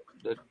believed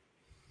that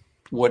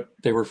what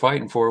they were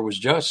fighting for was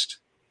just.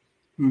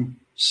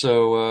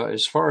 So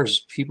as far as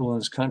people in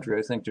this country,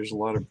 I think there's a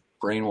lot of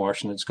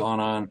brainwashing that's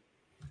gone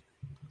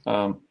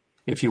on.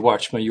 If you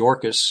watch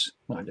Mayorkas,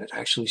 I did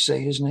actually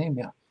say his name,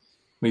 yeah.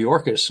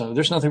 Mayorkas,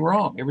 there's nothing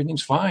wrong.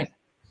 Everything's fine,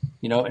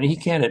 and he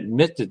can't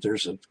admit that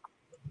there's a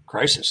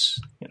crisis,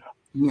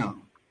 No.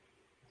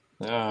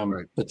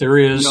 Right. But there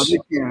is. No, they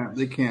can't.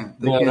 They can't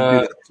do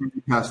that.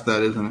 It's past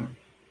that, isn't it?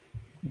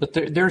 But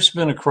there's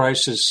been a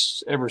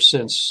crisis ever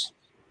since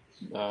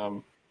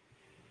the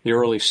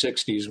early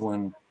 60s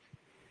when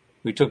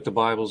we took the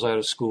Bibles out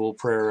of school,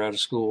 prayer out of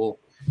school,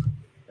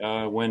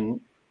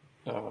 when,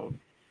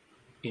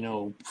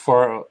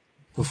 far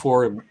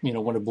before,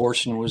 when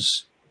abortion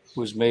was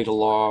made a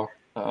law,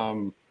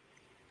 and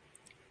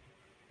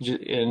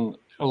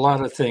a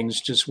lot of things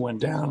just went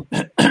down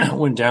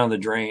the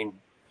drain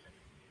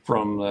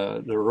from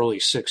the early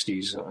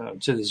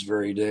 60s to this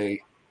very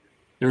day.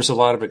 There's a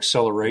lot of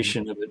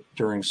acceleration of it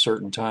during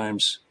certain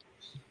times.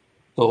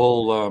 The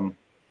whole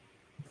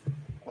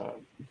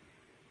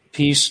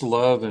peace,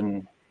 love,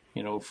 and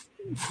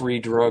free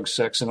drug,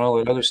 sex, and all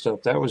that other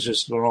stuff. That was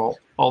just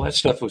all that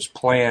stuff was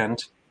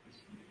planned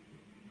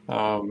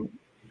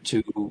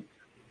to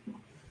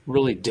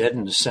really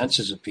deaden the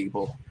senses of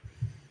people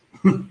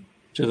to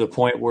the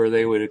point where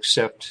they would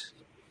accept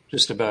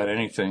just about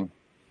anything.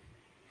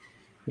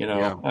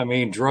 I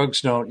mean,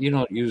 drugs you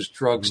don't use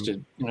drugs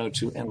to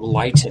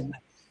enlighten.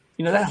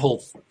 That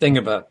whole thing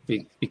about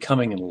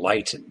becoming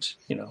enlightened,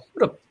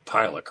 what a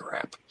pile of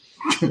crap.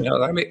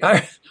 I mean,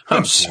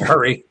 I'm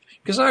sorry,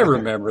 because I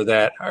remember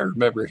that. I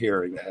remember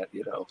hearing that,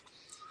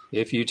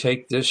 if you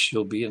take this,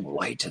 you'll be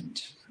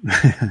enlightened,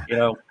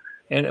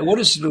 And what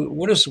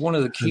is one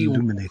of the key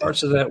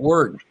parts of that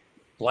word?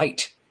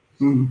 Light.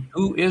 Mm-hmm.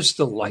 Who is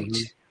the light?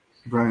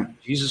 Mm-hmm.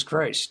 Right. Jesus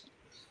Christ.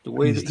 The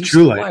way he's that the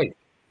true light. light.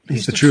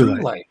 He's the true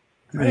light.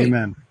 Right?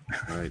 Amen.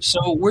 Right.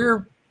 So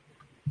we're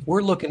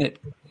looking at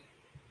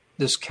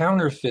this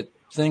counterfeit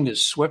thing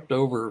that's swept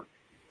over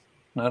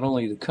not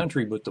only the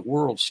country but the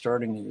world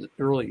starting in the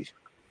early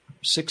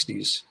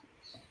 60s,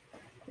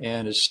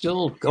 and it's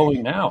still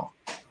going now.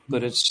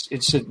 But it's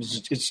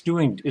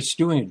doing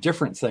a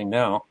different thing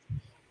now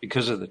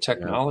because of the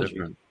technology.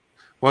 Yeah,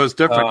 well, it's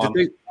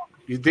different.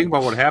 You think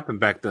about what happened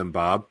back then,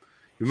 Bob.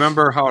 You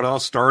remember how it all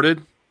started?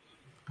 It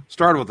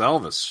started with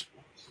Elvis.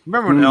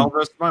 Remember when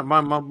Elvis? My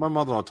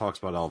mother-in-law talks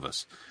about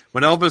Elvis.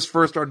 When Elvis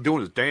first started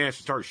doing his dance,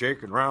 started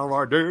shaking around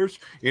like this,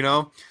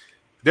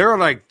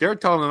 they're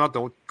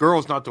telling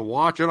girls not to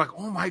watch. They're like,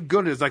 oh my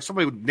goodness, like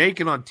somebody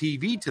naked on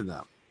TV to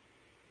them.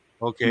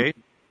 Okay,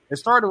 it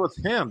started with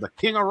him, the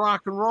king of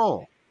rock and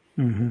roll.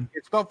 Mm-hmm.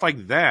 It's stuff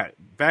like that.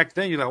 Back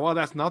then, you're like, well,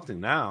 that's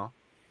nothing now.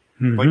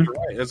 Mm-hmm. But you're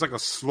right. It's like a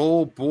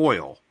slow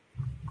boil,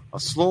 a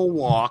slow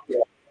walk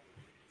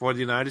for the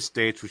United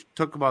States, which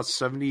took about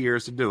 70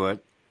 years to do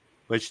it,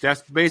 which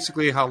that's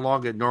basically how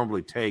long it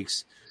normally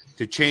takes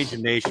to change a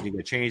nation. You got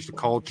to change the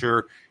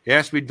culture. It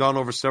has to be done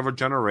over several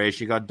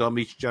generations. You got to dumb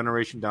each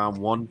generation down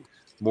one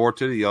more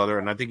to the other,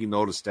 and I think you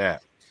noticed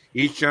that.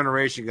 Each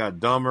generation got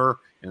dumber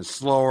and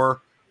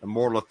slower and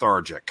more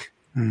lethargic.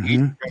 Mm-hmm.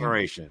 Each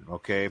generation,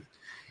 okay?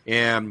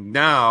 And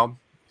now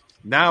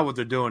what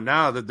they're doing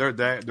now, that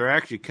they're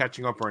actually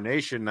catching up our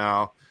nation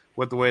now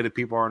with the way that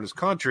people are in this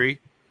country,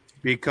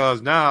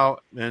 because now,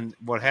 and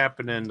what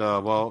happened in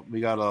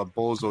we got a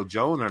Bozo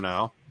Joe there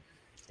now,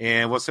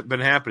 and what's been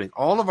happening?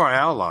 All of our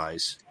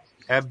allies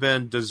have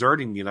been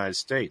deserting the United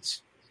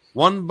States.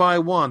 One by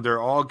one,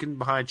 they're all getting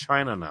behind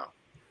China now.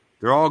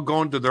 They're all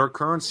going to their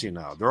currency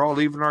now. They're all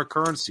leaving our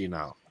currency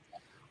now.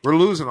 We're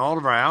losing all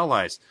of our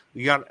allies.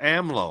 We got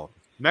AMLO,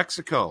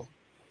 Mexico,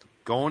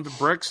 going to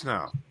BRICS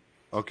now.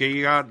 Okay,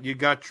 you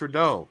got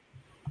Trudeau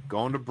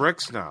going to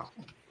BRICS now.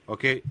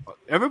 Okay,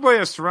 everybody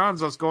that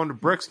surrounds us going to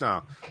BRICS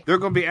now. They're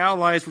going to be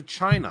allies with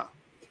China.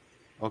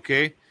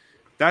 Okay,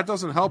 that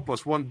doesn't help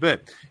us one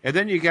bit. And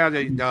then you got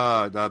the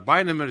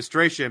Biden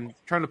administration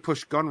trying to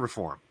push gun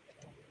reform.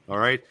 All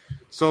right,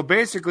 so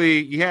basically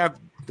you have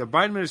the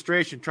Biden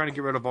administration trying to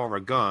get rid of all of our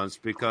guns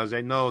because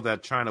they know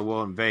that China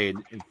will invade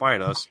and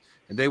fight us,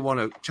 and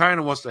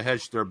China wants to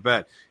hedge their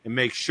bet and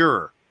make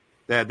sure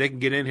that they can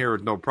get in here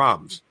with no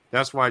problems.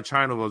 That's why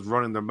China was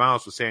running their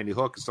mouths with Sandy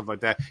Hook and stuff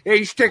like that. Hey,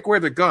 you should take away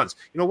their guns.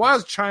 Why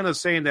is China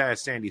saying that at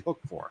Sandy Hook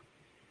for?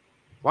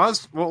 Why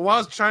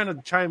is China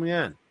chiming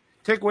in?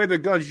 take away their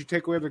guns, you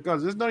take away their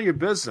guns. It's none of your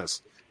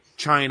business.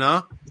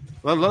 China,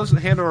 let's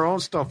handle our own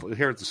stuff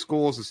here at the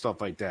schools and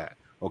stuff like that.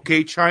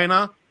 Okay,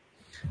 China?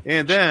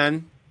 And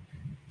then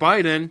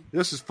Biden,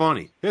 this is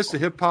funny. Here's the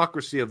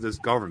hypocrisy of this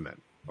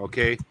government,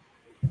 okay?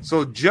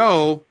 So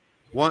Joe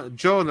and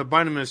the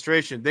Biden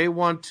administration, they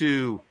want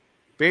to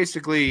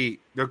basically,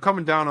 they're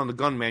coming down on the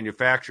gun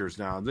manufacturers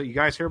now. You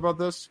guys hear about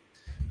this?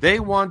 They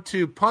want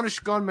to punish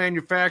gun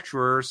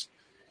manufacturers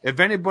if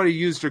anybody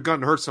used their gun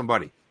to hurt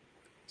somebody.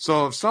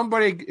 So if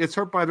somebody gets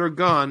hurt by their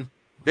gun,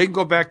 they can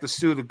go back to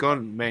sue the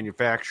gun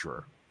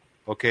manufacturer.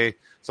 Okay?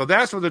 So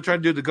that's what they're trying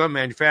to do to the gun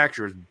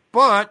manufacturers.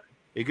 But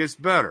it gets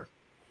better.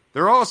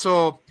 They're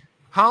also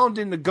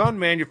hounding the gun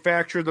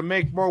manufacturer to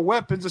make more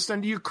weapons to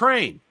send to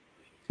Ukraine.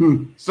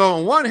 So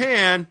on one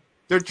hand,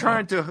 they're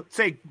trying to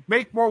say,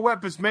 make more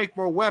weapons.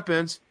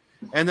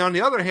 And on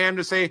the other hand,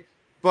 to say,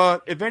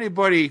 but if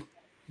anybody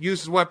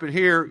uses a weapon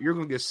here, you're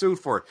going to get sued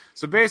for it.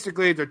 So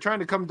basically, they're trying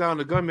to come down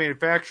to gun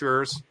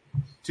manufacturers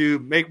to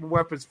make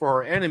weapons for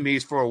our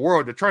enemies, for our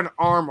world. They're trying to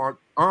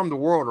arm the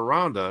world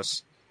around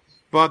us,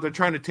 but they're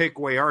trying to take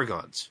away our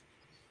guns.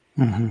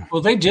 Mm-hmm.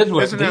 Well, they did.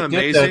 Isn't that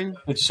amazing?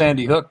 At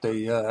Sandy Hook,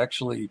 they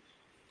actually,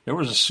 there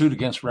was a suit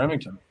against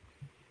Remington.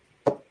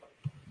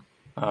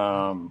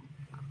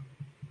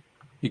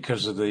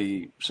 Because of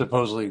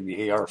supposedly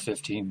the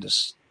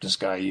AR-15 this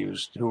guy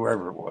used,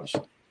 whoever it was.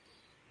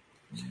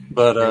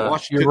 But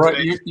you're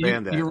right.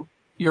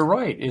 You're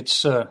right.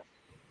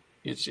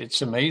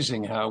 It's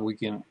amazing how we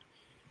can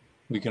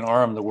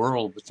arm the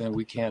world, but then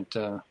we can't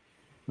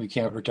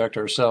protect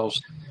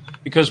ourselves,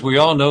 because we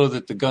all know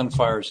that the gun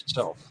fires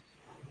itself.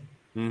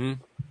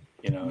 Mm-hmm.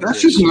 You know,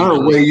 that's just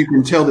another way you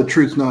can tell the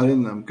truth's not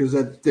in them, because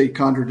they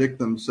contradict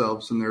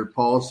themselves and their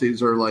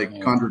policies are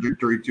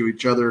contradictory to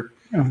each other.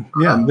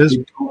 There's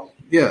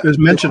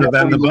mention of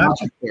that in the Bible.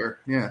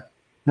 Yeah,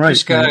 right.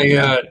 This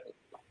guy,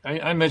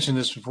 I mentioned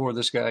this before.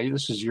 This guy,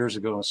 this is years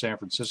ago in San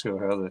Francisco,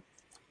 how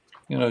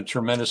the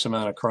tremendous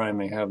amount of crime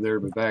they have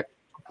there, but back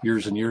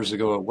years and years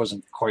ago, it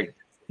wasn't quite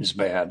as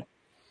bad.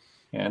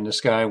 And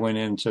this guy went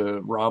in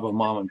to rob a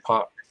mom and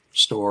pop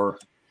store.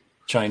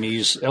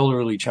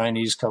 Elderly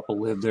Chinese couple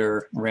lived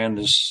there, ran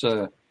this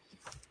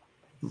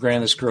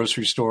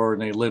grocery store,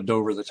 and they lived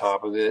over the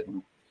top of it.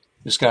 And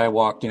this guy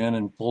walked in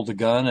and pulled the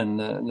gun,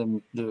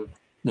 and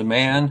the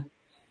man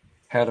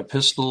had a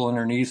pistol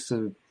underneath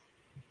the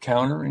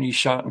counter, and he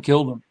shot and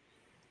killed him.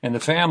 And the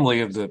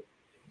family of the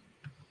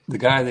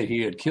guy that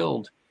he had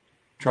killed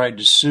tried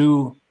to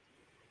sue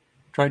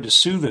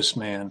this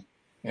man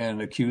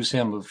and accuse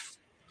him of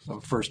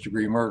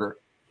first-degree murder.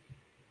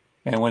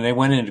 And when they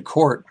went into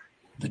court,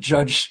 the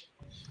judge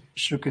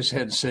shook his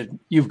head and said,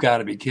 "You've got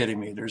to be kidding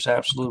me. There's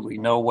absolutely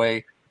no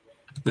way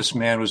this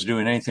man was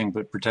doing anything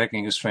but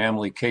protecting his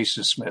family. Case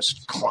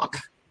dismissed." Clunk.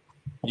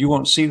 You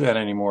won't see that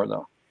anymore,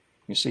 though.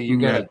 You see, you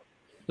got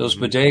those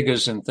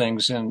bodegas and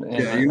things, and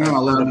you're not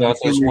allowed about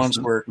those ones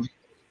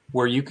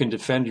where you can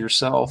defend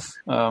yourself.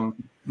 No,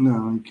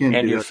 you can't.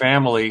 And your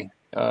family.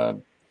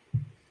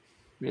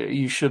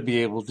 You should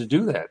be able to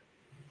do that.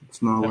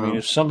 It's not. I mean,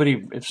 if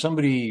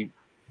somebody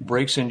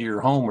breaks into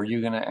your home, are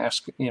you going to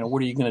ask?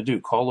 What are you going to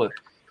do?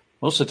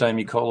 Most of the time,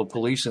 you call the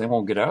police, and they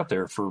won't get out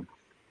there for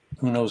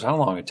who knows how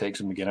long it takes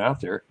them to get out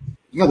there.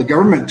 Yeah, the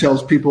government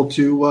tells people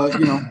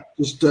to,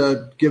 just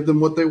give them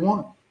what they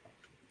want.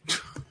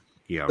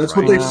 Yeah, that's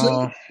what they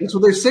say. That's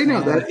what they say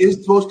now. That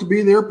is supposed to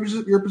be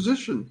your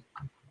position.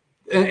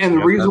 And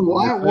the reason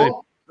why,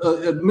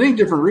 many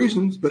different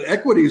reasons, but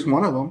equity is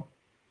one of them.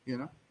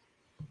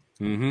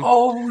 Mm-hmm.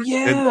 Oh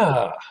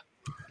yeah.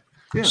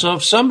 So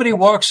if somebody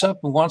walks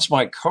up and wants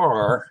my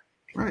car,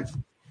 right,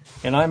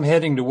 and I'm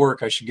heading to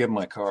work, I should give them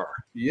my car.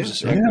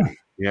 Yes.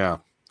 Yeah.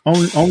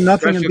 Own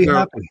nothing and be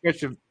happy.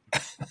 Especially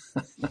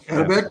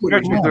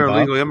if they're a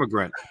legal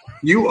immigrant.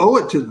 You owe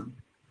it to them.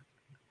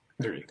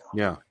 There you go.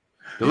 Yeah.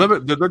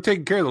 They're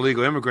taking care of the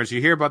legal immigrants. You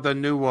hear about the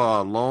new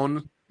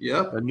loan?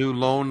 Yep. A new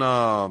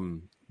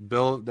loan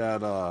bill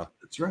that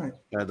that's right.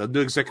 The new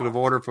executive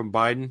order from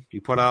Biden he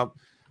put out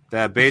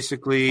that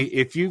basically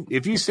if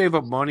you save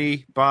up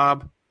money,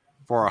 Bob,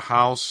 for a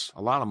house,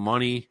 a lot of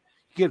money,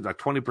 you get like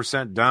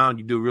 20% down,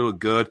 you do really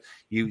good.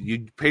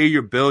 You pay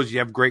your bills, you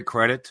have great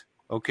credit,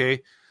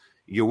 okay?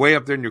 You're way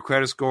up there in your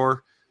credit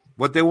score.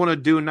 What they want to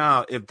do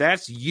now, if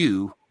that's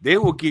you, they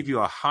will give you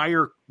a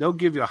higher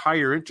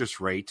interest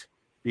rate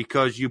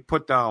because you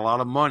put down a lot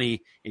of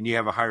money and you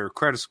have a higher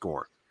credit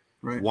score.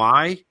 Right.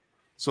 Why?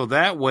 So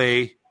that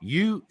way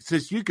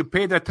since you could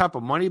pay that type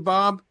of money,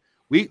 Bob,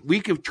 we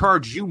could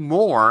charge you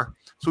more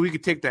so we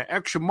could take that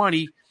extra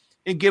money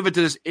and give it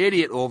to this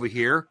idiot over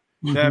here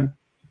that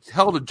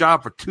held a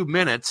job for 2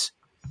 minutes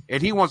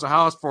and he wants a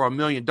house for $1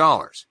 million.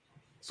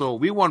 So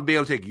we want to be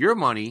able to take your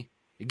money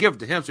and give it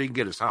to him so he can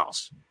get his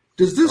house.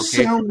 Does this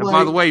sound like...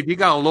 By the way, if you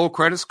got a low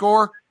credit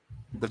score,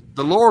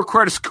 the lower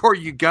credit score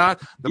you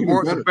got,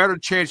 the better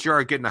chance you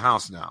are of getting a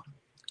house now.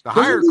 The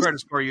higher credit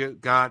score you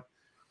got,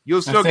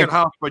 you'll still get a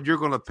house, but you're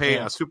going to pay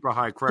a super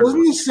high credit.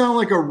 Doesn't this sound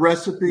like a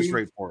recipe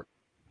straightforward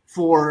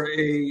for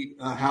a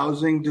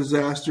housing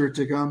disaster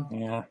to come?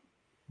 Yeah.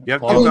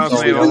 Yep, All-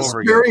 2008 all It's over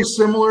again. very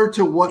similar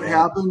to what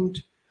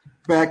happened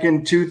back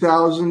in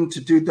 2000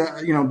 to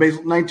 2000,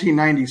 basically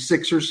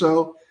 1996 or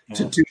so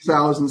to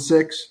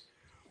 2006,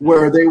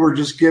 where they were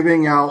just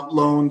giving out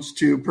loans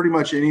to pretty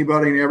much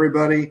anybody and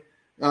everybody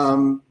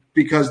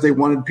because they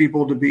wanted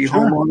people to be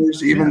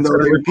homeowners, even though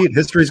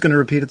history's going to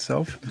repeat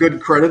itself.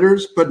 Good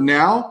creditors. But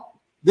now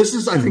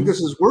I think this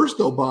is worse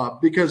though,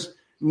 Bob, because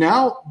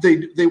now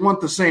they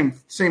want the same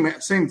thing,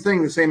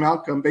 the same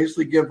outcome,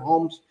 basically give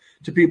homes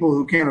to people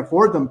who can't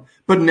afford them.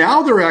 But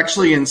now they're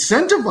actually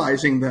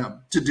incentivizing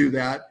them to do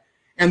that,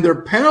 and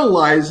they're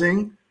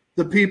penalizing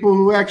the people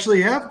who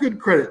actually have good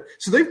credit.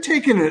 So they've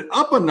taken it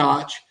up a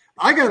notch.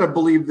 I got to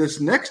believe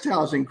this next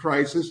housing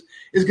crisis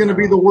is going to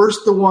be the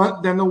worst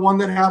than the one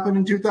that happened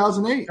in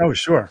 2008. Oh,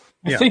 sure.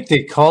 I think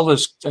they call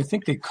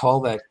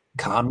that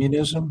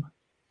communism.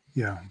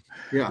 Yeah.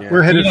 Yeah.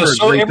 We're headed for a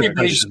so Great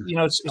everybody's, Depression,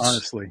 it's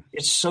honestly.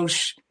 it's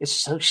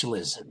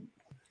socialism,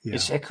 Yeah.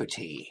 it's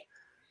equity,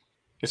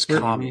 it's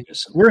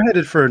communism. We're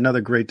headed for another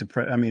Great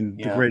Depression. I mean,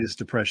 the Yeah. greatest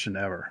depression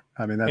ever.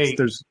 I mean, Hey.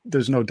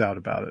 there's no doubt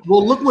about it.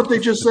 Well, look what they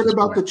just said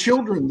about the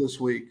children this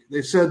week.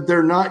 They said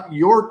they're not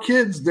your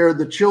kids. They're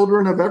the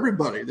children of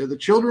everybody. They're the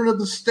children of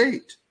the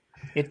state.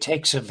 It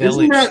takes a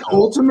village. Isn't that though,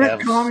 ultimate Ev.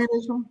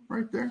 communism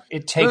right there?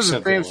 It This takes is a the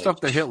same village.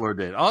 stuff that Hitler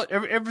did.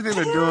 Everything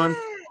they're doing,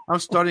 I'm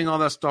studying all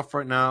that stuff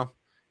right now.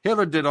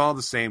 Hitler did all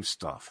the same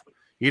stuff.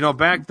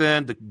 Back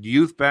then, the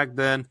youth back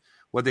then,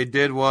 what they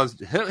did was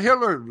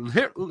Hitler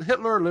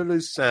literally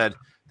said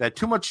that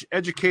too much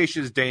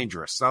education is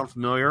dangerous. Sound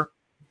familiar?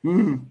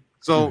 Mm-hmm.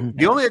 So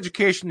the only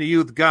education the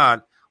youth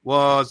got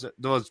was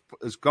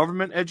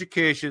government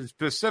education,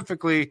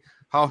 specifically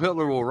how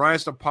Hitler will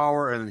rise to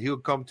power and he'll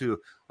come to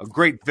a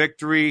great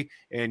victory,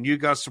 and you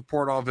got to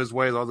support all of his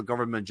ways, all the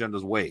government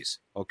agenda's ways.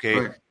 Okay.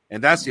 Right.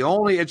 And that's the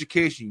only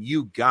education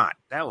you got.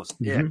 That was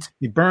it.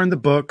 He burned the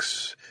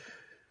books.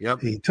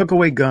 Yep. He took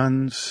away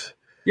guns.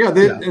 Yeah,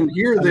 and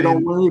here they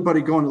don't want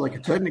anybody going to like a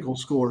technical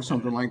school or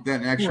something like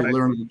that and actually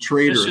learning a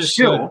trade or a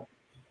skill.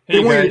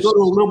 They want you to go to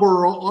a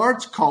liberal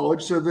arts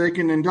college so they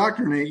can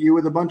indoctrinate you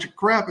with a bunch of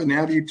crap and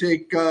have you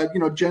take,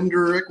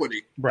 gender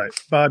equity. Right.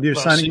 Bob, you're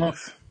signing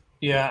off?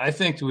 Yeah, I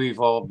think we've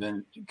all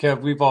been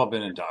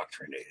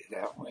indoctrinated,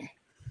 haven't we?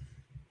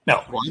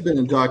 No. Well, I've been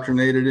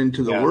indoctrinated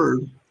into the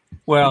word.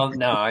 Well,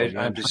 no,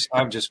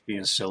 I'm just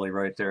being silly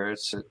right there.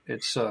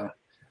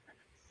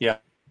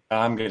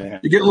 I'm gonna.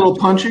 You get a little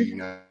punchy.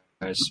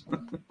 Guys.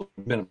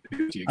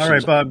 All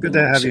right, Bob. Good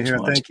to have you here.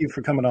 Thank you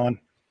for coming on.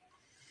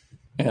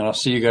 And I'll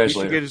see you guys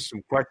later. Get us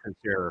some questions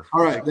here.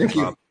 All right, thank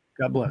you.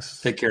 God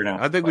bless. Take care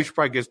now. I think we should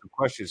probably get some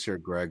questions here,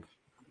 Greg.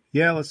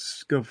 Yeah,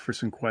 let's go for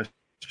some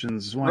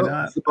questions. Why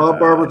not? The Bob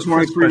Barber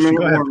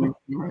 23-minute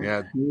warning.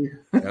 Yeah,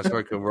 that's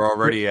right. We're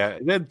already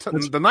at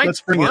the night's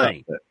let's bring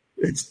flying. it up.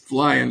 It's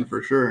flying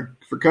for sure.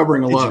 For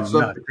covering a Did lot you of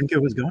not stuff. think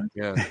it was going?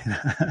 Yeah.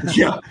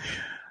 Yeah.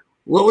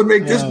 What would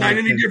make this night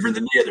any different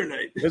than the other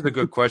night? Here's a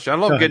good question. I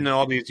love getting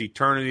all these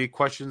eternity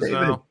questions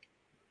now.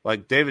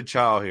 Like David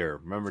Chow here.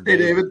 Remember David?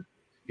 Hey, David.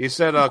 He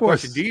said,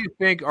 question, do you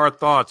think our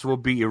thoughts will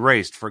be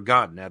erased,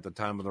 forgotten at the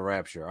time of the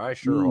rapture? I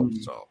sure hope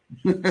so.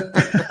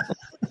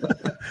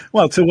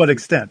 Well, to what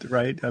extent,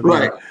 right? I mean,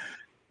 Right.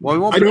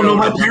 Well, I don't know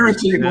my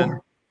parents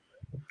anymore.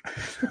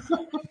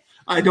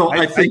 I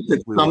think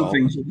that some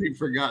things will be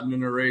forgotten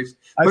and erased.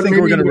 I think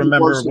we're going to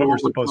remember what we're over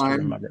supposed to time.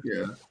 remember.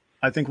 Yeah,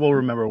 I think we'll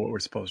remember what we're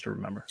supposed to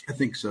remember. I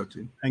think so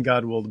too. And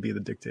God will be the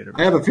dictator.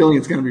 I have a feeling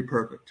it's going to be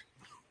perfect.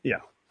 Yeah.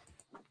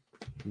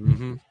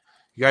 Mm-hmm.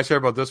 You guys hear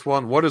about this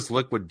one? What is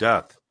liquid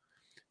death?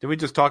 Did we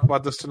just talk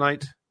about this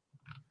tonight?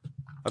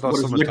 I thought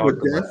someone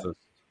talked about this.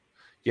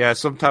 Yeah,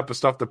 some type of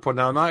stuff they're putting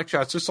out. No,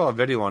 actually, I just saw a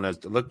video on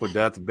it. Liquid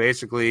death.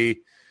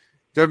 Basically,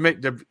 I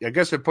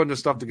guess they're putting this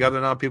stuff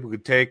together now. People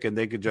could take and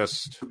they could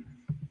just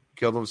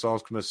kill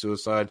themselves, commit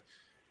suicide.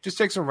 Just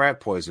take some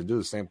rat poison, do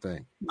the same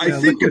thing. I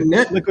think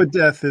liquid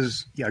death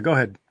is. Yeah, go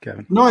ahead,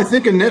 Kevin. No, I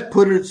think Annette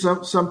put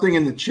something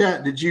in the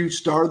chat. Did you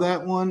star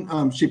that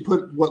one? She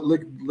put what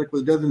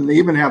liquid death, and they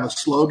even have a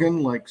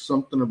slogan like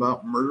something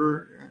about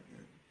murder.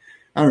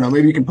 I don't know.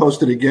 Maybe you can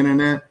post it again,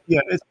 Annette.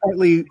 Yeah,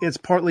 it's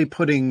partly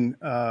putting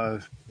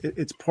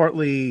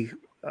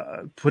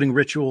putting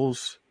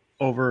rituals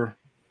over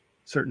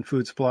certain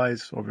food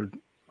supplies, over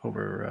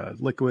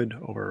liquid,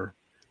 over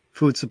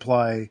food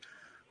supply.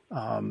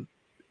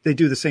 They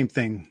do the same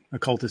thing.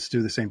 Occultists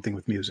do the same thing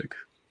with music,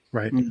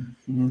 right?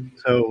 Mm-hmm.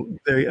 So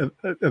they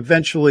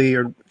eventually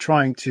are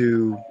trying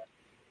to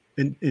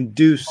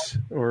induce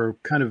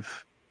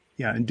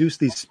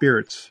these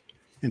spirits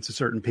into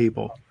certain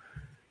people.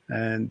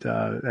 And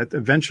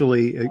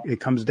eventually it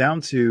comes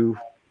down to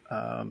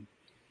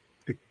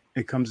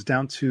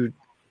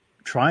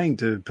trying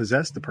to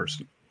possess the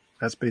person.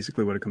 That's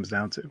basically what it comes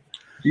down to.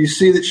 Do you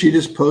see that she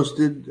just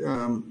posted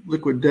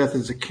Liquid Death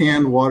is a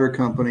canned water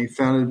company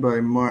founded by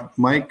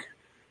Mike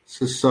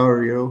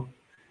Cesario.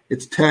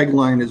 Its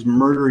tagline is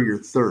 "Murder Your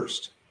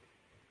Thirst."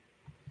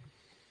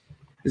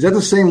 Is that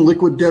the same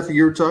Liquid Death that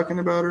you were talking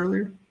about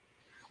earlier?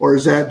 Or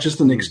is that just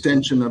an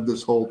extension of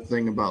this whole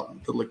thing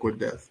about the Liquid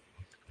Death?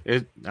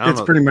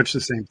 It's pretty much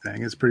the same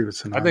thing. It's pretty much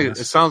synonymous. I think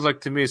it sounds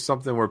like to me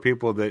something where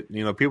people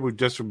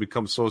just would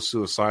become so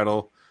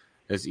suicidal,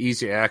 it's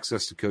easy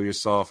access to kill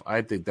yourself.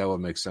 I think that would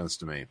make sense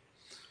to me.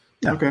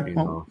 Yeah. Okay.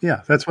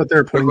 Yeah, that's what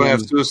they're putting. People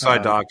have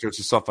suicide doctors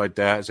and stuff like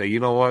that. Say, you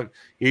know what,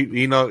 if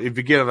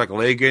you get like a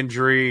leg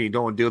injury, you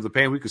don't want to deal with the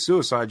pain, we could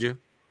suicide you.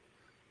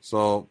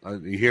 So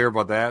you hear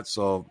about that?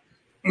 So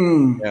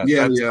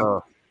yeah.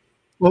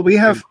 Well, we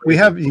have.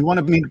 You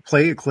want me to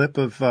play a clip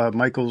of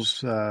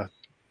Michael's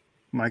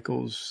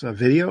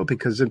video,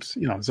 because it's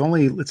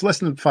less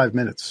than 5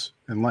 minutes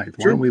in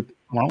length. Sure.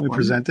 Why don't we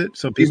present it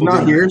so people He's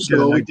not here, get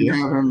so an we idea.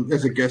 can have him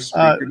as a guest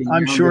speaker.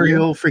 I'm sure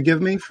he'll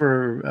forgive me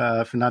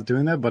for not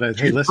doing that. But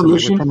hey, listen,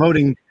 we're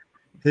promoting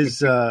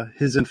his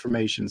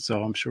information,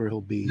 so I'm sure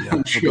he'll be.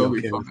 I'm sure he'll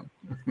be okay.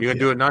 You can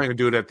do it now. You can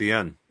do it at the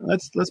end.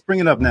 Let's bring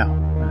it up now.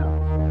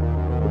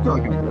 We're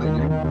talking about it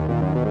now.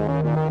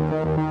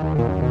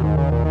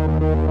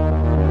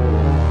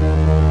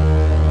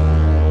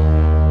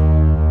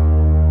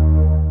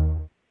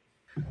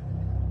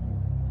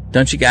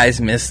 Don't you guys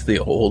miss the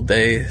old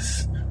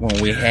days when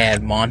we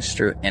had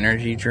Monster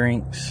energy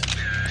drinks?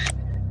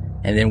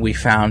 And then we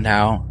found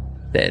out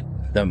that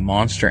the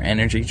Monster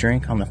energy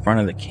drink on the front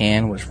of the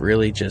can was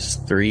really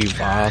just 3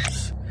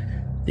 Vavs,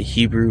 the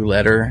Hebrew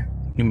letter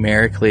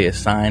numerically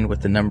assigned with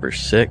the number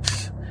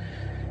 6,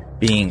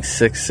 being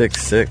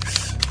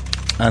 666,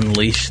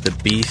 Unleash the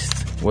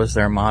Beast was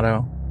their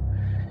motto.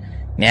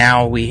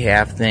 Now we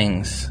have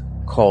things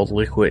called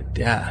liquid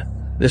death.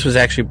 This was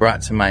actually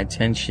brought to my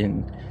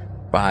attention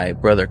by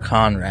Brother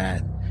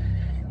Conrad,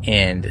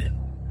 and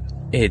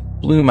it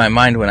blew my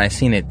mind when I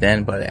seen it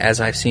then, but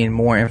as I've seen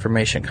more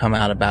information come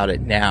out about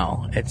it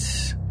now,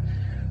 it's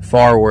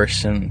far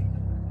worse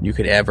than you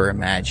could ever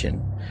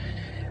imagine.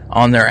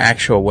 On their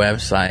actual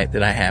website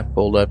that I have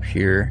pulled up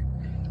here,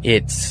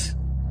 it's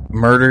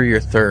Murder Your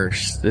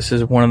Thirst. This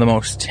is one of the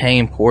most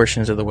tame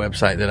portions of the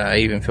website that I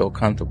even feel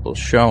comfortable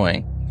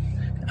showing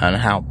on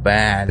how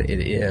bad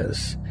it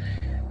is.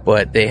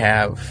 But they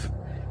have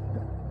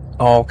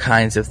all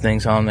kinds of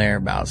things on there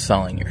about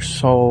selling your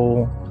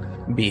soul,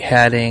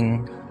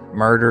 beheading,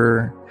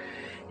 murder,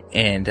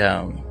 and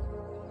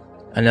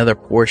another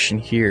portion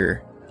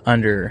here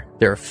under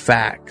their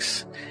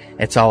facts.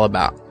 It's all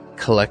about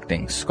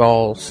collecting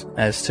skulls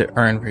as to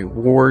earn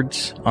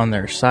rewards on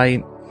their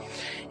site.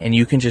 And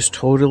you can just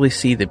totally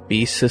see the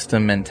beast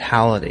system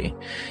mentality.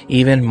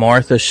 Even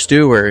Martha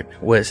Stewart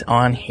was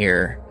on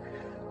here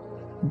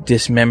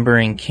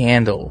dismembering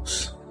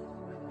candles,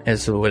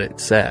 is what it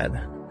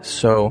said.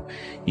 So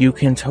you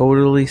can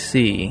totally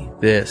see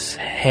this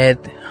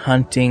head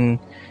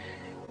hunting,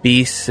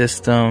 beast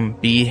system,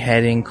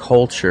 beheading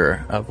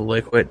culture of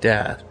liquid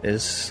death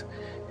is,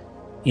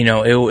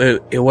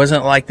 it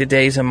wasn't like the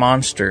days of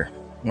Monster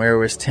where it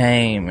was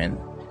tame and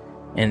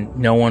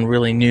no one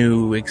really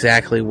knew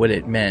exactly what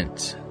it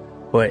meant.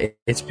 But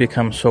it's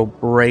become so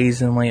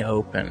brazenly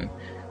open,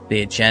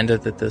 the agenda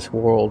that this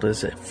world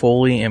is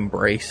fully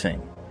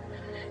embracing.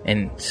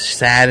 And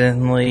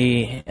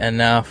saddeningly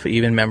enough,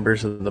 even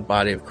members of the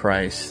body of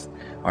Christ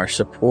are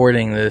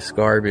supporting this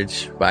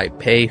garbage by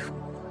paying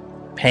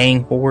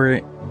for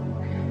it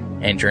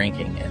and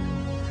drinking it.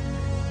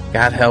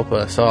 God help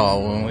us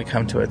all when we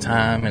come to a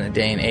time and a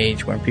day and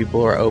age when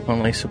people are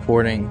openly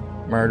supporting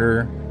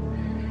murder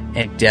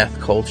and death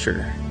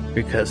culture,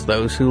 because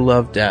those who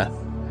love death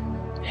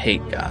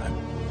hate God.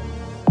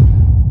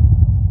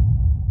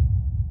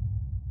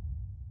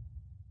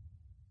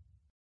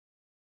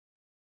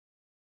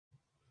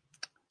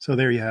 So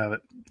there you have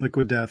it.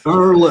 Liquid death.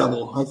 Another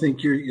level. I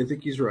think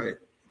he's right.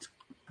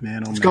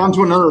 Man, it's gone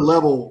to another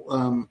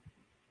level,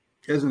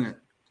 isn't it?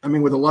 I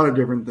mean, with a lot of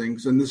different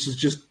things. And this is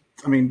just,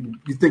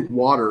 you think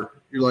water.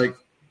 You're like,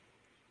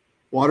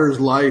 water is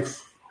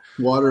life.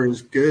 Water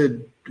is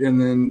good. And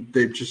then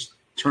they've just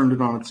turned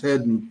it on its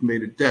head and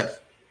made it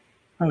death.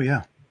 Oh,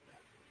 yeah.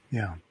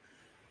 Yeah.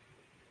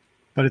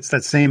 But it's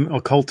that same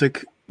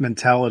occultic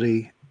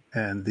mentality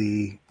and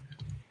the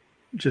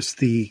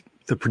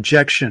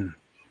projection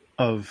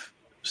of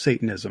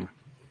Satanism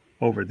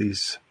over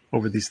these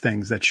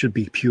things that should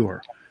be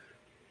pure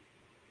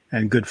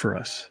and good for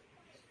us,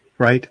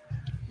 right?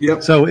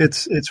 Yep. So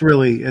it's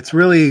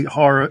really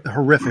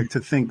horrific to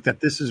think that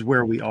this is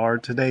where we are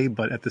today.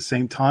 But at the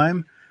same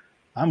time,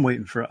 I'm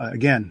waiting for,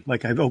 again,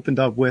 like I've opened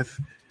up with,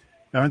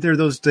 aren't there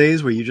those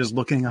days where you're just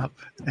looking up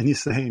and you're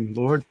saying,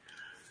 Lord,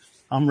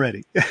 I'm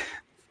ready.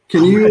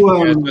 Can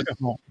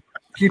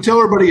you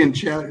tell everybody in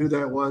chat who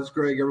that was,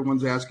 Greg?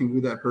 Everyone's asking who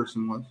that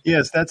person was.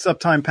 Yes, that's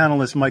Uptime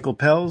panelist Michael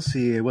Pels.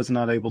 He was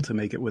not able to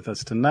make it with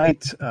us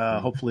tonight.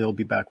 Hopefully he'll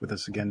be back with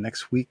us again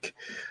next week.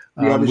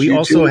 We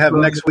also have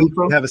next week,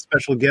 we have a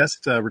special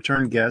guest,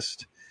 return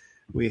guest.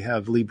 We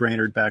have Lee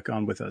Brainerd back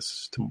on with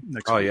us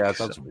next week. Oh, yeah,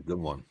 that's a good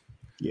one.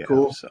 Yeah,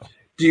 cool. So.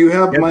 Do you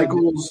have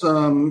Michael's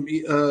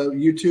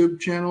YouTube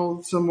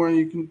channel somewhere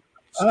you can?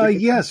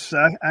 Yes,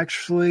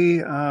 actually.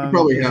 You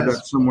probably have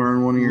that somewhere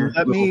in one of your.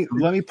 Let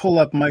me pull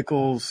up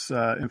Michael's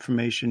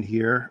information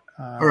here.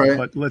 All right.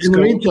 But let's in the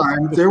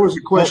meantime, there was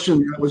a question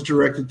that was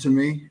directed to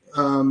me.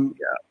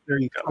 There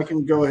you go. I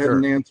can go ahead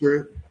and answer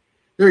it.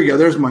 There you go.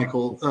 There's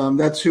Michael.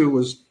 That's who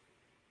was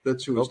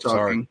talking.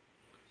 Sorry.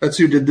 That's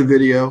who did the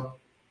video.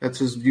 That's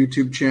his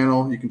YouTube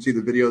channel. You can see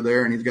the video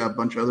there, and he's got a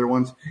bunch of other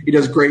ones. He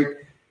does great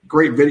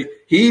video.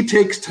 He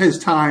takes his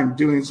time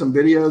doing some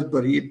videos,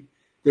 but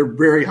they're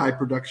very high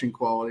production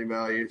quality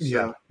value. So.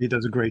 Yeah, he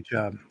does a great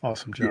job.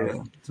 Awesome job.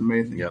 Yeah, it's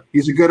amazing. Yep.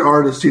 He's a good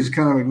artist. He's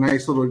kind of a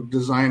nice little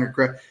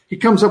designer. He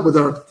comes up with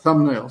our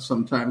thumbnails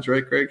sometimes,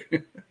 right,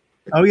 Craig?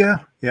 Oh, yeah.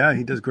 Yeah,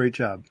 he does a great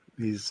job.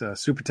 He's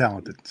super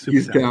talented.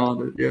 He's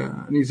talented,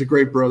 yeah. And he's a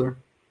great brother.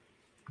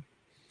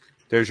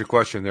 There's your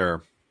question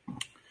there.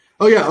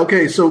 Oh, yeah.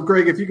 Okay, so,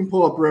 Greg, if you can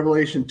pull up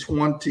Revelation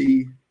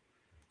 20,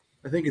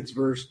 I think it's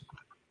verse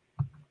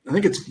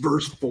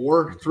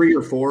 4, 3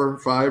 or 4 or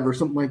 5 or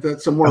something like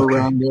that, somewhere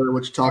around there,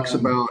 which talks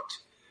about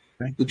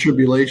the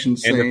tribulation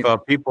saints. And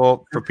if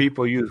people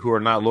who are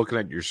not looking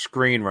at your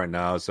screen right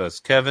now, it says,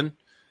 Kevin,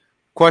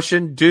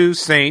 question, do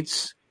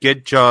saints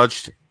get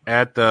judged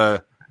at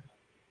the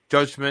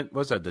judgment?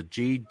 What's that? The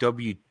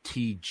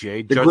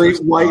GWTJ? The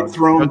Great White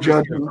Throne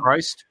Judgment.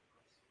 Christ?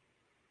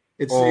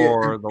 It's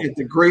at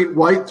the Great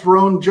White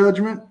Throne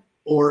Judgment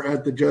or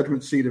at the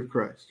judgment seat of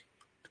Christ?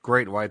 The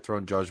Great White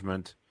Throne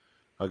Judgment.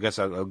 I guess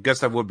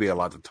that would be a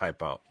lot to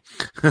type out.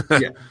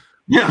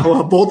 Yeah,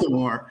 well, both of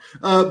them are.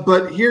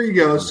 But here you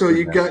go. So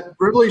you got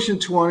Revelation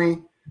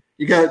 20.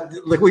 You got,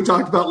 like we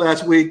talked about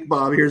last week,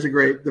 Bob. Here's the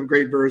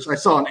great verse. I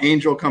saw an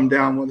angel come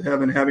down with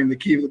heaven, having the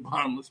key of the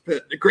bottomless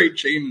pit, a great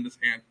chain in his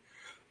hand.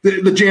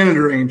 The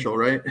janitor angel,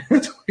 right?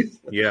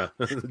 Yeah,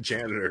 the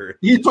janitor.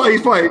 He's probably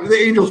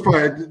the angel's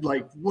probably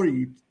like, "What are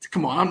you?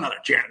 Come on, I'm not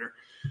a janitor."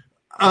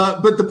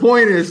 But the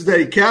point is that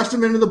he cast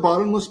him into the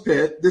bottomless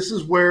pit. This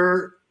is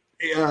where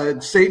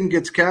Satan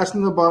gets cast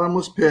in the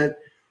bottomless pit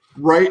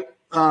right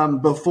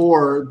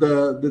before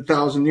the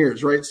 1,000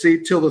 years, right?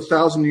 See, till the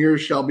 1,000 years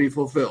shall be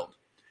fulfilled.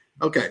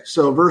 Okay,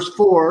 so verse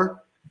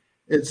 4,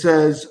 it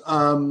says,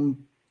 and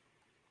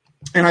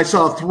I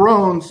saw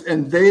thrones,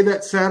 and they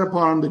that sat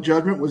upon them, the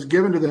judgment was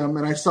given to them,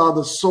 and I saw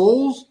the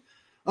souls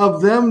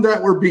of them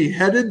that were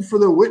beheaded for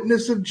the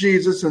witness of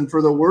Jesus and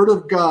for the word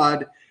of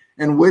God,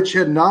 and which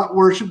had not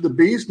worshipped the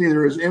beast,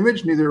 neither his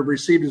image, neither have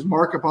received his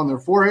mark upon their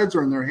foreheads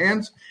or in their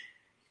hands.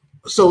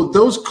 So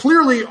those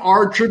clearly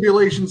are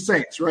tribulation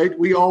saints, right?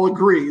 We all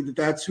agree that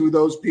that's who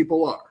those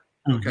people are.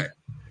 Mm-hmm. Okay.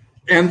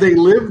 And they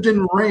lived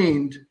and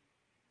reigned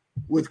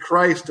with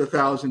Christ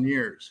 1,000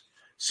 years.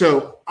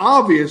 So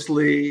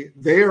obviously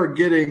they are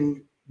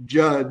getting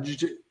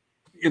judged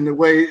in the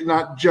way,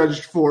 not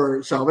judged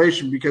for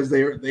salvation because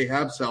they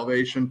have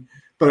salvation,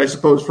 but I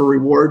suppose for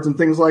rewards and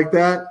things like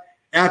that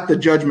at the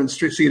judgment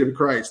seat of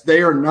Christ.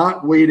 They are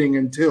not waiting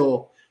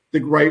until the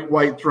great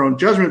white throne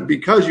judgment,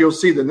 because you'll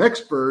see the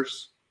next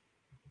verse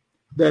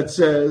that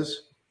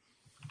says,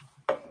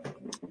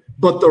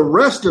 but the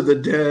rest of the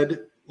dead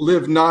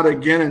live not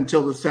again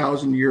until the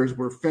 1,000 years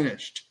were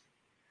finished.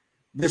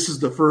 This is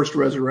the first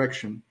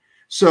resurrection.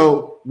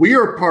 So we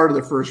are part of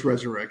the first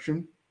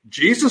resurrection.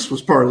 Jesus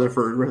was part of the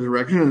first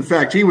resurrection. In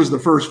fact, he was the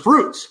first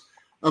fruits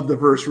of the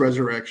first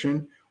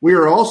resurrection. We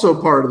are also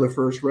part of the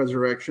first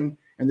resurrection,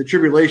 and the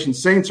tribulation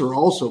saints are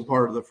also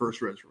part of the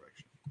first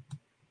resurrection.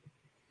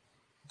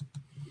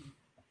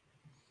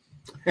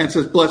 And it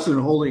says, blessed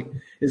and holy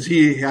is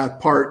he hath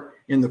part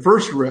in the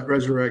first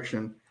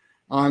resurrection.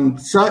 On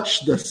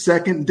such the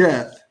second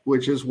death,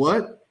 which is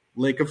what?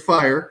 Lake of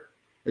fire,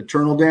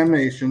 eternal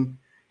damnation,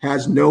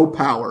 has no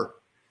power.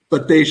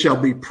 But they shall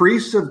be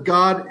priests of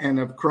God and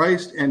of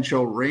Christ, and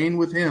shall reign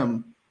with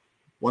him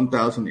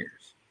 1,000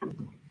 years.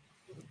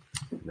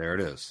 There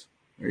it is.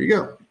 There you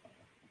go.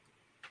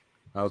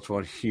 That's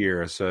one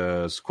here. It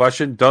says,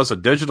 question, does a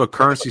digital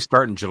currency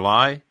start in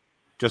July?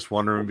 Just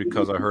wondering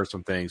because I heard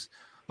some things.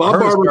 I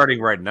heard it's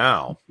starting right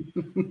now.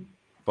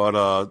 But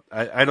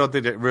I don't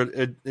think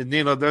that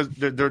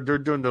they're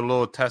doing the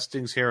little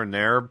testings here and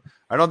there.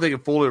 I don't think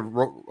it fully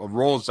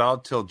rolls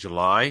out till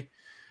July.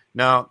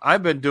 Now,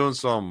 I've been doing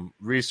some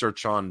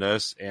research on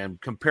this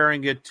and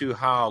comparing it to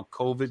how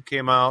COVID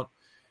came out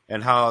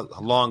and how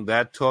long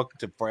that took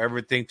for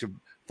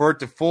it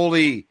to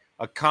fully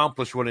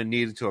accomplish what it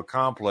needed to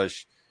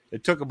accomplish.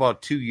 It took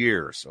about 2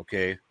 years.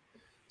 Okay,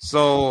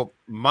 so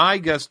my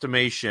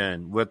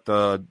guesstimation with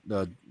the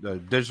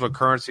digital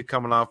currency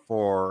coming out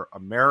for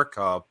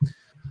America,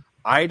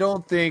 I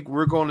don't think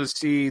we're going to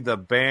see the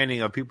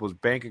banning of people's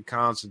bank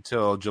accounts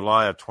until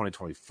July of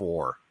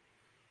 2024.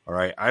 All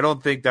right. I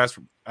don't think that's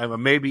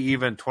maybe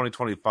even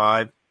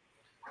 2025.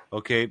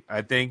 Okay.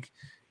 I think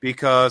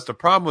because the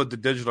problem with the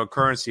digital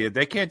currency is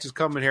they can't just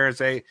come in here and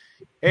say,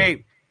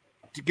 hey,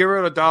 get rid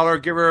of the dollar,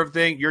 get rid of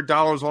everything. Your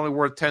dollar is only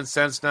worth 10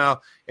 cents now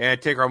and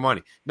take our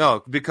money.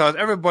 No, because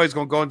everybody's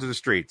going to go into the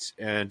streets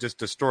and just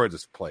destroy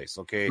this place.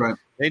 Okay. Right.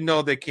 They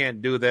know they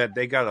can't do that.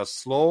 They got to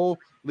slowly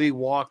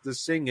walk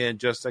this thing in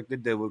just like they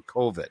did with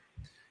COVID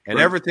and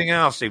everything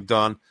else they've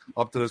done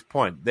up to this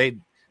point.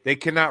 They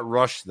cannot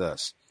rush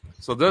this.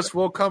 So this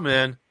will come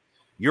in.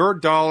 Your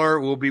dollar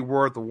will be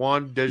worth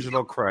one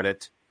digital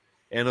credit,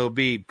 and it'll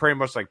be pretty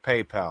much like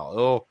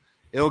PayPal.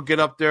 It'll get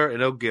up there,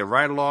 and it'll get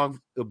right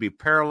along. It'll be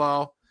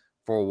parallel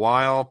for a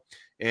while.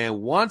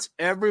 And once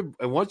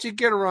you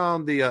get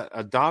around the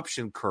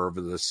adoption curve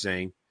of this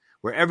thing,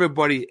 where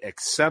everybody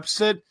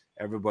accepts it,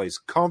 everybody's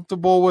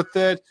comfortable with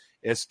it,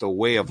 it's the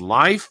way of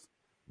life,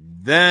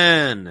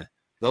 then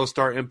they'll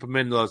start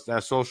implementing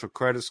that social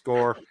credit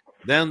score.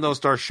 Then they'll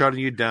start shutting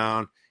you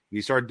down.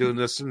 You start doing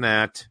this and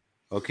that.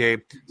 Okay,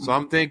 so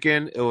I'm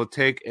thinking it will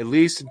take at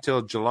least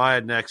until July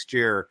of next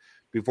year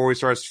before we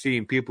start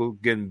seeing people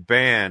getting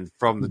banned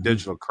from the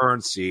digital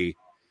currency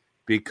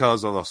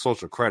because of the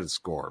social credit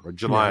score. But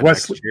July of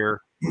next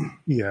year.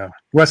 Yeah.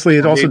 Wesley,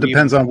 it also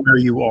depends on where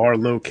you are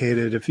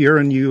located. If you're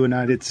in the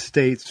United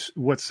States,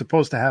 what's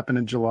supposed to happen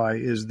in July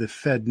is the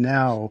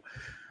FedNow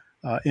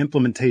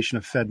implementation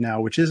of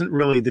FedNow, which isn't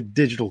really the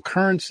digital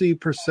currency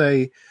per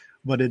se,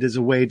 but it is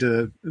a way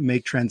to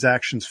make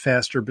transactions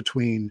faster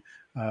between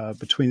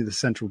the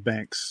central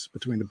banks,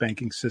 between the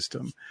banking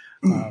system.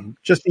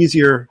 Just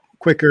easier,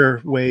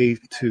 quicker way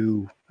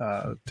to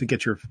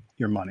get your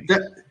money.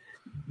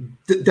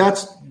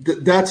 That's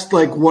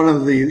like one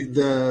of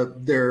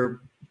their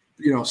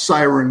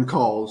siren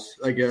calls,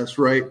 I guess,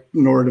 right?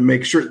 In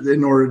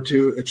order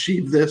to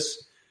achieve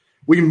this,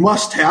 we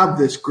must have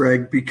this,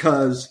 Greg,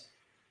 because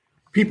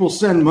people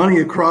send money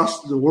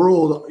across the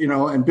world,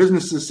 and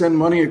businesses send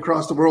money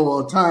across the world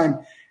all the time,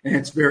 and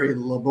it's very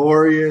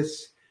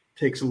laborious,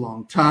 takes a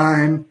long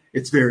time,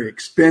 it's very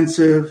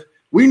expensive.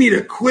 We need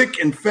a quick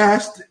and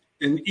fast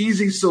and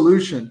easy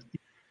solution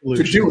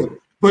to do it.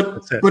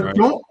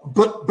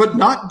 But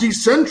not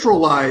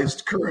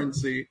decentralized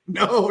currency.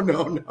 No.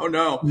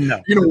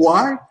 You know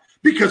why?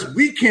 Because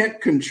we can't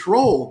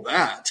control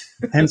that.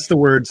 Hence the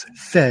words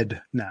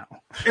Fed now.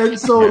 And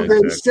so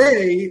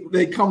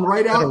they come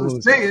right out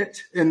and say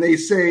it, and they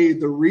say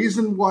the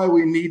reason why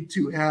we need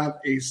to have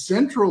a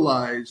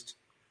centralized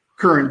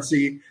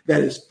currency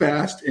that is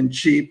fast and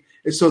cheap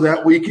is so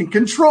that we can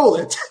control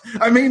it.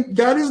 I mean,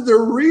 that is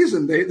their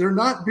reason. They're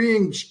not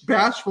being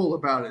bashful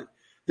about it.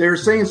 They're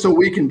saying so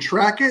we can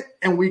track it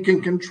and we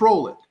can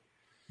control it.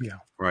 Yeah.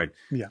 Right.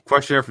 Yeah.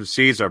 Question here from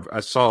Caesar. I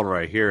saw it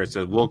right here. It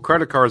says, will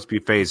credit cards be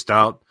phased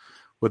out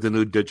with the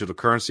new digital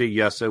currency?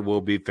 Yes, it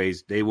will be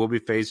phased. They will be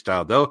phased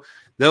out.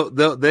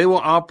 They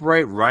will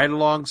operate right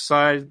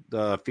alongside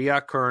the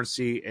fiat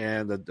currency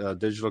and the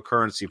digital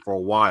currency for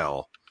a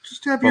while.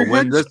 But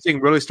when this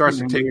thing really starts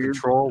to take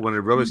control, when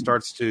it really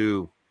starts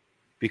to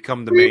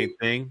become the main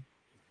thing,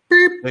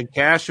 then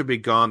cash will be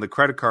gone. The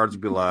credit cards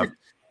will be left.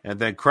 And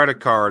then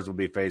credit cards will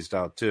be phased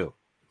out too.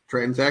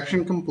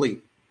 Transaction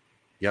complete.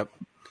 Yep.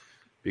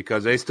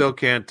 Because they still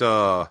can't.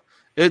 They'll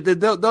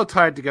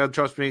tie it together.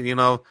 Trust me.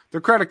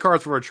 The credit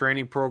cards were a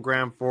training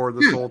program for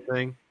this whole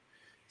thing.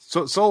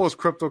 So was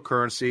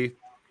cryptocurrency,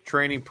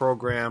 training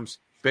programs,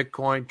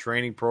 Bitcoin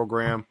training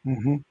program.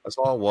 Mm-hmm. That's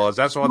all it was.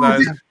 That's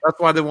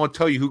why they won't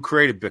tell you who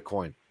created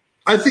Bitcoin.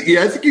 I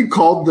think you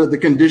called the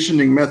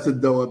conditioning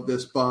method though of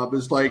this, Bob,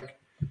 is like,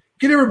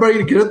 get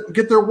everybody to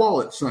get their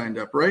wallet signed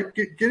up, right?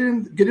 Get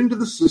into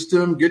the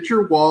system, get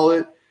your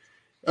wallet.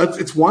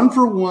 It's 1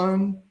 for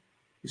 1.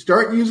 You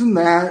start using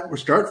that. We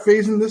start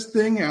phasing this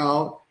thing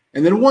out.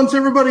 And then once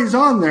everybody's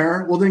on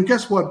there, well, then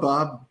guess what,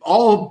 Bob?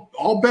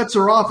 All bets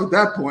are off at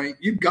that point.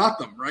 You've got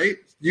them, right?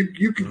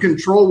 You can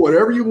control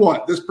whatever you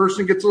want. This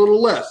person gets a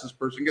little less. This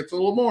person gets a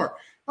little more.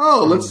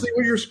 Oh, let's see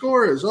what your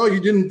score is. Oh, you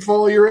didn't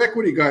follow your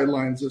equity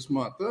guidelines this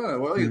month. Oh,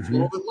 well, it's a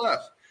little bit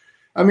less.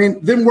 I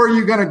mean, then where are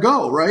you going to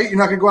go, right? You're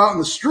not going to go out in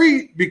the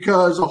street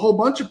because a whole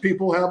bunch of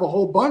people have a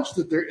whole bunch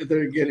that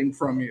they're getting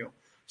from you.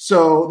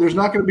 So there's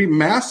not going to be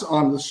mass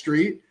on the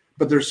street,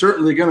 but there's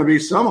certainly going to be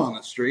some on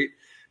the street.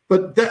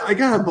 But I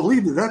got to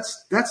believe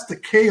that's the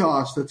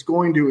chaos that's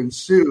going to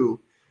ensue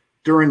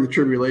during the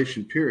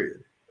tribulation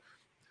period.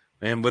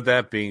 And with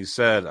that being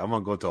said, I'm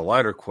going to go to a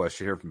lighter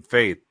question here from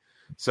Faith.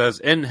 It says,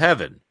 in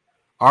heaven,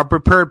 our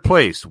prepared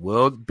place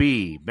will it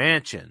be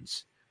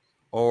mansions,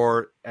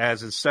 or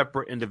as in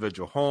separate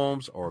individual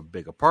homes or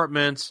big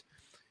apartments?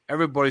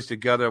 Everybody's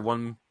together in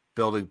one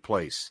building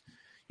place.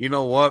 You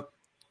know what?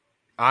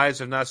 Eyes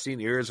have not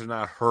seen, ears have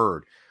not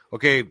heard.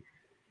 Okay,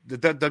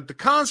 the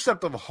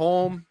concept of a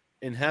home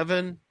in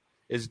heaven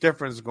is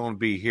different than it's going to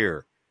be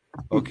here.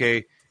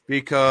 Okay,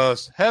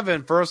 because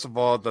heaven, first of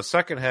all, the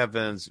second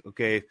heavens,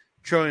 okay,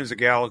 trillions of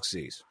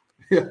galaxies.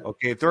 Yeah.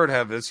 Okay, third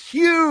heaven is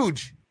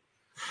huge.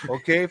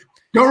 Okay.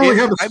 Don't really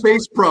have a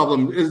space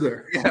problem, is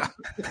there? Yeah.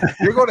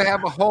 You're going to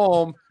have a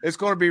home. It's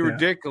going to be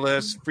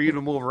ridiculous for you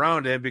to move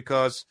around in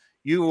because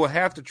you will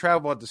have to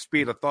travel at the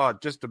speed of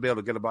thought just to be able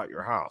to get about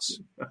your house.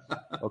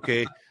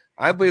 Okay.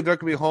 I believe there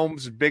could be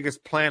homes as big as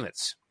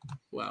planets.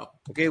 Wow.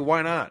 Okay,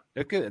 why not?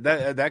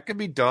 That could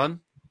be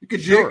done. You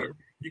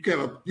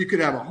could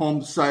have a home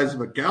the size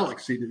of a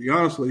galaxy, to be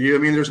honest with you. I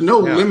mean, there's no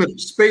limit of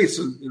space,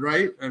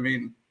 right? I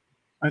mean,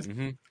 I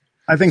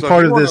think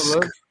part of this.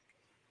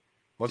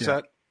 What's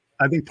that?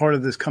 I think part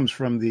of this comes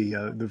from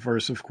the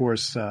verse, of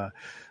course, of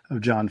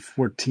John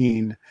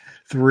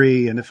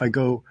 14:3. And if I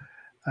go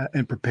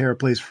and prepare a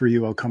place for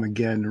you, I'll come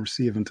again and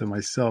receive unto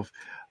myself.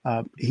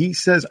 He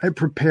says,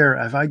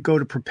 if I go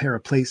to prepare a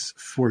place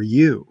for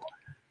you,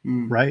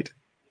 right?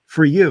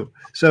 for you.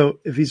 So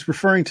if he's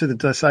referring to the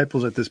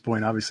disciples at this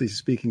point, obviously he's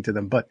speaking to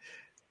them, but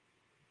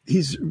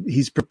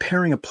he's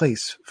preparing a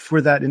place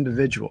for that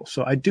individual.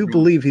 So I do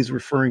believe he's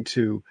referring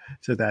to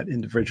that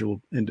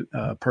individual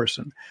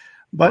person.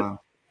 But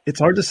it's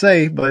hard to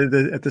say, but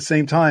at the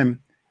same time,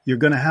 you're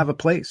going to have a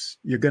place.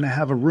 You're going to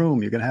have a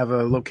room. You're going to have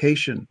a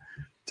location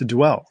to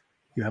dwell.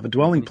 You have a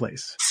dwelling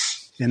place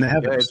in the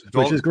heavens,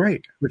 which is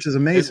great, which is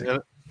amazing.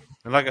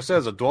 And like I said,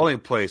 it's a dwelling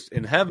place.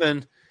 In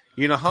heaven,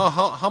 you know,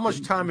 how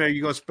much time are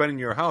you going to spend in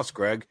your house,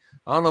 Greg?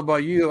 I don't know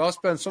about you. I'll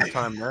spend some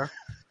time there.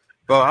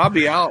 But I'll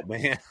be out,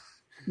 man.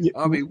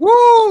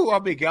 I'll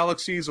be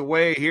galaxies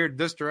away here,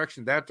 this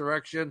direction, that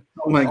direction.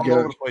 Oh, my all God.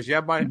 over the place.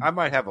 Yeah, I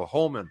might have a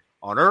home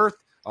on earth.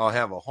 I'll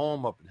have a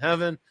home up in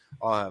heaven.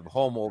 I'll have a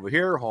home over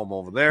here, home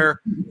over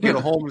there. Get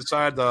a home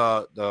inside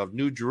the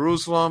New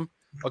Jerusalem.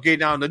 Okay,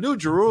 now in the New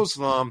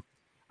Jerusalem,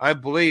 I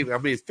believe,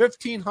 it's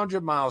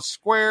 1,500 miles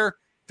square,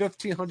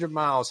 1,500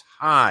 miles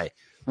high.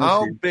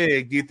 How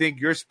big do you think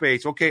your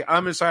space? Okay,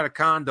 I'm inside a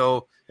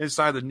condo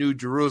inside the New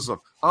Jerusalem.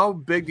 How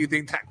big do you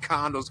think that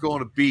condo is going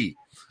to be?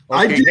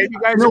 Okay, have you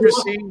guys ever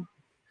seen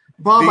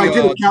Bob? I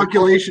did a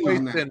calculation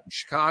on that. In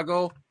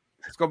Chicago,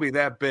 it's going to be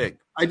that big.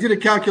 I did a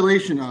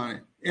calculation on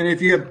it, and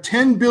if you have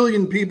 10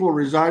 billion people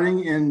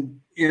residing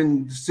in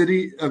the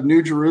city of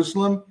New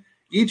Jerusalem,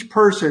 each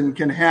person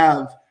can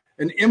have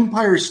an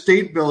Empire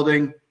State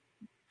Building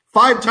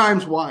 5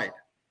 times wide.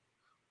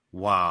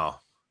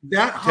 Wow,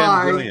 that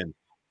high. 10 billion.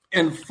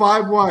 And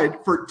 5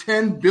 wide for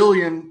 10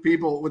 billion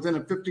people within a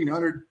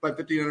 1,500 by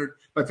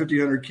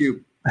 1,500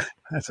 cube.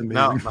 That's amazing.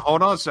 Now,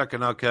 hold on a second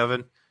now,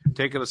 Kevin.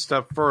 Take it a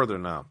step further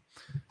now.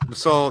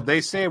 So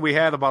they say we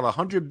had about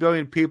 100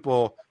 billion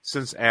people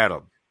since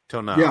Adam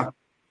till now. Yeah.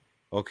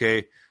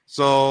 Okay.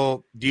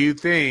 So do you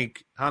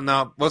think,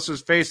 now, let's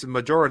just face it, the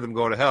majority of them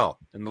go to hell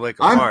in the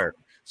lake of fire.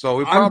 So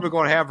we're probably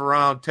going to have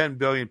around 10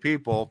 billion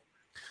people.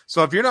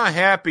 So if you're not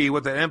happy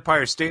with the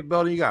Empire State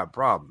Building, you got a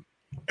problem.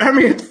 I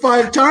mean, it's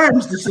 5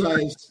 times the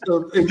size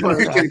of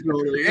Empire State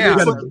Building. Yeah,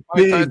 got a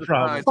big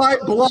problem. 5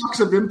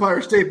 blocks of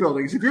Empire State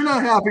Buildings. If you're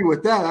not happy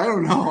with that, I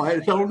don't know. I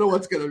don't know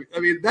what's going to.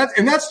 I mean,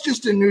 that's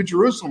just in New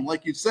Jerusalem,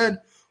 like you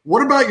said.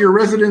 What about your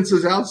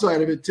residences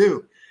outside of it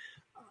too?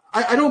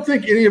 I don't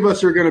think any of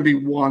us are going to be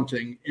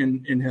wanting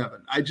in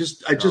heaven. I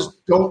just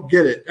don't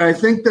get it. And I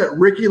think that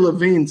Ricky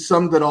Levine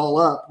summed it all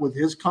up with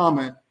his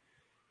comment.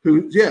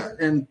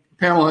 And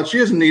Pamela, she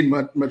doesn't need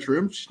much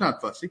room. She's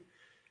not fussy.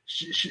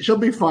 She'll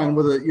be fine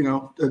with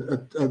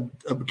a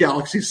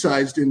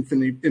galaxy-sized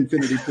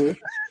infinity pool.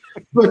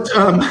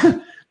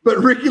 But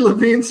Ricky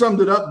Levine summed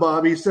it up,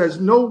 Bob. He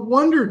says, no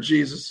wonder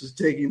Jesus is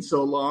taking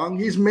so long.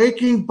 He's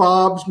making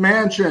Bob's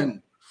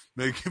mansion.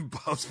 Making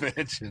Bob's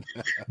mansion.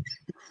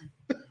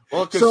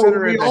 Well, so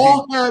we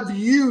all have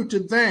you to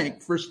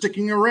thank for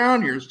sticking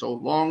around here so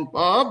long,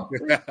 Bob.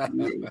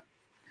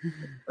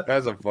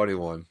 That's a funny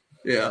one.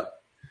 Yeah.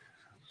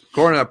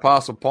 According to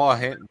Apostle Paul,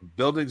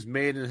 buildings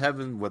made in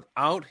heaven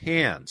without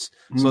hands.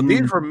 So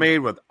these were made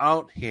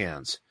without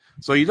hands.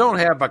 So you don't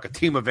have like a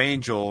team of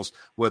angels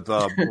with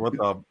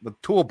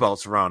tool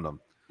belts around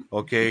them.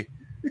 Okay,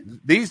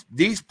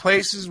 these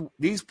places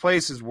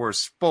were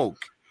spoke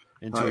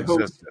into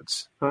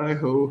existence. Hi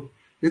ho!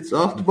 It's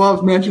off to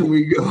Bob's mansion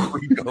we go. I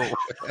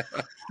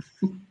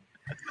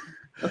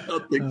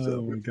don't think so.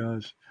 Oh my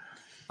gosh!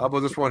 How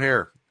about this one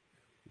here?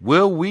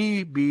 Will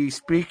we be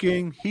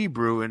speaking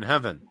Hebrew in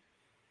heaven?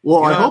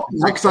 Well, I hope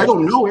not, because I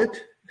don't know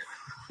it.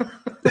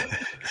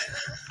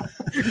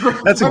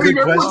 That's a good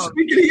question.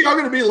 I'm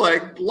going to be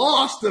like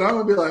lost, and I'm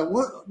going to be like,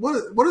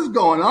 what is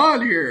going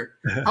on here?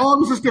 How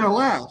long is this going to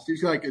last?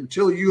 He's like,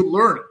 until you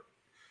learn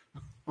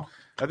it.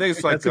 I think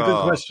it's like that's a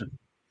good question.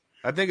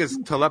 I think it's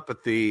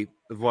telepathy.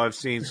 What I've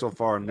seen so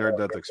far in Nerd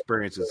Death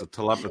Experience is a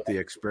telepathy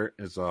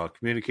experience,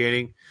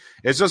 communicating.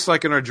 It's just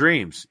like in our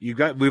dreams.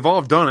 We've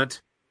all done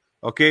it.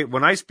 Okay,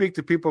 when I speak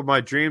to people in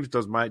my dreams,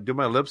 do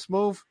my lips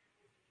move?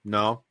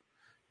 No.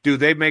 Do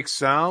they make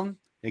sound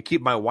and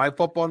keep my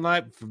wife up all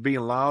night for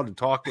being loud and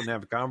talking and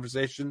have a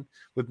conversation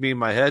with me in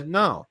my head?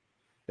 No.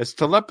 It's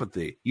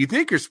telepathy. You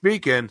think you're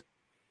speaking,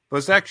 but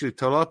it's actually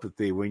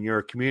telepathy when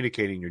you're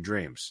communicating your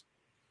dreams.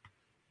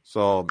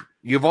 So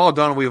you've all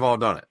done it. We've all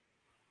done it.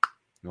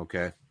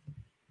 Okay.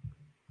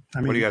 I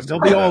mean, what do you guys there'll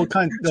be all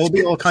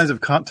kinds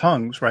of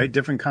tongues, right?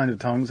 Different kinds of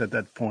tongues at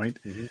that point.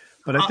 Mm-hmm.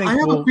 But I think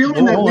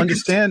we'll all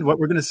understand what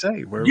we're going to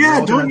say.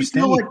 Don't you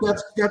feel like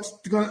that's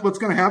what's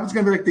going to happen? It's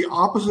going to be like the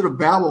opposite of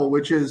Babel,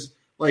 which is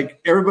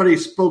like everybody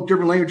spoke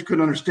different language,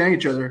 couldn't understand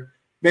each other.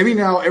 Maybe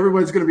now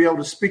everybody's going to be able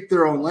to speak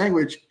their own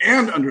language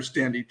and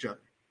understand each other.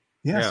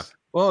 Yes. Yeah.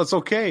 Well, it's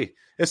okay.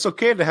 It's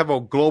okay to have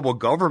a global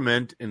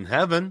government in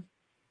heaven.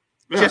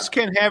 Yeah. Just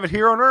can't have it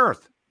here on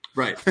earth.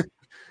 Right.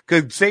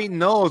 Because Satan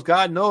knows,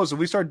 God knows, if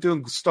we start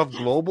doing stuff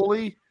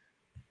globally,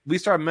 we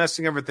start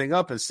messing everything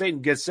up, and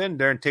Satan gets in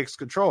there and takes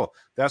control.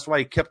 That's why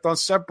he kept on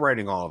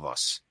separating all of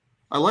us.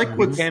 I like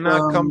we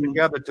cannot come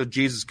together till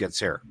Jesus gets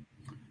here.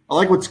 I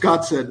like what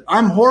Scott said.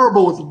 I'm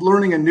horrible with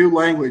learning a new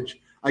language.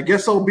 I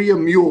guess I'll be a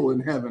mule in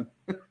heaven.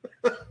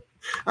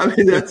 I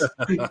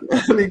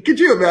mean, could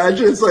you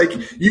imagine? It's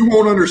like you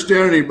won't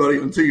understand anybody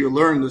until you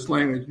learn this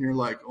language, and you're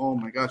like, oh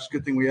my gosh,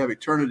 good thing we have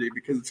eternity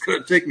because it's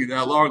going to take me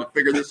that long to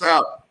figure this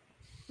out.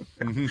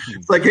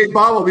 It's like, hey,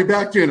 Bob, I'll be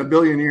back to you in a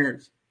billion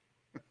years.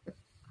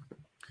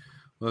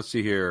 Let's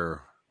see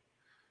here.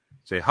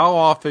 Say, how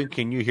often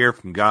can you hear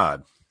from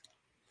God?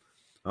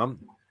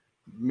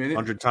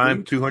 100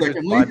 times, 200,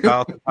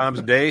 5,000 times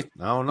a day?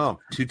 I don't know.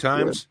 2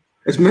 times?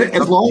 As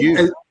long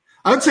as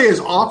I would say as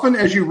often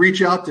as you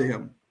reach out to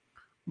him.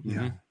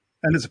 Yeah.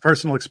 And it's a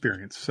personal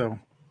experience. So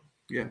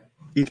yeah,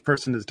 each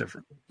person is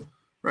different.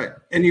 Right.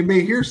 And you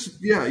may hear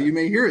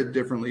it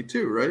differently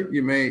too, right?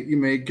 You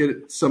may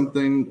get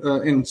something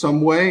in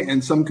some way,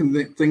 and some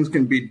things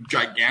can be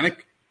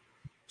gigantic.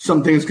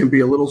 Some things can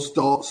be a little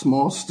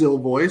small, still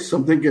voice.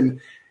 Something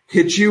can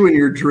hit you in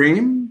your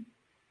dream.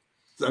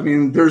 I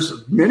mean,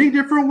 there's many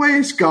different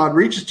ways God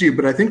reaches to you,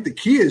 but I think the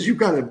key is you've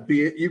got to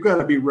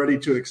be ready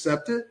to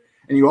accept it,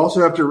 and you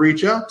also have to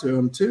reach out to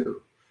him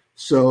too.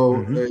 So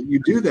you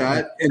do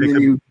that, and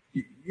then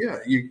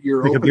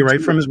you're. It could be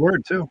right from His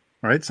Word too,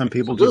 right? Some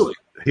people just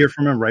hear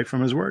from Him right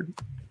from His Word.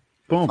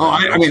 Boom. Oh,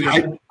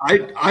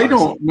 I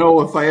don't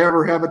know if I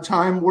ever have a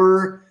time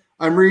where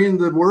I'm reading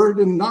the Word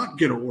and not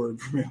get a word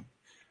from Him.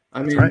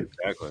 I mean, right.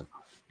 Exactly.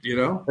 You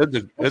know,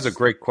 there's a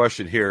great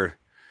question here.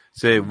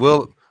 Say,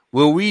 will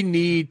we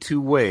need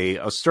to weigh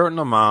a certain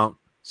amount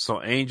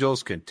so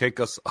angels can take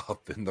us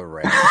up in the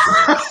rapture?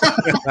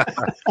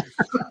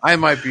 I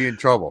might be in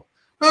trouble.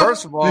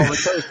 First of all, let me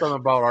tell you something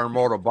about our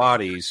mortal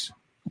bodies.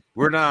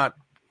 We're not.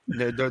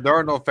 There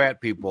are no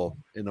fat people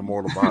in the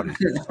mortal bodies.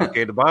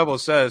 Okay, the Bible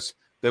says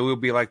that we'll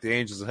be like the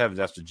angels in heaven.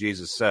 That's what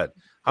Jesus said.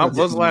 When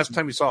was the last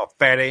time you saw a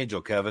fat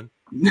angel, Kevin?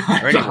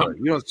 Or anywhere.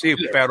 You don't see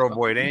fat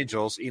overweight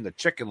angels eating a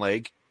chicken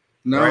leg,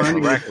 a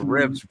rack of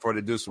ribs before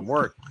they do some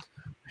work.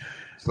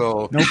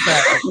 So no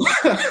fat,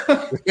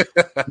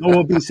 no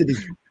obesity.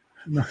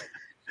 No.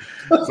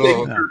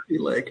 So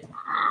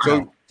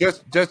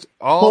just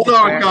all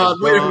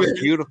the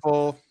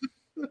beautiful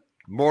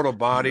mortal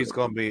bodies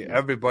going to be.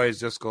 Everybody's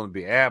just going to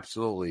be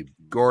absolutely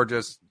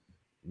gorgeous.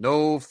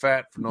 No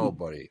fat for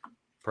nobody.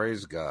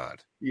 Praise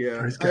God.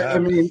 Yeah, I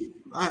mean,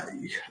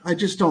 I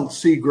just don't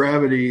see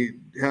gravity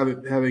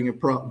being a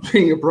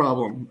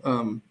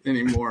problem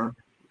anymore.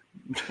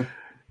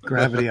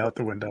 Gravity out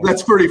the window.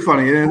 That's pretty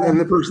funny, and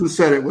the person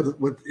said it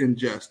with in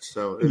jest.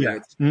 So yeah,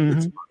 it's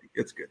funny.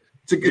 It's good.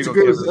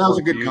 That was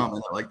a good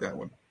comment. I like that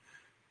one.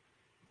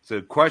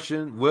 So,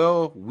 question: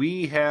 will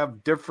we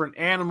have different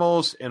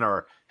animals in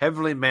our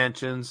heavenly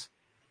mansions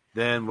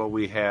than what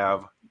we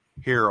have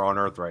here on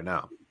Earth right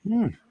now?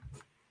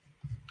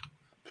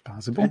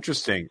 Possible.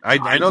 Interesting.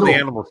 I know the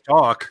animals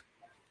talk.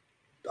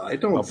 I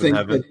don't think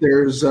that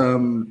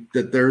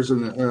there's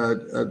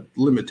a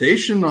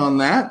limitation on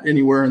that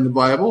anywhere in the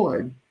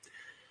Bible.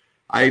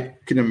 I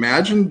can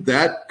imagine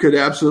that could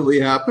absolutely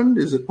happen.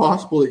 Is it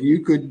possible that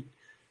you could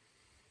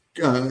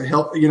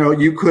help?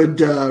 You could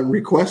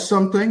request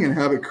something and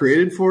have it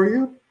created for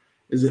you.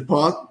 Is it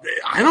possible?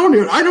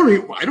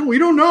 We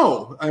don't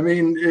know. I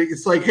mean,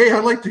 it's like, hey,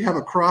 I'd like to have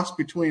a cross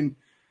between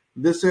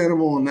this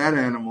animal and that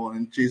animal,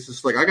 and Jesus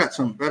is like, I got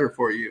something better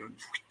for you. And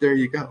there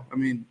you go. I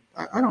mean,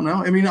 I don't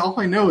know. I mean, all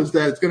I know is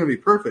that it's going to be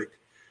perfect.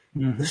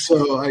 Mm-hmm.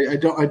 So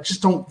I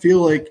just don't feel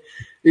like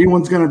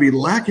anyone's going to be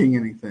lacking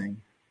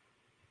anything.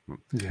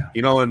 Yeah.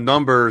 In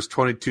Numbers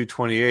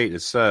 22:28,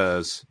 it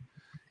says,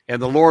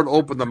 and the Lord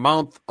opened the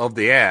mouth of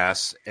the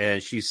ass,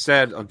 and she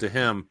said unto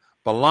him,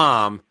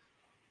 Balaam,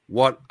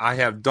 what I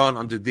have done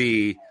unto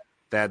thee,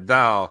 that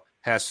thou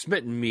hast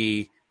smitten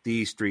me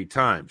these 3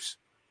 times.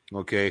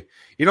 Okay.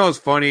 It's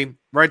funny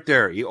right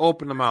there. He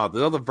opened the mouth.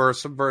 The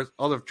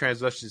other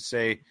translations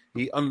say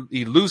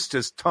he loosed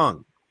his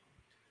tongue.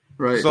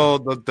 Right. So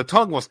the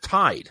tongue was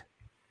tied.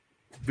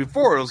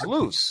 Before it was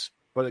loose,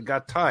 but it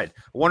got tied.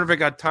 I wonder if it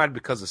got tied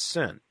because of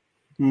sin.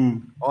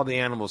 All the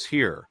animals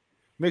here.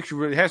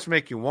 It has to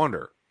make you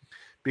wonder,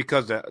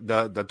 because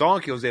the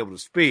donkey was able to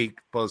speak,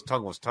 but his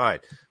tongue was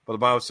tied. But the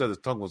Bible said his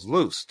tongue was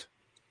loosed.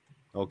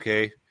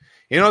 Okay.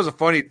 The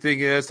funny thing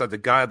is that the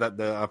guy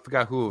I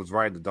forgot who was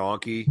riding the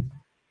donkey.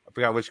 I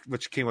forgot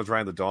which king was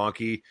riding the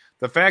donkey.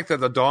 The fact that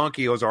the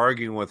donkey was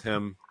arguing with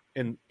him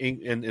in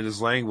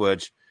his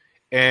language,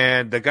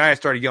 and the guy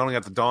started yelling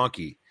at the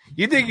donkey.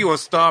 You think he would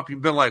stop?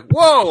 You've been like,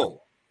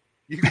 whoa,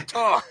 you can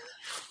talk.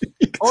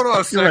 Hold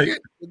on a second. Right.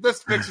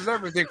 This fixes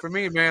everything for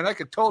me, man. I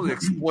could totally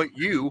exploit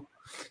you.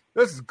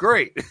 This is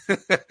great.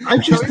 I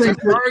just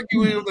think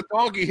arguing with the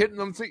donkey, hitting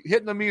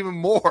them even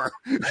more.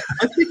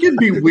 I think it'd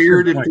be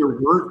weird if there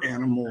weren't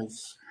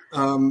animals,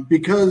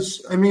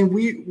 because I mean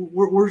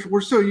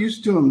we're so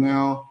used to them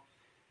now,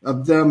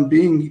 of them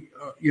being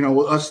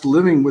us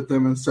living with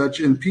them and such,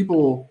 and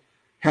people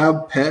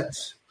have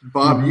pets.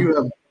 Bob, you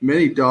have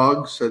many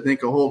dogs. I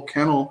think a whole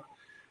kennel.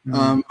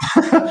 And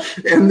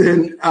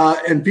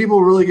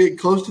people really get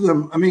close to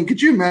them. I mean, could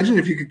you imagine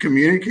if you could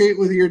communicate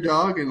with your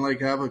dog and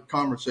like have a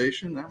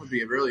conversation? That would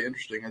be really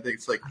interesting. I think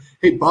it's like,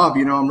 hey, Bob,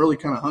 I'm really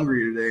kind of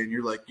hungry today. And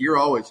you're like, you're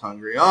always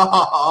hungry.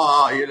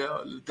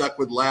 The duck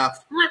would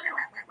laugh.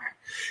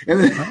 And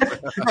then,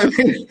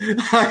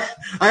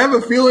 I have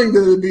a feeling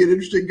that it'd be an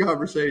interesting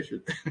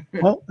conversation.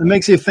 Well, it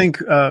makes you think,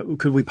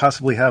 could we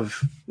possibly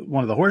have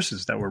one of the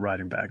horses that we're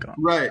riding back on?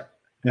 Right.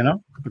 You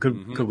know,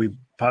 could we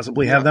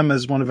possibly have them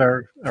as one of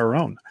our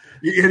own?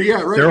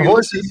 Yeah, right. They're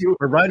horses.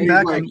 We're riding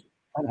back on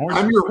horses.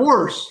 I'm your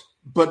horse,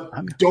 but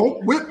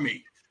don't whip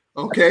me.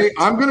 Okay,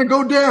 I'm going to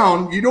go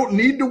down. You don't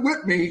need to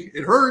whip me.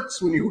 It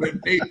hurts when you whip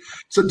me.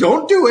 So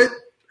don't do it.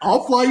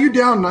 I'll fly you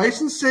down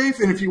nice and safe.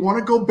 And if you want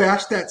to go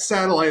bash that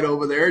satellite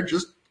over there,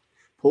 just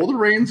pull the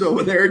reins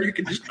over there and you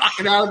can just knock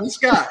it out of the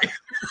sky.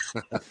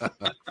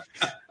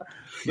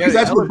 Because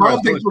that's what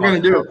Bob thinks we're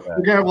going to do. We're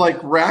going to have like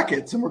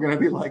rackets and we're going to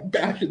be like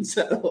bashing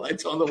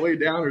satellites on the way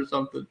down or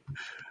something.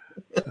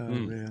 Oh,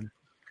 man.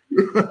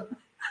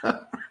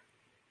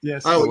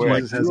 Yes,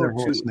 Jesus has their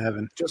horse in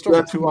heaven. Just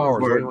over 2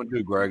 hours. What do you want to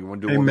do, Greg? You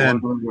want to do Amen.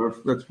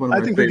 That's one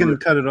of I think we can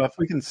cut it off.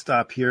 We can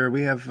stop here.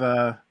 We have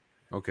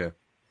okay.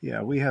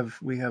 Yeah, we have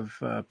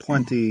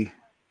plenty.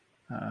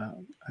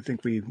 I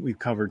think we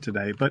covered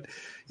today, but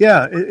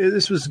yeah,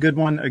 this was a good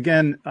one.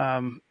 Again,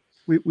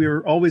 we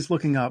are always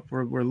looking up.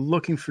 We're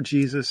looking for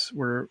Jesus.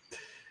 We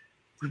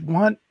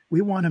want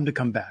him to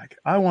come back.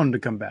 I want him to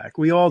come back.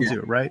 We all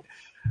do, right?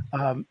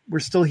 We're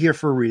still here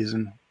for a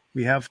reason.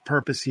 We have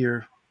purpose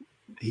here.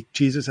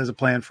 Jesus has a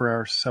plan for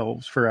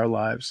ourselves, for our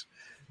lives.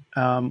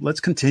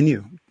 Let's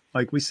continue.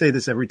 Like we say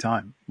this every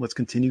time. Let's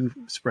continue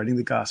spreading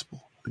the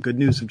gospel, the good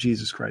news of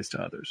Jesus Christ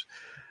to others.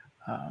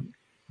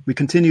 We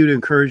continue to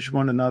encourage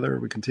one another.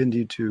 We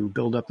continue to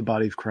build up the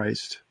body of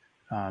Christ.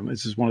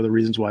 This is one of the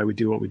reasons why we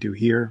do what we do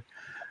here.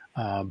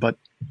 But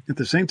at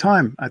the same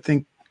time, I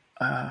think,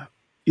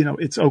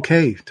 it's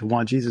okay to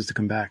want Jesus to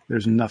come back.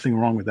 There's nothing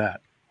wrong with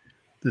that.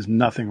 There's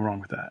nothing wrong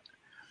with that.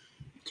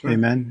 Right.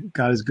 Amen.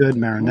 God is good.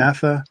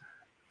 Maranatha.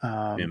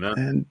 Amen.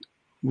 And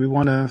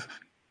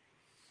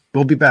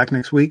we'll be back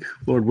next week,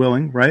 Lord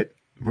willing, right?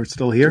 We're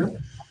still here.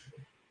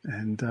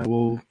 And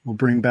we'll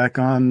bring back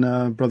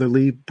on Brother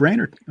Lee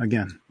Brainerd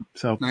again.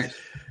 So nice.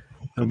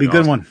 It'll be a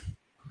good one.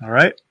 All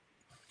right.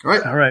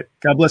 All right.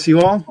 God bless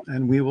you all.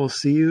 And we will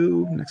see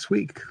you next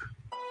week.